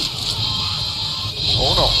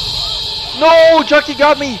 Oh no. No! Jockey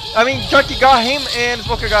got me! I mean, Jockey got him and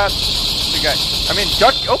Smoker got the guy. I mean,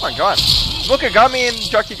 Jockey... Oh my god. Smoker got me and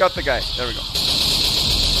Jockey got the guy. There we go.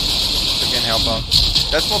 We can help out.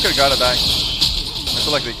 That Smoker gotta die. I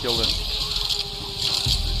feel like they killed it.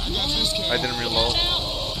 I didn't reload.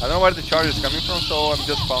 I don't know where the charge is coming from, so I'm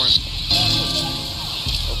just powering.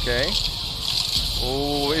 Okay.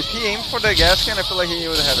 Oh, if he aimed for the gascan, I feel like he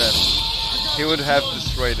would have it. He would have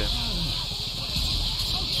destroyed it.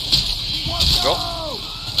 Go.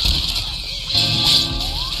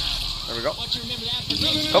 There we go.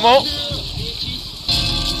 Come on.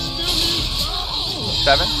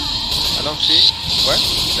 7. I don't see. Where?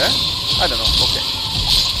 There? I don't know. Okay.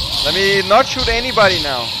 Let me not shoot anybody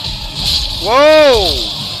now. Whoa!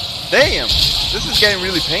 Damn! This is getting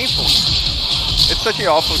really painful. It's such an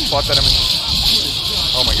awful spot that I'm in.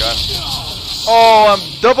 Oh my god. Oh, I'm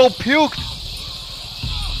double puked!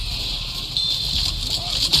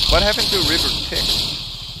 What happened to River Tick?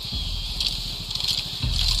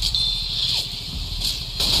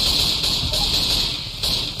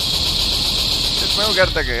 This man we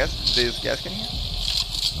gotta take this gascan here?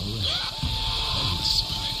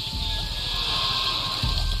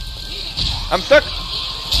 I'm stuck!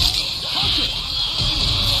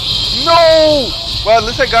 No! Well, at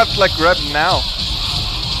least I got like grabbed now.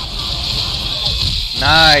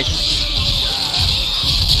 Nice.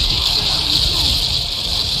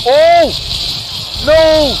 Oh!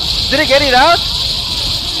 No! Did I get it out?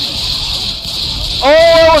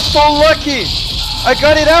 Oh, I was so lucky! I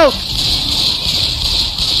got it out!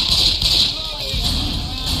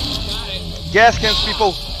 Gascans,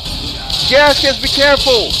 people! Gascans, be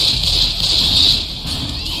careful!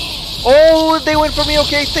 Oh, they went for me.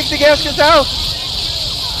 Okay, take the gaskets out.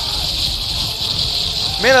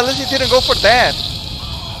 Man, at least he didn't go for that.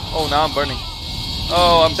 Oh, now I'm burning.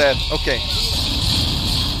 Oh, I'm dead. Okay.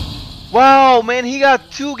 Wow, man, he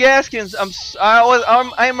got 2 gaskins.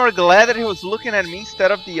 I'm more glad that he was looking at me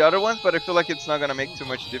instead of the other ones, but I feel like it's not gonna make too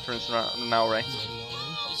much difference now, right?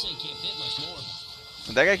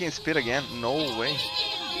 That guy can spit again. No way.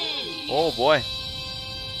 Oh boy.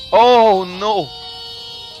 Oh no.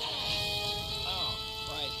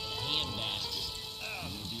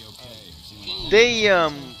 They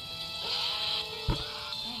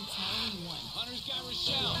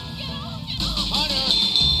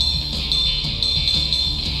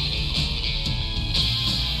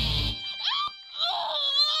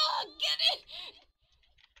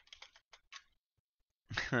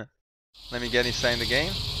let me get inside the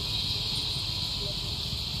game.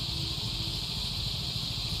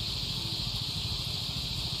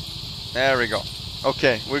 There we go.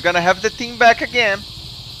 Okay, we're gonna have the team back again.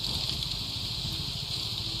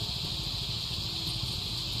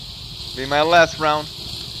 Be my last round.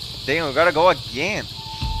 Damn, we gotta go again.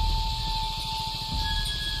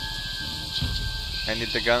 I need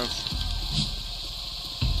the guns.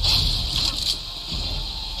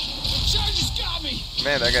 Charges got me.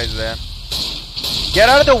 Man, that guy's there. Get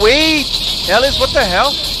out of the way! Alice, what the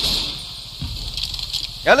hell?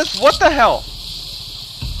 Alice, what the hell?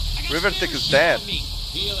 River Tick is dead.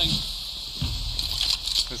 Healing.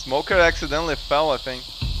 The smoker accidentally fell, I think.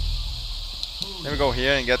 Let me go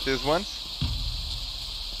here and get these ones.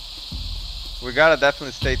 We gotta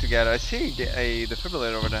definitely stay together. I see a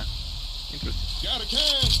defibrillator over there. Interesting. Got a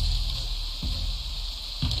can.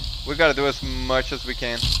 We gotta do as much as we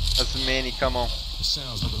can. As many, come on. It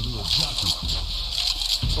sounds like a little jockey.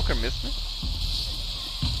 Smoker missed me?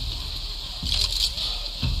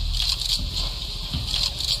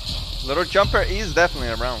 Little jumper is definitely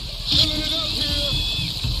around. Filling it up here.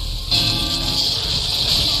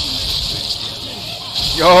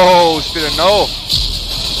 Yo, Spitter, no!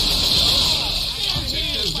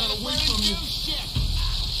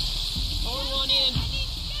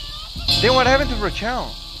 Then what happened to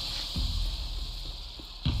Rochelle?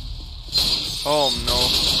 Oh no.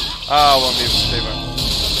 Ah, I won't be able to save her.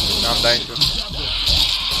 Now I'm dying too.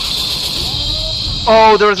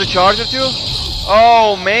 Oh, there was a charger too?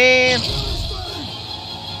 Oh man!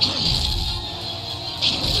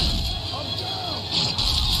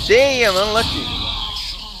 Damn, unlucky.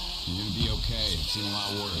 You're gonna be okay. It's seen a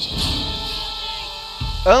lot worse.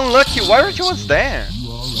 Unlucky, why Rochelle was there?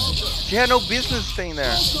 You alright? She had no business staying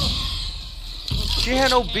there. She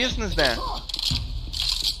had no business there.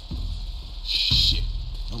 Shit.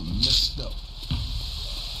 I'm messed up.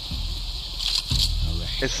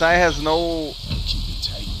 Alright. Isai has no... Gotta keep it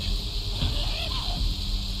tight.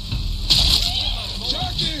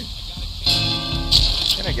 Jockey.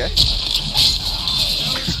 Can I get?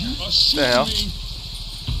 Shoot The hell? me.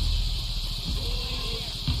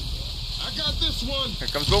 I got this one. Here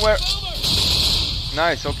comes Boomer.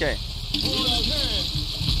 Nice, okay. Hold that hand.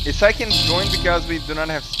 Isai can join because we do not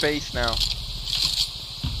have space now.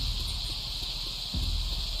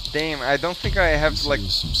 Damn, I don't think I have This like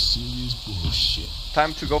is some serious bullshit.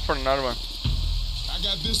 time to go for another one. I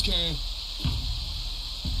got this can.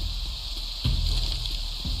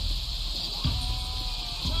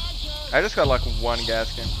 I just got like one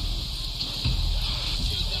gascan.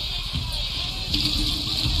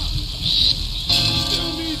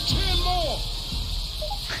 Still need 10 more.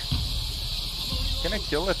 Can I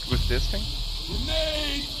kill it with this thing?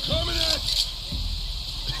 Grenade coming at.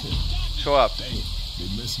 Show up. Damn, they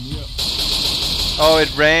messed me up. Oh,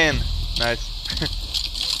 it ran. Nice.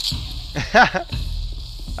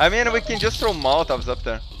 I mean, we can just throw Molotovs up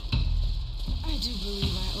there. I do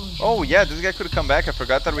believe I owe you. Oh yeah, this guy could come back. I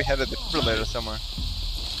forgot that we had a defibrillator somewhere.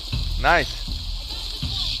 Nice.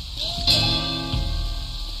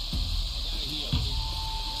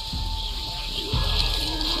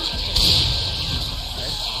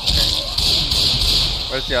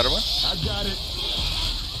 Where's the other one? I got it.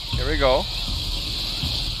 Here we go.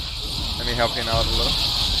 Let me help you out a little.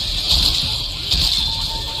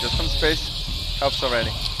 Just some space helps already.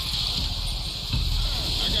 I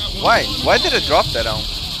got one. Why? Why did it drop that down?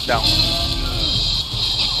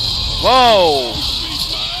 Whoa!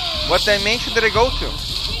 What dimension did it go to?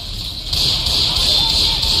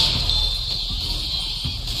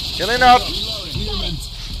 Healing up! Reloading.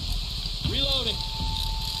 Reloading.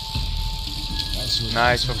 That's what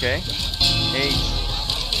Nice, okay. 8.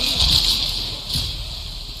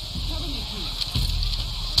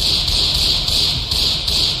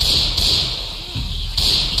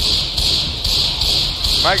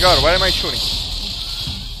 My god, why am I shooting?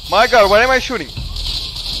 My god, why am I shooting?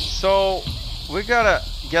 So, we gotta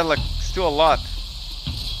get like still a lot.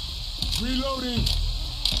 Reloading.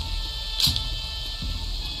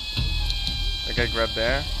 That guy grabbed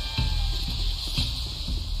there.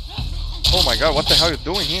 Oh my god, what the hell are you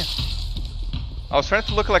doing here? I was trying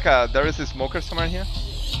to look like there is a smoker somewhere here.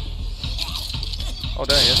 Oh,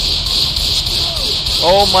 there he is.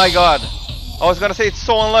 Oh my god. I was gonna say it's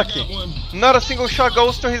so unlucky. Got one. Not a single shot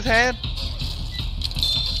goes to his head.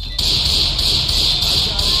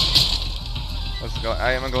 Let's go.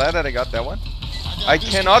 I am glad that I got that one. I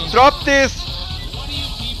cannot drop this. What do you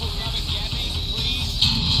people come and get me, please?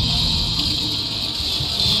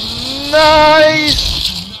 Nice!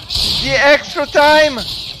 The extra time!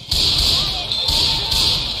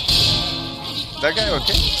 That guy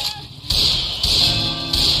okay?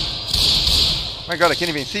 My god, I can't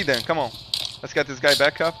even see them. Come on. Let's get this guy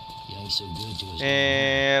back up. You ain't so good to us.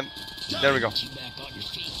 And there we go. Get you back on your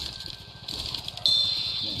feet.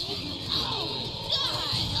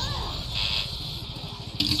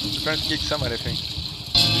 I'm trying to kick somebody, I think.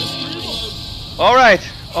 Alright.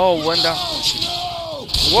 Oh, one down.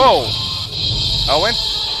 Whoa! I went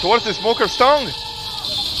towards the smoker's tongue.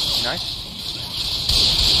 Nice.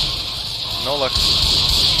 No luck.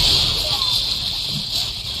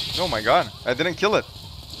 Oh my god, I didn't kill it.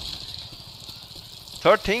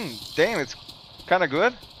 13. Damn, it's kind of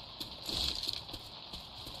good.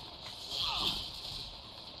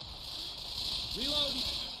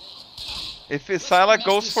 If his Psylocke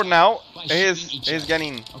goes for now, he's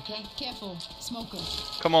getting. Okay. Careful, smoker.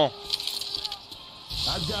 Come on.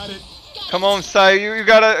 I got it. Come on, Psy, you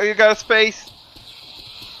got a space.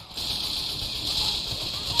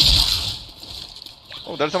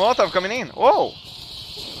 Oh, there's a Molotov coming in. Whoa.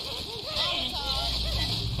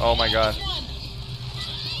 Oh my god.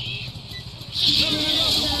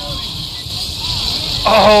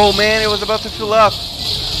 Oh man, it was about to fill up.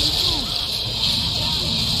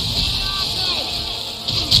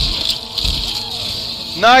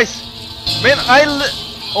 Nice. Man,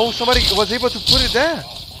 oh, somebody was able to put it there.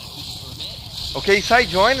 Okay, side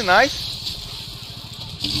join, nice.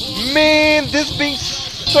 Man, this being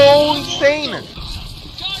so insane.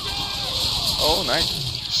 Oh,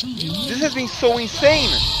 nice. This has been so insane.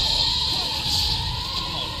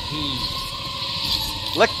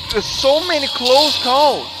 Like, so many close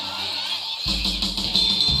calls.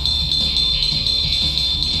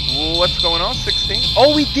 What's going on? 16?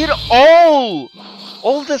 Oh, we did all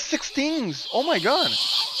the 16s. Oh my god.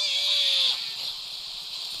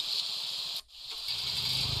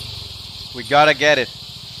 We gotta get it.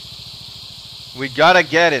 We gotta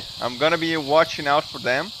get it. I'm gonna be watching out for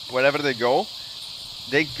them wherever they go.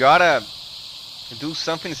 They gotta do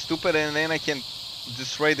something stupid and then I can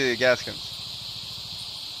destroy the gascans.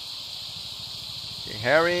 Okay,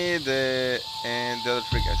 Harry, and the other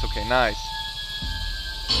three guys. Okay, nice.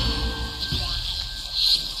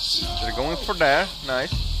 They're going for there.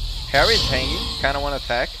 Nice. Harry's hanging. Kinda wanna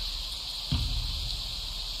attack.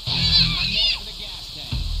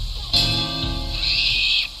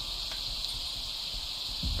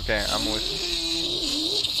 Okay, I'm with you.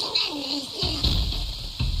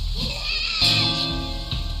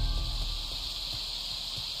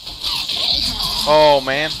 Oh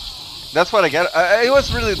man, that's what I got. It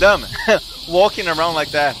was really dumb, walking around like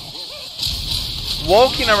that.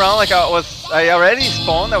 Walking around like I already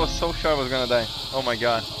spawned. I was so sure I was gonna die. Oh my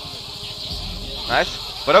god. Nice,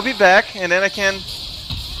 but I'll be back, and then I can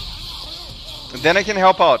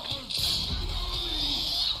help out.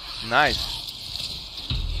 Nice.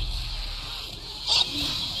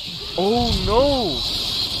 Oh no!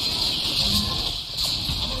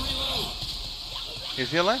 Is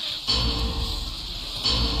he alive?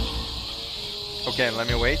 Okay, let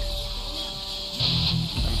me wait.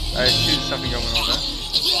 I see something going on there.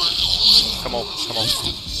 Come on, come on.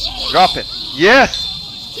 Drop it! Yes!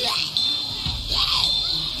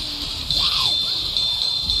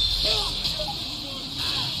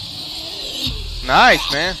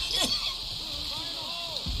 Nice, man.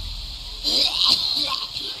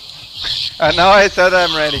 Now I said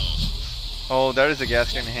I'm ready. Oh, there is a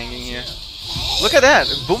gascan hanging here. Look at that!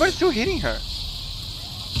 Boomer is still hitting her.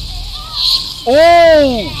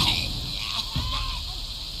 Oh!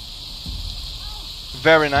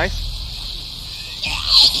 Very nice.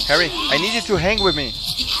 Harry, I need you to hang with me.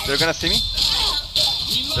 They're gonna see me?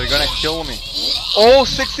 They're gonna kill me. Oh,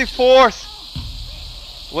 64th!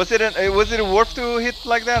 Was it worth to hit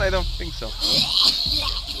like that? I don't think so.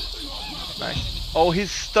 Nice. Oh,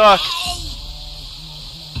 he's stuck.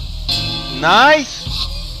 Nice!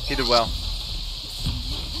 He did well.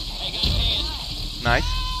 Nice.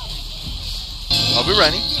 I'll be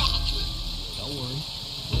running. Don't worry.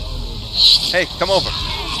 Hey, come over.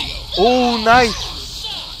 Oh, nice.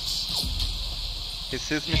 He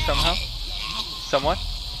sees me somehow. Somewhat.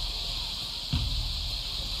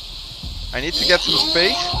 I need to get some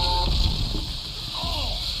space.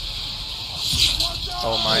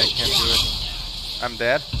 Oh my, I can't do it. I'm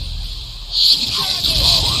dead.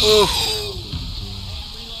 Oof.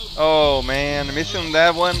 Oh man, missing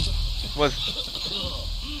that one was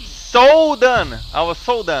so done. I was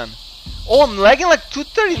so done. Oh, I'm lagging like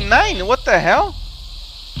 239. What the hell?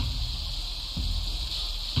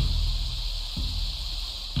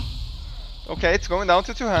 Okay, it's going down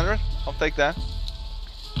to 200. I'll take that.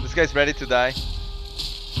 This guy's ready to die.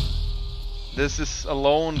 This is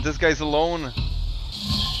alone. This guy's alone.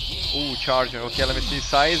 Ooh, charger. Okay, let me see.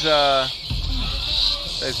 Size there.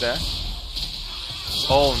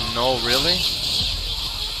 Oh no, really?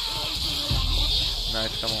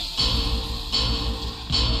 Nice, come on.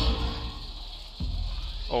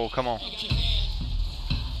 Oh, come on.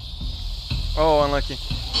 Oh, unlucky.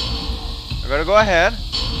 I gotta go ahead.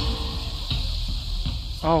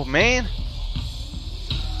 Oh man.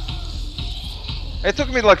 It took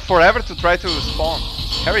me like forever to try to spawn.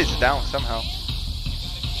 Harry's down somehow.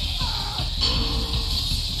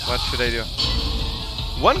 What should I do?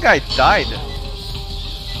 One guy died.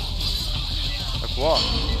 Like what?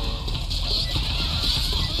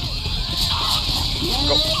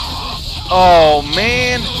 Go. Oh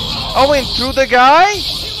man! I went through the guy?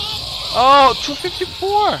 Oh,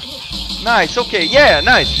 254. Nice, okay, yeah,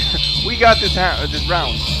 nice. We got this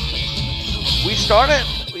round. We started.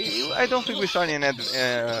 I don't think we started in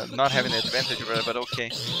not having an advantage, but okay.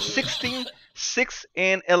 16, 6,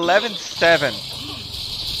 and 11, 7.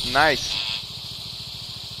 Nice.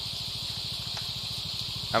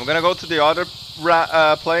 I'm gonna go to the other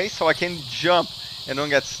place so I can jump and don't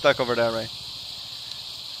get stuck over there, right?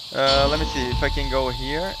 Let me see if I can go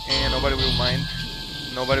here and nobody will mind.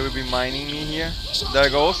 Nobody will be minding me here. There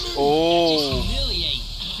it goes. Oh,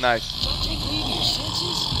 nice.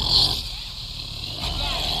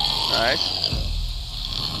 Nice.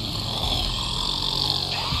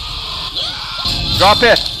 Drop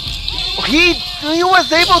it. He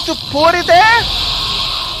was able to put it there?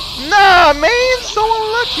 Nah, man, so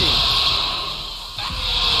unlucky.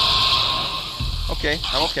 Okay,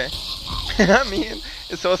 I'm okay. I mean,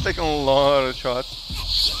 it's always taking a lot of shots.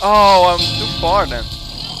 Oh, I'm too far then.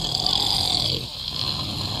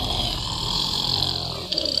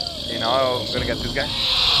 Okay, now I'm gonna get this guy.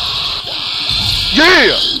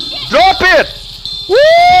 Yeah! Drop it! Woo!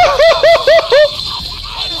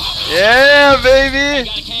 Yeah, baby!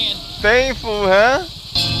 Painful, huh?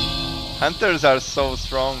 Hunters are so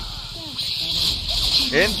strong.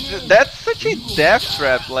 And that's such a death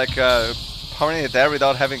trap, like powering it there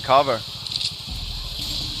without having cover.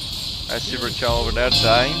 I see Rachel over there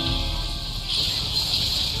dying.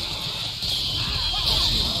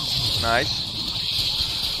 Nice.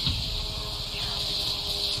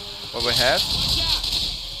 What we have?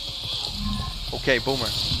 Okay, boomer.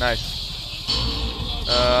 Nice.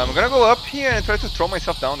 I'm gonna go up here and try to throw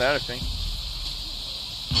myself down there, I think.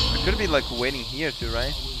 I could be like waiting here too,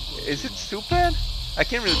 right? Is it stupid? I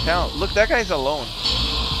can't really tell. Look, that guy's alone.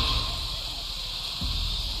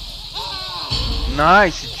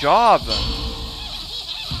 Nice job.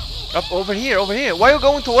 Up over here, over here. Why are you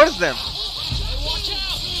going towards them?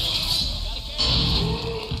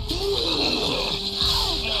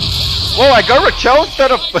 Whoa, I got Rachel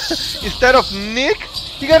instead of Nick.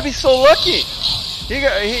 You gotta be so lucky.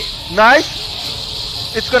 Nice.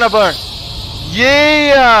 It's gonna burn.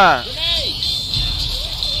 Yeah.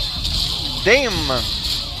 Damn.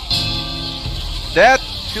 That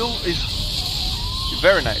kill is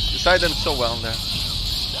very nice. Decided so well there.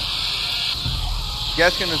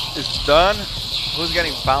 Gascan is done. Who's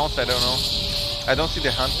getting bounced? I don't know. I don't see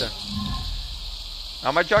the hunter.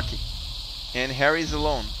 I'm a jockey. And Harry's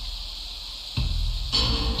alone.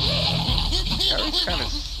 Harry's kind of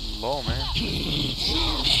slow, man.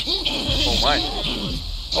 Oh my.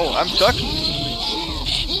 Oh, I'm stuck.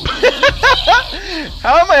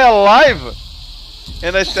 How am I alive?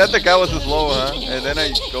 And I said the guy was slow, huh? And then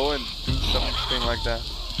I go and do something like that.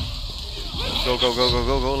 Go, go, go, go,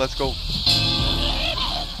 go, go. Let's go.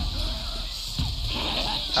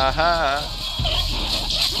 Aha.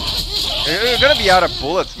 You're gonna be out of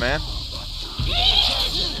bullets, man.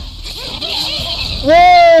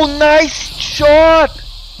 Whoa, nice shot.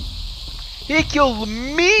 He killed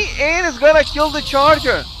me and is gonna kill the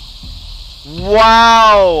charger.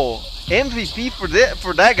 Wow. MVP for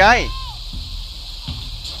that guy.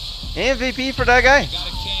 MVP for that guy.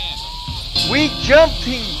 We jumped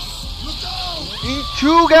in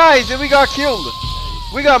 2 guys and we got killed.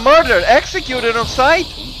 We got murdered, executed on sight.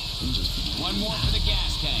 One more for the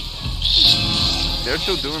gas tank. They're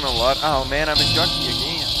still doing a lot. Oh man, I'm a jockey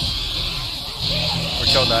again.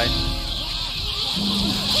 Rachel died.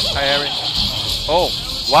 Hi, Harry. Oh,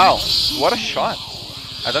 wow. What a shot.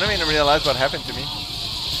 I don't even realize what happened to me.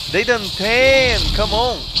 They done 10. Come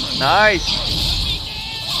on. Nice.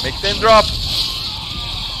 Make them drop.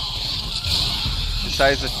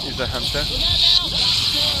 Besides, is a hunter.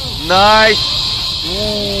 Nice.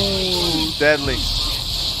 Ooh, deadly.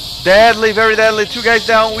 Deadly, very deadly. 2 guys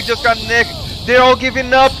down. We just got Nick. They're all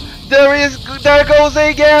giving up. There goes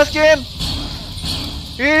a gaskin.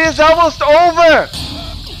 It is almost over.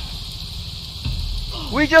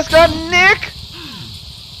 We just got Nick.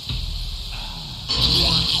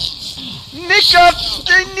 Nick got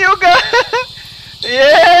the new guy.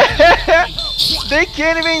 Yeah. They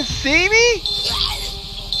can't even see me.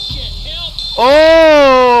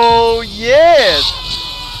 Oh yes.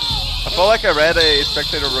 I felt like I read a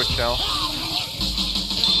spectator Rochelle.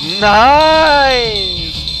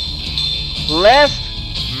 Nice. Last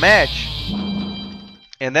match.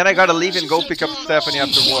 And then I gotta leave and go pick up Stephanie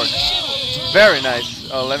after work. Very nice.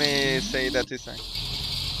 Oh, let me say that this time.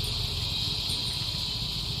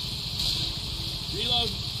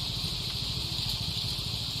 Reload.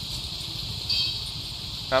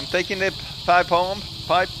 I'm taking the pipe home.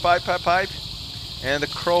 Pipe. And the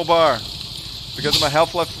crowbar. Because of my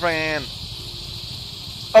health left friend.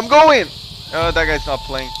 I'm going! Oh, that guy's not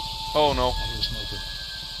playing. Oh no.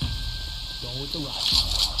 Going with the rock.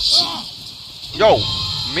 Yo!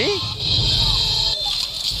 Me?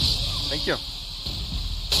 Thank you.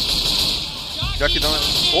 Jockey don't...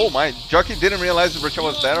 Oh my, Jockey didn't realize the Rachel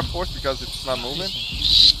was there, of course, because it's not moving.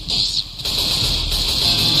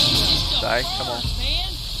 Die, come on.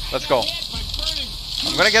 Let's go.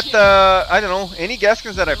 I'm gonna get the... I don't know, any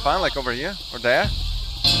gascans that I find, like over here, or there.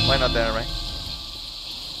 Why not there, right?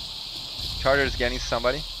 Charger is getting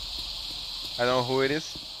somebody. I don't know who it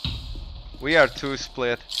is. We are too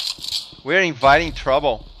split. We're inviting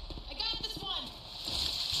trouble. I got this one.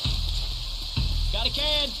 Got a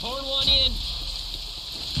can. Pouring one in.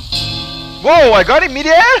 Whoa, I got it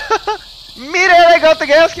mid-air? Mid-air I got the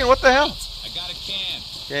gaskin, what the hell? I got a can.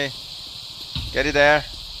 Okay. Get it there.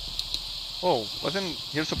 Oh, wasn't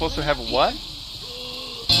here supposed to have one?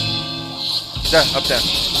 There, up there.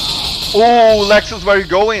 Oh, Lexus, where are you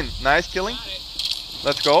going? Nice killing.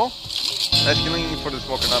 Let's go. Nice killing for the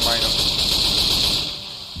smoker, not mine.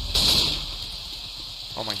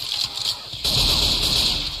 Oh my.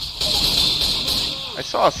 I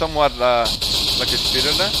saw somewhat like a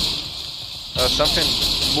spitter there. Something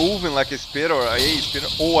moving like a spitter or a spitter.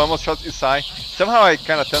 Oh, I almost shot his eye. Somehow I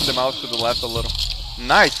kind of turned them out to the left a little.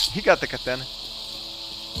 Nice, he got the katana.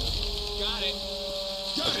 Got it.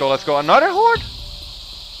 Let's go, let's go. Another horde?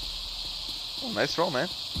 Oh, nice roll, man.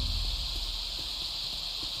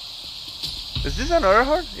 Is this another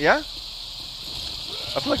horde? Yeah?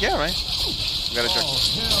 I feel like yeah, right? Gotta check.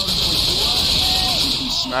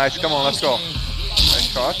 Nice, come on, let's go. Nice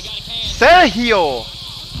shot. Sergio!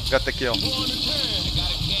 Got the kill.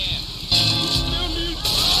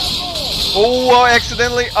 Oh, I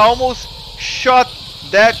accidentally almost shot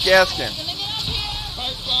that gaskin.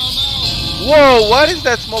 Whoa, what is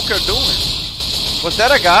that smoker doing? Was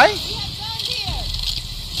that a guy?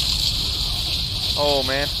 Oh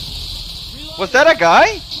man. Was that a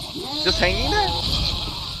guy? Just hanging there?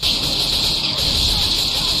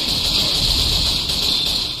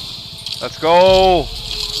 Let's go.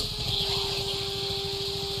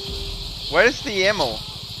 Where is the ammo?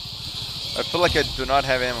 I feel like I do not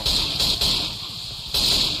have ammo.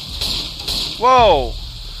 Whoa!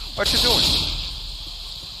 What you doing?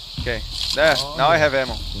 Okay, there. Now I have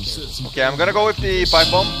ammo. Okay, I'm gonna go with the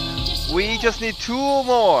pipe bomb. We just need 2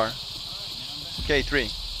 more. Okay,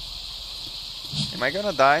 3. Am I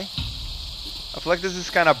gonna die? I feel like this is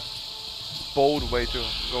kind of bold way to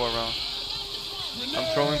go around. I'm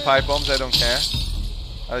throwing pipe bombs. I don't care.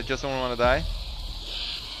 I just don't want to die.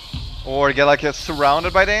 Or get like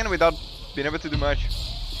surrounded by the end without being able to do much.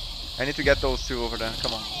 I need to get those 2 over there.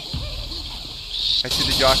 Come on. I see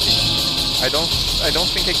the jockey. I don't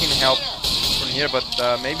think I can help from here, but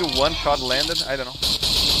maybe 1 shot landed. I don't know.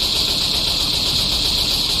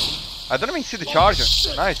 I don't even see the charger.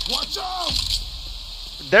 Nice.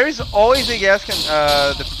 There is always a gaskin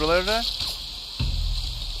defibrillator there.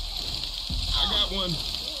 I got one.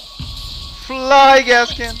 Fly,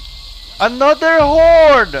 gaskin. Another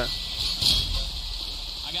horde.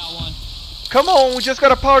 I got one. Come on, we just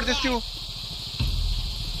gotta power this 2.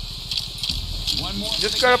 One more.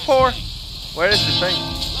 Just gotta pour. Where is the thing?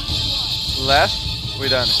 Last, we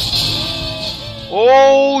done.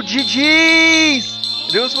 Oh, GG's!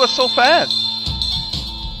 This was so fast.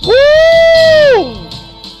 Woo!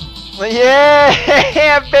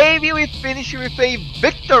 Yeah, baby, we finished with a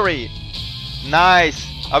victory. Nice.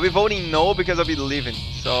 I'll be voting no because I'll be leaving.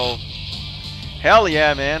 So, hell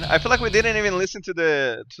yeah, man. I feel like we didn't even listen to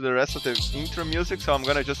the rest of the intro music, so I'm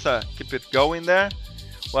gonna just keep it going there.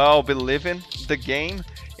 Well, I'll be leaving the game.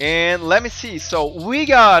 And let me see. So we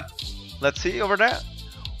got, let's see over there.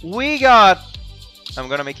 We got, I'm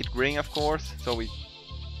gonna make it green, of course, so we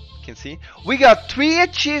can see. We got 3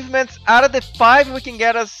 achievements out of the 5 we can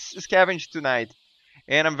get us scavenge tonight,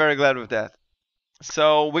 and I'm very glad with that.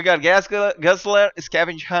 So we got GUZZLER,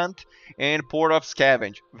 SCAVENGE HUNT, and Port of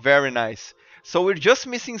Scavenge. Very nice. So we're just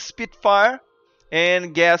missing SPITFIRE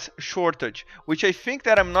and gas shortage, which I think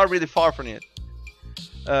that I'm not really far from it.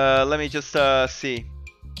 Let me just see.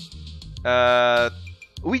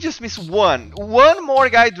 We just missed one more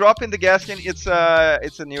guy dropping the gaskin.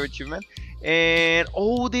 It's a new achievement. And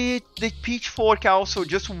oh, the pitchfork also,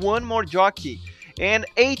 just 1 more jockey and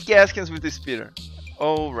 8 gaskins with the speeder.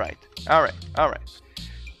 All right.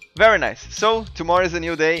 Very nice. So tomorrow is a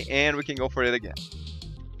new day and we can go for it again.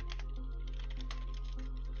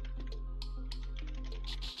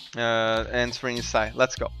 Entering inside.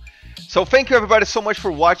 Let's go. So thank you everybody so much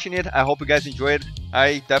for watching it. I hope you guys enjoyed.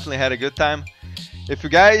 I definitely had a good time. If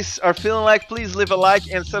you guys are feeling like, please leave a like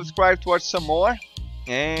and subscribe to watch some more.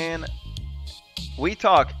 And we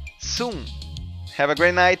talk soon. Have a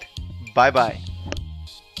great night. Bye bye.